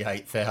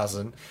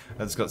 $88,000.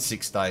 It's got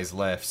 6 days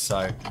left,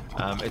 so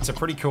it's a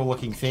pretty cool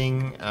looking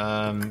thing.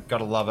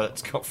 Gotta love it.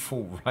 It's got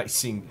full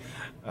racing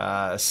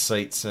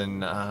seats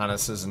and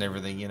harnesses and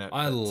everything in it.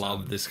 I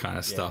love this kind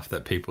of stuff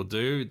that people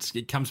do.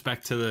 It comes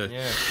back to the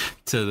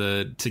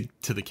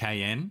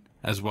Cayenne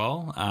as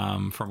well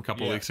from a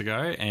couple of weeks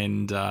ago,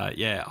 and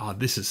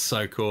this is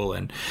so cool.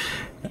 And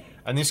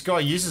this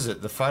guy uses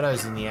it. The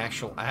photos in the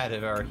actual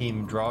ad are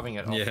him driving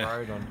it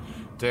off-road on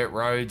dirt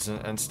roads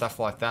and stuff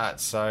like that.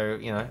 So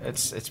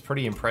it's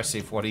pretty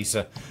impressive what he's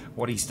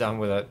done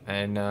with it.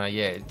 And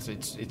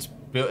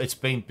it's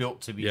been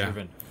built to be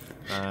driven.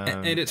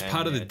 And it's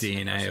part of the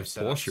DNA of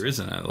Porsche,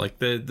 isn't it? Like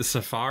the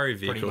Safari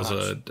vehicles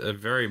are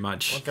very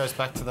much. Well, it goes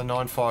back to the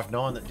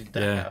 959 that did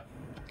that. Yeah.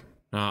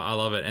 No, I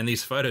love it, and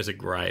these photos are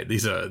great.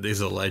 These are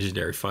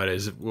legendary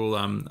photos.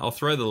 I'll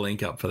throw the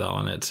link up for that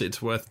one.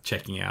 It's worth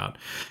checking out.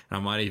 And I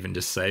might even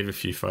just save a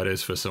few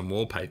photos for some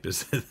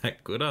wallpapers. They're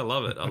that good. I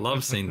love it. I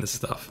love seeing this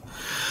stuff.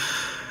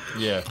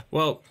 Yeah.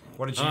 Well,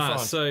 what did you find?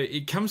 So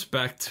it comes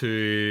back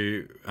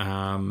to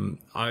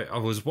I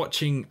was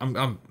watching.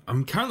 I'm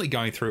currently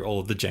going through all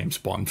of the James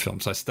Bond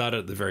films. I started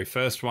at the very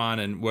first one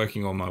and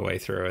working on my way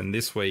through. And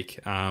this week,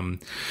 I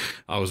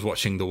was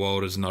watching The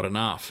World Is Not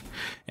Enough,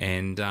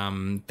 and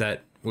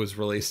that was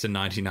released in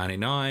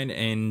 1999,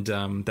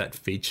 and that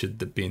featured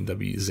the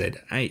BMW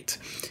Z8.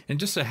 And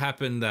just so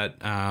happened that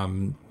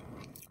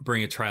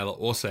Bring a Trailer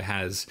also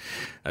has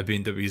a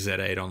BMW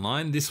Z8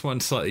 online. This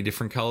one's slightly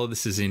different color.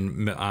 This is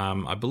in,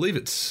 I believe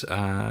it's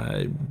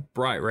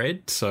bright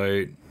red,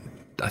 so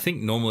I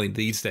think normally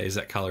these days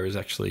that color is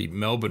actually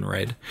Melbourne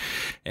red,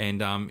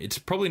 and it's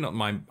probably not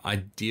my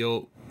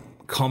ideal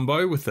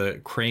combo with a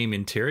cream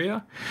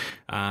interior,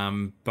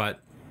 but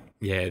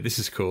yeah, this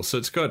is cool. So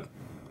it's got,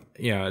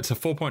 it's a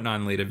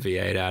 4.9 litre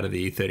V8 out of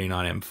the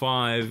E39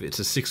 M5. It's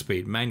a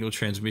 6-speed manual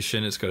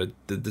transmission. It's got a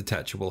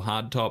detachable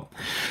hardtop.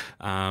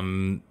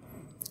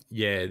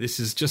 This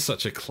is just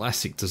such a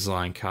classic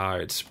design car.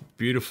 It's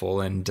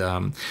beautiful, and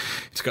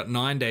it's got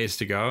 9 days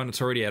to go, and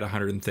it's already at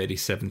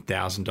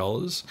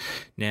 $137,000.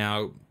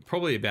 Now,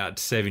 probably about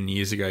 7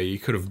 years ago, you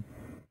could have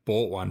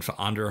bought one for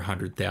under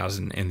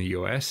 $100,000 in the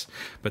US,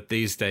 but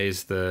these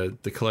days the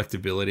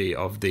collectability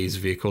of these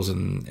vehicles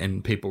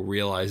and people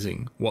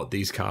realizing what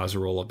these cars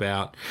are all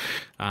about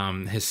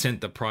has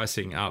sent the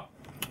pricing up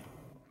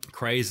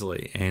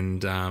crazily.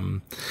 And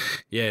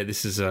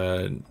this is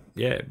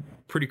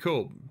pretty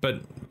cool,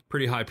 but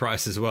pretty high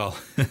price as well.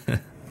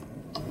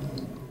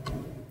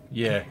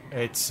 Yeah,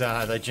 it's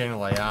they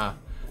generally are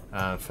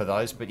for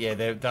those, but yeah,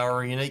 they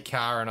were a unique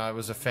car, and I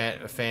was a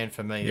fan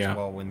for me as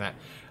well when that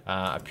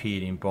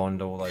appeared in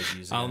Bond all those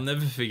years ago. I'll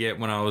never forget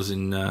when I was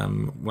in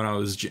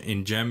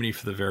Germany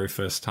for the very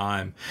first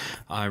time.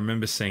 I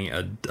remember seeing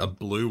a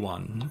blue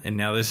one, and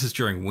now this is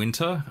during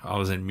winter. I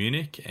was in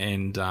Munich,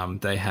 and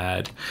they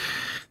had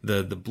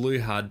the blue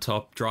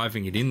hardtop,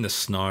 driving it in the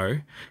snow,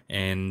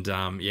 and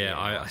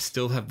I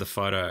still have the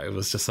photo. It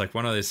was just like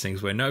one of those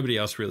things where nobody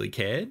else really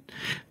cared,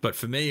 but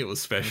for me it was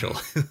special.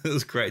 It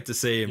was great to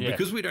see him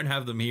because we don't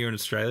have them here in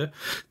Australia.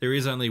 There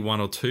is only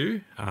one or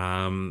two,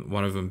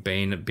 one of them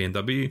being at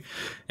BMW,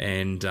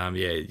 and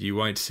you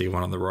won't see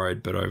one on the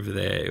road, but over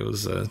there it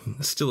was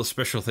still a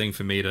special thing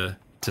for me to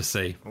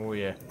see. Oh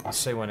yeah, I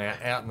see one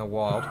out in the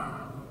wild.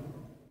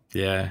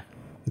 Yeah,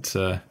 it's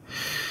a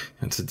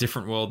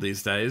different world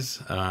these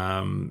days,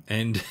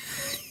 and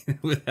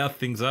with how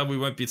things are, we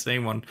won't be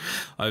seeing one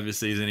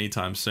overseas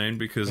anytime soon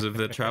because of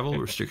the travel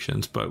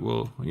restrictions. But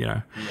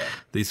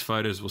these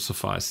photos will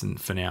suffice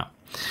for now.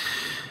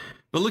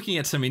 But looking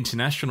at some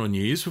international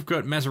news, we've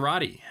got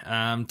Maserati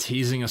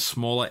teasing a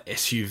smaller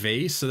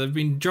SUV. So they've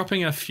been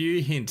dropping a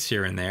few hints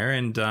here and there.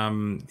 And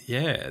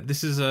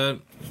this is I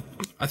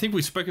think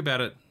we spoke about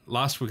it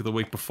last week or the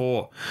week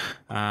before.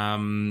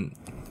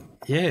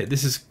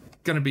 This is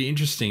going to be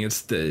interesting.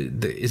 It's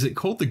is it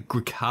called the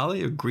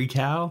Grecale or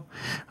Grecale?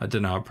 I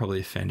don't know. I'll probably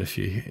offend a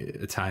few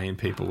Italian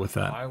people with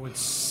that. I would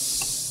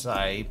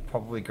say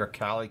probably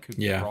Grecale could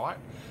be right.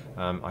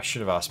 I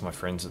should have asked my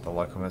friends at the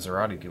local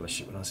Maserati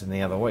dealership when I was in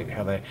the other week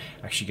how they're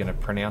actually going to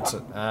pronounce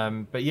it.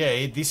 But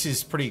yeah, this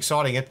is pretty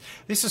exciting.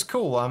 This is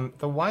cool.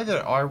 The way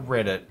that I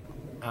read it,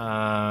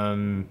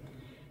 when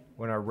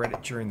I read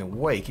it during the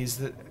week, is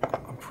that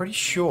I'm pretty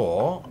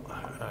sure,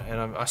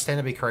 and I stand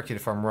to be corrected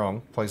if I'm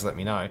wrong, please let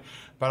me know,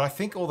 but I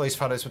think all these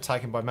photos were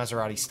taken by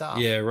Maserati staff.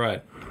 Yeah,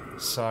 right.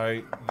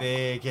 So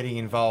they're getting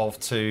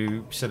involved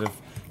to sort of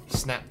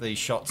snap these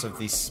shots of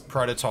this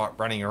prototype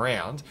running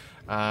around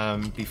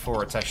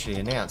before it's actually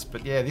announced.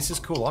 But yeah, this is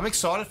cool. I'm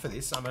excited for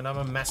this. I'm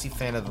a massive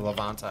fan of the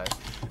Levante,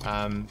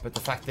 but the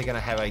fact they're going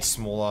to have a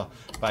smaller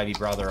baby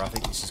brother, I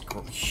think this is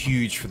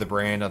huge for the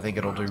brand. I think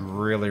it'll do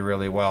really,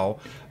 really well,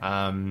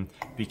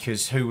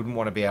 because who wouldn't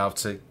want to be able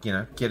to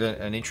get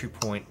an entry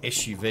point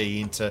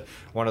SUV into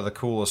one of the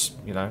coolest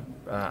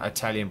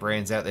Italian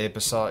brands out there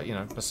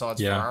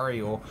besides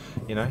Ferrari, or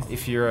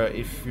if you're a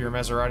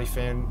Maserati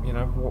fan,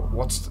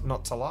 what's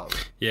not to love?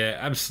 Yeah,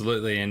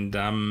 absolutely. And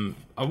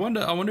I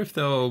wonder if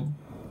they'll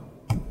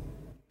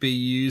be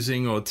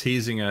using or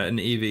teasing an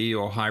EV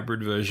or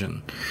hybrid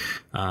version.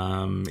 They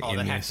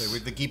have to.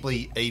 With the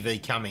Ghibli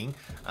EV coming,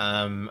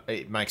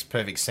 it makes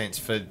perfect sense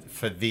for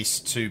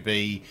this to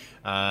be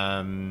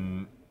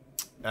to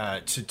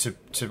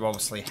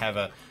obviously have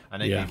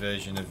an EV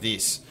version of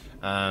this.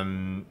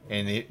 And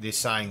they're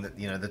saying that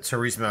the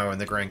Turismo and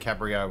the Gran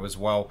Cabrio as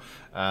well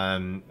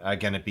are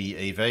going to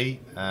be EV.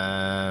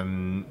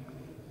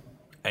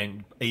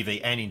 And EV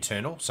and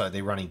internal, so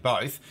they're running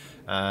both,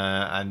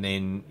 and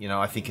then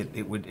I think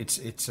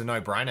it's a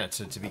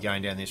no-brainer to be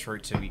going down this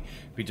route, to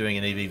be doing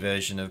an EV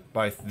version of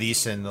both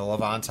this and the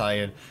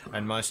Levante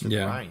and most of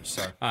the range.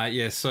 So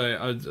so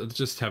I was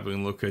just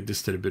having a look. I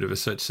just did a bit of a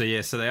search.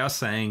 So so they are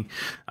saying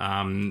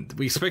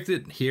we expect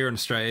it here in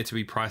Australia to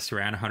be priced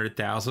around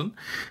 100,000,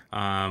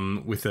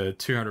 with a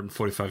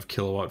 245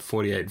 kilowatt,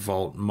 48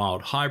 volt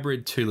mild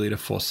hybrid, 2 litre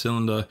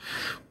 4-cylinder.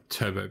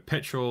 Turbo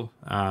petrol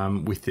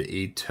with the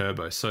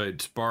e-turbo, so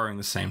it's borrowing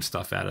the same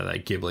stuff out of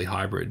that Ghibli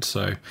hybrid.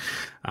 So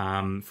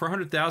for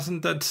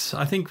 100,000, that's,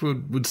 I think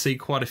would see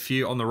quite a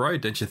few on the road,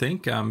 don't you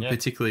think?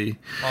 Particularly,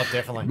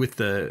 definitely with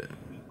the.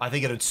 I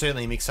think it would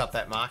certainly mix up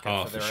that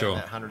market for sure.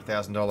 That $100,000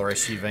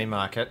 SUV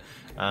market.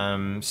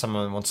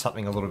 Someone wants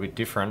something a little bit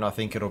different. I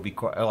think it'll be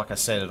quite, like I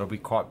said, it'll be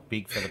quite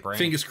big for the brand.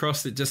 Fingers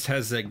crossed, it just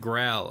has that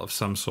growl of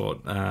some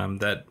sort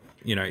that.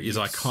 Is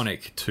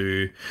iconic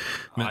to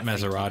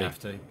Maserati. Have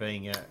to.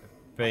 Being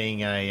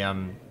a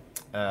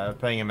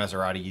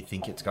Maserati, you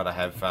think it's got to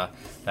have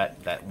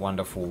that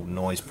wonderful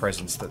noise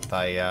presence that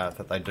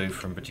they do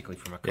particularly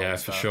from a car. Yeah,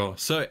 for sure.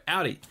 So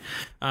Audi,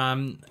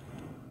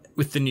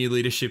 with the new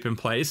leadership in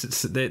place,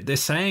 they're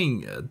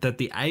saying that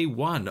the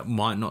A1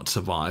 might not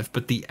survive,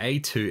 but the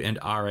A2 and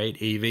R8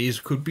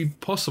 EVs could be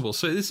possible.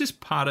 So this is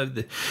part of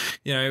the,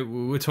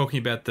 we're talking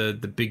about the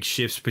big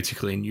shifts,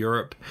 particularly in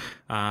Europe.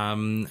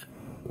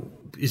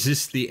 Is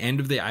this the end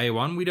of the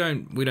A1?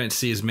 We don't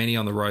see as many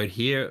on the road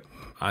here.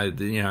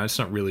 It's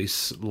not really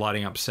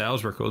lighting up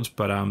sales records,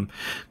 but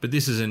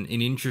this is an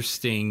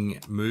interesting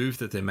move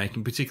that they're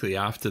making, particularly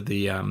after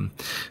the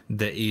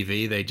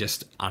EV they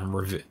just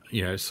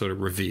sort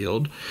of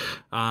revealed.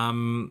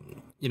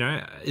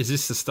 Is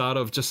this the start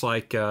of just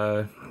like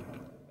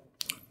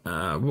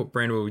what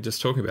brand were we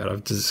just talking about?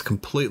 I've just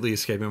completely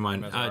escaped my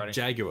mind.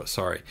 Jaguar,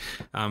 sorry,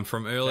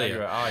 from earlier.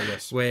 Jaguar,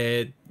 yes.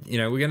 Where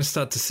we're going to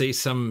start to see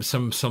some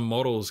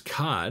models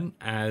cut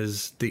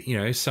as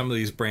some of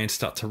these brands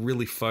start to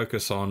really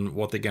focus on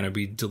what they're going to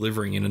be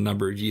delivering in a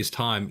number of years'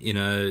 time in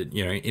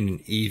in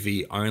an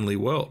EV only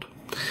world.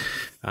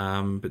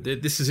 But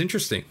this is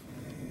interesting.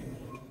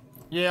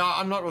 Yeah,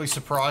 I'm not really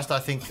surprised. I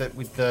think that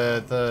with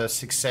the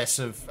success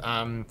of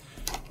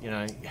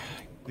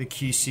the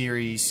Q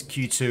series,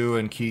 Q2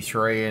 and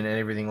Q3 and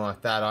everything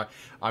like that,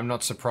 I'm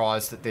not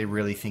surprised that they're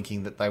really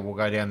thinking that they will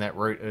go down that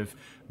route of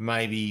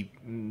maybe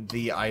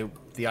the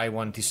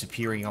A1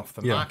 disappearing off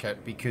the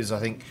market, because I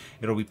think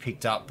it'll be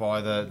picked up by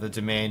the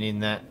demand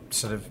in that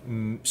sort of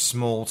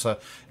small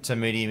to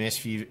medium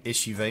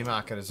SUV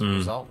market as a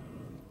result.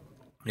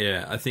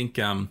 Yeah, I think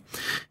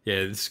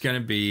it's going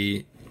to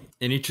be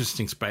an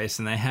interesting space,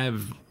 and they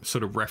have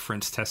sort of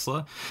referenced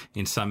Tesla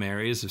in some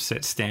areas, have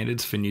set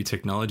standards for new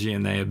technology,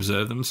 and they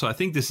observe them. So I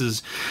think this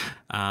is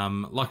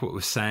like what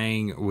we're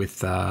saying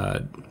with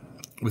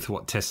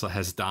what Tesla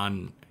has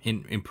done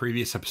in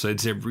previous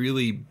episodes.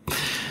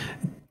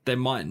 They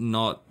might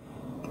not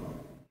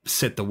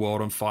set the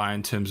world on fire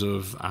in terms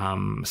of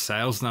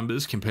sales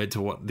numbers compared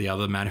to what the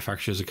other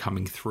manufacturers are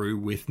coming through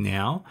with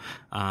now.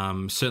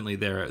 Certainly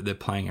they're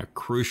playing a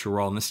crucial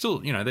role, and they're still,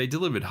 they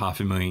delivered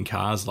 500,000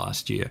 cars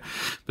last year.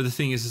 But the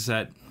thing is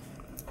that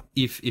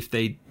it'd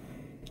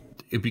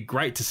be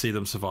great to see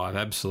them survive,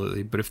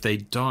 absolutely. But if they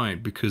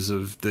don't, because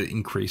of the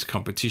increased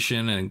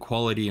competition and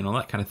quality and all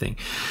that kind of thing,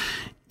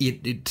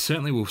 it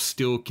certainly will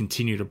still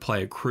continue to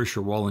play a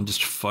crucial role in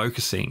just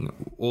focusing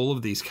all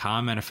of these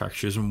car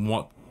manufacturers on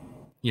what,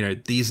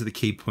 these are the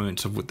key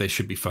points of what they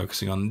should be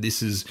focusing on.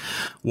 This is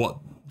what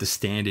the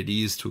standard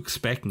is to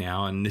expect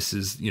now. And this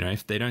is,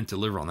 if they don't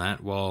deliver on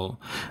that, well,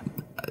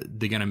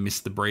 they're going to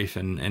miss the brief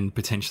and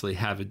potentially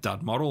have a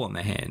dud model on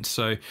their hands.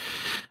 So,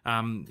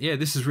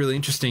 this is really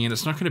interesting. And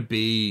it's not going to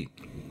be,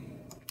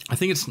 I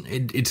think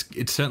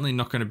it's certainly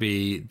not going to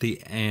be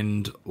the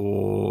end,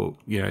 or,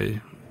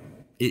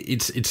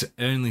 it's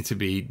only to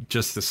be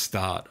just the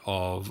start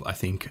of, I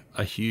think,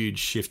 a huge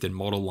shift in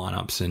model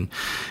lineups,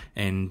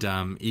 and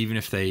even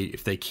if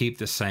they keep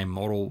the same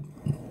model,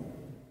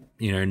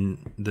 the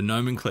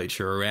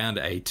nomenclature around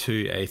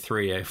A2,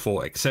 A3,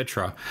 A4,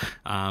 etc.,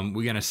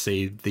 we're going to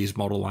see these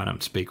model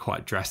lineups be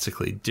quite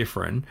drastically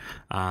different,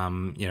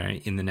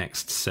 in the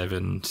next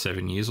seven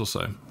years or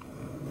so.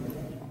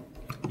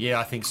 Yeah,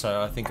 I think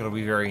so. I think it'll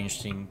be very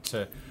interesting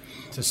to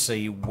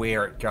see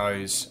where it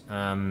goes,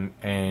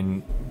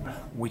 and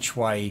which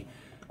way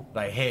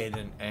they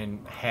head,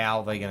 and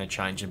how they're going to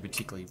change, and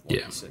particularly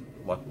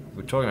like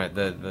we're talking about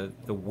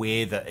the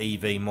where the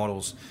EV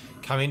models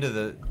come into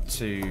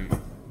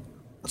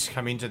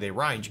their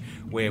range,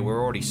 where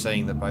we're already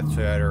seeing that both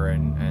Toyota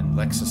and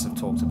Lexus have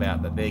talked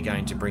about that they're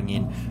going to bring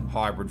in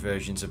hybrid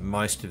versions of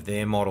most of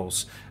their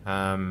models,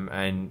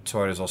 and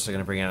Toyota's also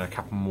going to bring out a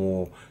couple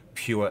more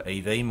pure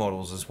EV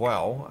models as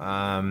well.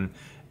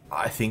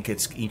 I think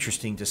it's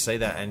interesting to see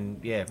that, and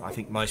I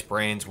think most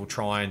brands will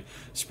try and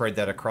spread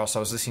that across. I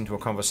was listening to a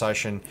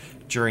conversation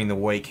during the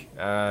week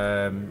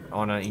on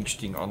an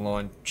interesting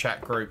online chat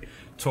group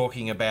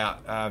talking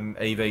about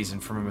EVs,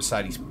 and from a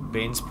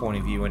Mercedes-Benz point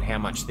of view, and how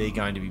much they're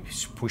going to be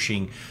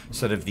pushing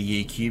sort of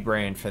the EQ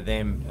brand for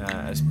them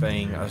as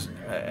being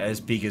as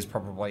big as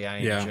probably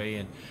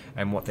AMG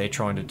and what they're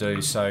trying to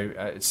do. So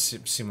it's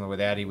similar with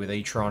Audi, with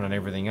e-tron and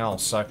everything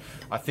else. So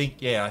I think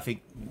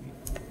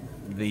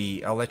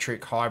the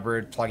electric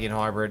hybrid, plug-in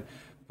hybrid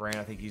brand,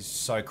 I think, is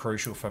so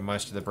crucial for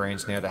most of the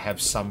brands now to have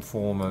some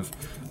form of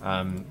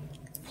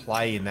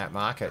play in that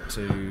market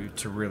to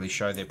really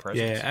show their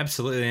presence. Yeah,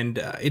 absolutely, and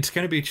it's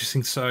going to be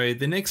interesting. So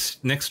the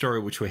next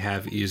story which we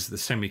have is the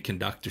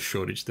semiconductor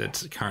shortage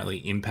that's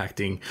currently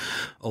impacting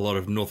a lot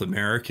of North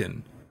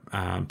American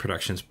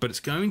productions, but it's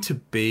going to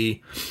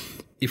be,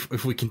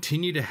 if we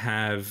continue to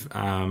have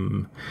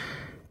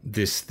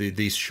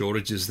these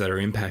shortages that are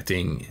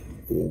impacting,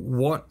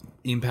 what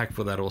impact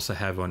will that also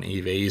have on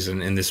EVs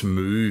and this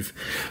move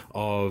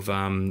of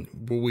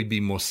will we be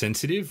more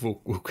sensitive? Will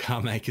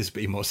car makers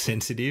be more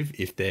sensitive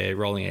if they're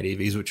rolling out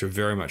EVs, which are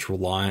very much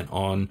reliant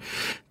on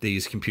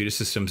these computer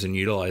systems and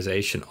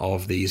utilization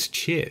of these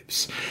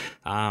chips?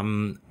 How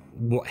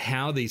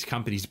are these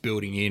companies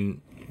building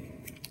in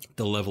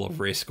the level of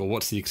risk, or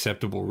what's the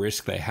acceptable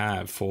risk they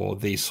have for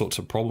these sorts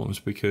of problems?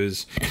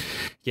 Because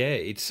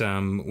it's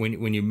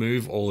when you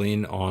move all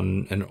in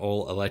on an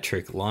all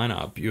electric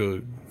lineup,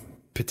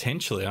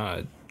 potentially,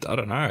 I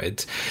don't know.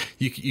 It's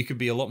you could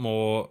be a lot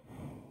more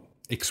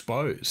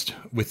exposed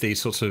with these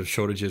sorts of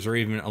shortages, or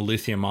even a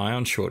lithium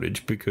ion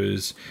shortage,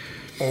 because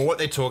well, what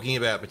they're talking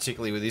about,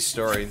 particularly with this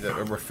story that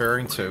we're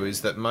referring to,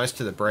 is that most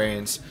of the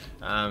brands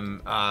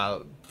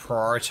are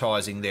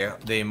prioritizing their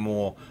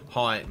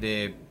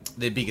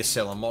bigger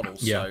seller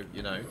models. Yeah.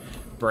 So,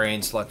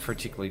 brands like,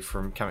 particularly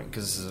from coming,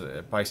 because this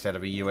is based out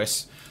of a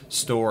US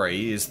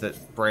story, is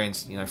that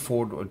brands,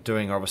 Ford are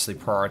doing, obviously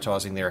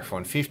prioritizing their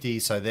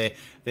F-150, so they're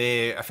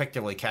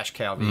effectively cash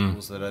cow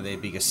vehicles that are their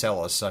biggest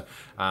sellers. So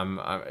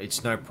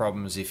it's no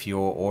problems if you're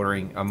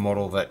ordering a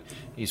model that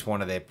is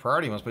one of their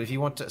priority ones. But if you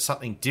want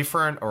something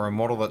different, or a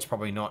model that's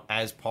probably not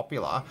as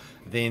popular,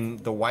 then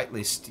the wait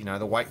list,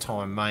 the wait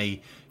time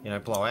may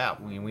blow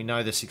out. We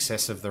know the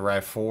success of the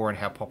RAV4 and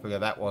how popular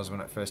that was when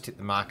it first hit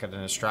the market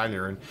in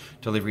Australia, and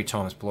delivery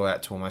times blew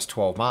out to almost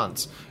 12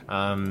 months.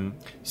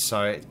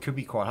 So it could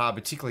be quite hard,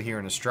 particularly here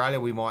in Australia.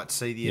 We might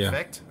see the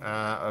effect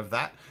of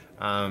that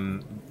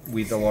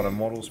with a lot of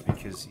models,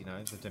 because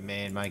the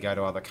demand may go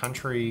to other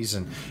countries,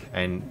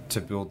 and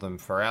to build them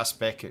for our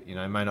spec, it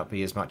may not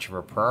be as much of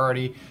a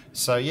priority.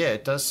 So yeah,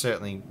 it does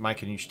certainly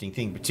make an interesting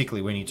thing,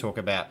 particularly when you talk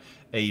about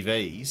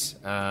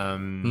EVs.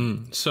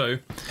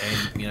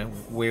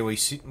 Where we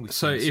sit with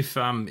so things.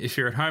 If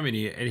you're at home and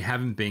you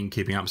haven't been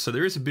keeping up, so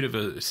there is a bit of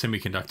a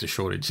semiconductor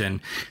shortage,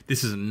 and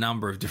this is a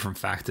number of different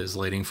factors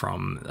leading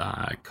from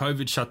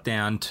COVID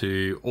shutdown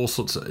to all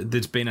sorts of,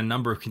 there's been a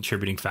number of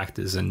contributing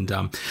factors, and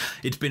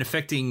it's been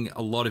affecting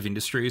a lot of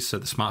industries. So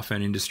the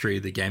smartphone industry,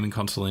 the gaming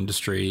console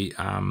industry,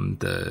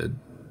 the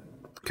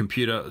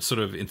computer sort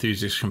of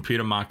enthusiast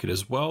computer market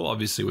as well,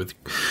 obviously with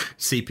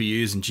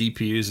CPUs and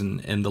GPUs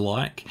and the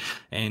like,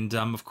 and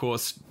of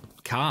course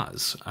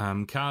cars.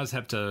 Cars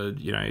have to,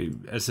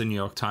 as the New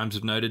York Times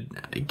have noted,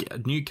 a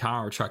new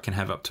car or truck can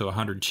have up to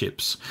 100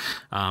 chips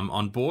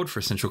on board for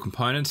essential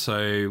components.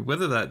 So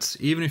whether that's,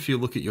 even if you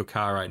look at your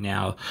car right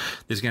now,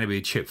 there's going to be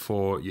a chip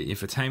for your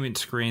infotainment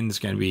screen, there's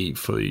going to be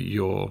for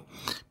your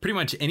pretty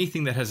much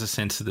anything that has a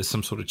sensor, there's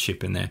some sort of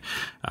chip in there.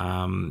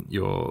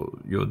 Your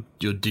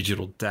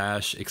digital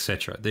dash,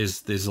 etc.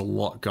 There's a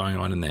lot going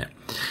on in there,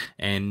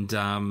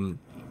 and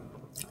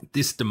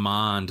this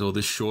demand, or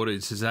this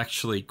shortage, has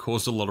actually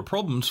caused a lot of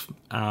problems.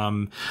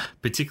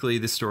 Particularly,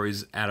 this story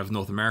is out of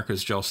North America,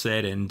 as Joel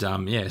said, and so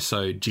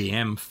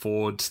GM,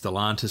 Ford,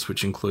 Stellantis,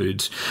 which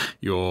includes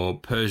your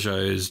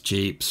Peugeots,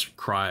 Jeeps,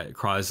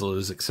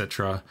 Chryslers,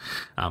 etc.,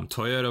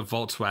 Toyota,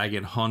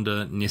 Volkswagen,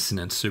 Honda,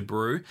 Nissan, and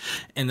Subaru,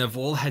 and they've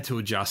all had to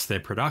adjust their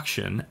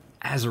production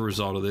as a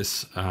result of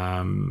this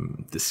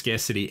the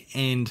scarcity.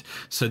 And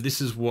so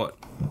this is what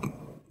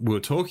we're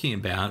talking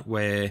about,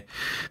 where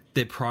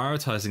they're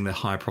prioritizing the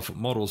high profit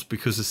models,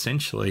 because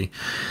essentially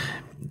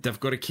they've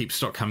got to keep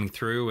stock coming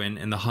through,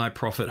 and the high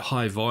profit,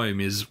 high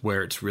volume is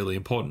where it's really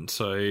important.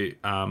 So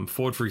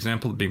Ford, for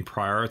example, have been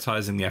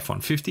prioritizing the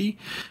F-150.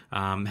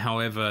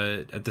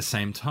 However, at the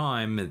same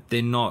time,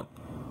 they're not,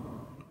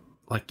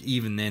 like,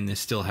 even then they're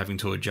still having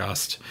to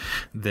adjust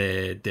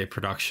their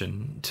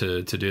production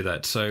to do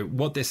that. So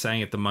what they're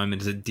saying at the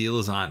moment is that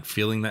dealers aren't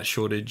feeling that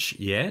shortage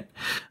yet,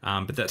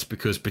 but that's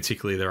because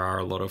particularly there are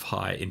a lot of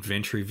high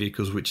inventory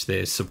vehicles which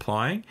they're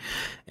supplying.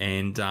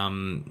 And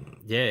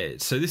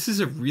so this is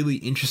a really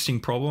interesting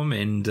problem,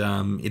 and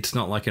it's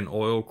not like an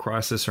oil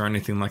crisis or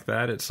anything like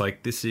that. It's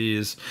like, this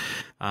is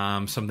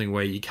something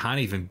where you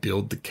can't even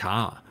build the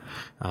car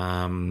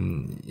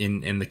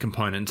in the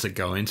components that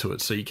go into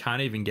it, so you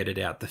can't even get it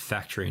out the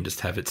factory and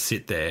just have it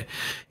sit there.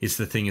 It's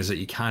the thing is that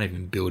you can't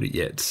even build it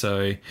yet.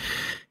 So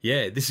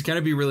yeah, this is going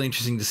to be really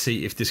interesting to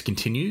see if this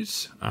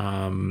continues.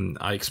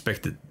 I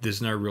expect that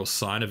there's no real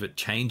sign of it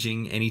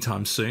changing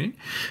anytime soon,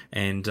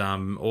 and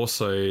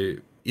also,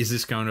 is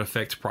this going to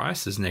affect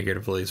prices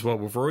negatively as well?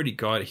 We've already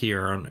got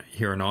here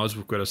in Oz,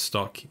 we've got a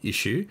stock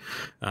issue,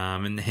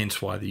 and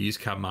hence why the used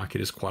car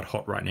market is quite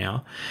hot right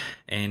now.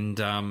 And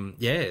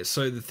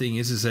so the thing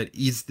is that,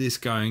 is this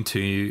going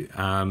to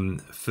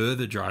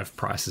further drive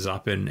prices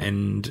up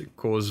and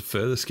cause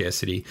further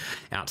scarcity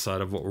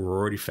outside of what we're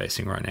already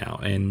facing right now?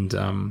 And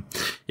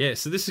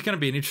so this is going to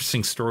be an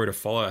interesting story to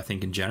follow, I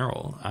think, in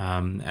general,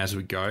 as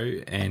we go.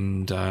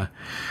 And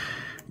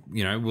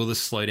will this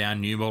slow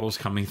down new models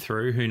coming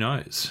through? Who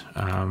knows?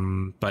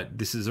 But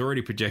this is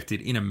already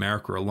projected in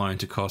America alone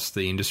to cost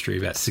the industry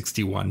about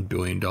 $61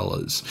 billion,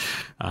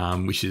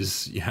 which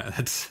is,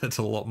 that's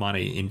a lot of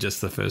money in just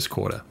the first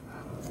quarter.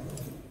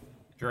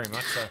 Very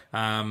much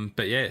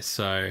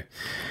so.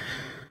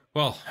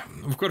 Well,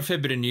 we've got a fair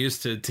bit of news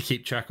to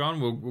keep track on.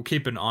 We'll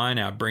keep an eye on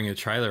our Bring a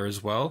Trailer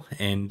as well.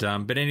 And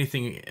but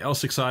anything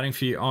else exciting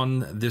for you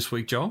on this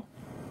week, Joel?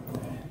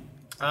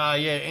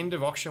 End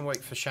of auction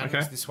week for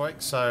Shannons this week.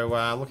 So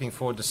looking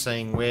forward to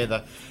seeing where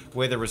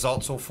the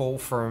results will fall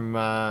from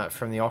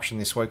the auction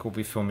this week. We'll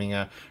be filming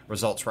a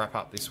results wrap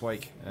up this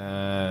week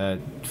to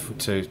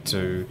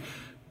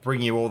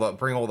bring all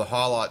the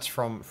highlights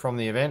from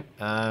the event.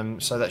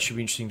 So that should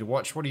be interesting to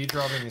watch. What are you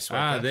driving this week?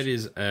 That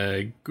is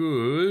a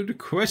good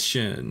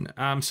question.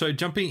 So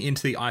jumping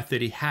into the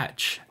i30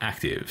 hatch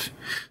active.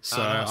 So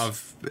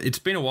nice. It's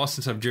been a while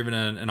since I've driven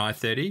an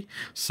i30.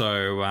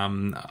 So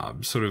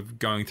I'm sort of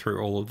going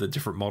through all of the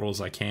different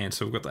models I can.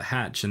 So we've got the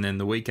hatch, and then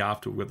the week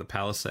after we've got the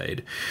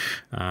Palisade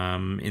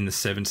in the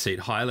 7-seat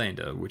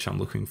Highlander, which I'm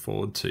looking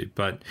forward to.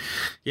 But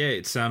yeah,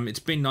 it's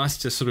been nice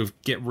to sort of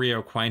get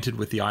reacquainted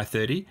with the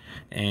i30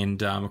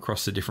 and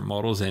across the different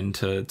models, and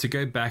to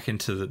go back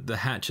into the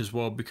hatch as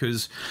well,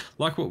 because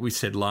like what we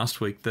said last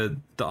week, the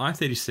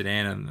i30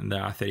 sedan and the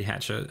i30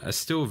 hatch are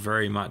still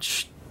very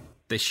much,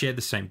 they share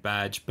the same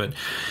badge, but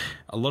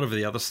a lot of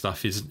the other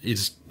stuff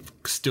is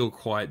still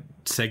quite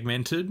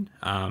segmented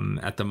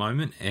at the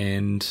moment.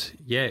 And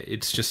yeah,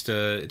 it's just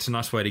it's a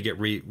nice way to get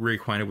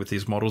reacquainted with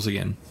these models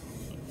again.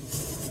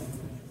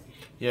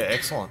 Yeah,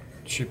 excellent.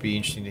 Should be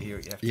interesting to hear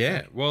what you have to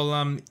say.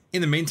 Well,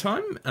 in the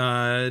meantime,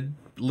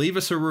 leave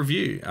us a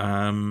review.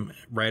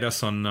 Rate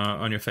us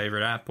on your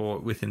favorite app or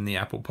within the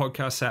Apple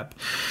Podcasts app.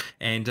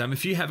 And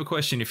if you have a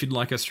question, if you'd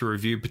like us to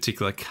review a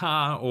particular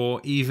car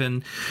or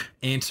even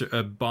answer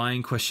a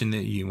buying question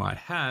that you might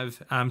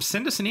have,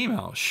 send us an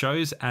email,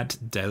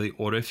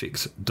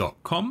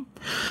 shows@dailyautofix.com.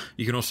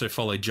 You can also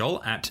follow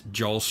Joel at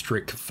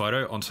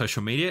JoelStrickPhoto on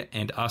social media,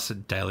 and us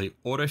at Daily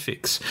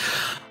Autofix.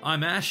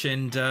 I'm Ash,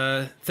 and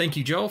thank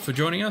you, Joel, for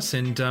joining us.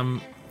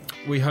 And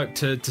we hope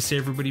to see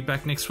everybody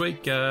back next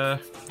week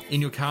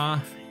in your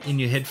car, in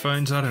your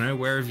headphones, I don't know,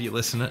 wherever you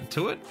listen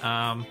to it.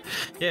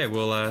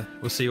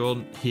 We'll see you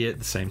all here at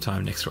the same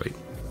time next week.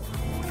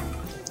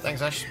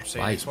 Thanks, Ash. See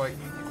you next week.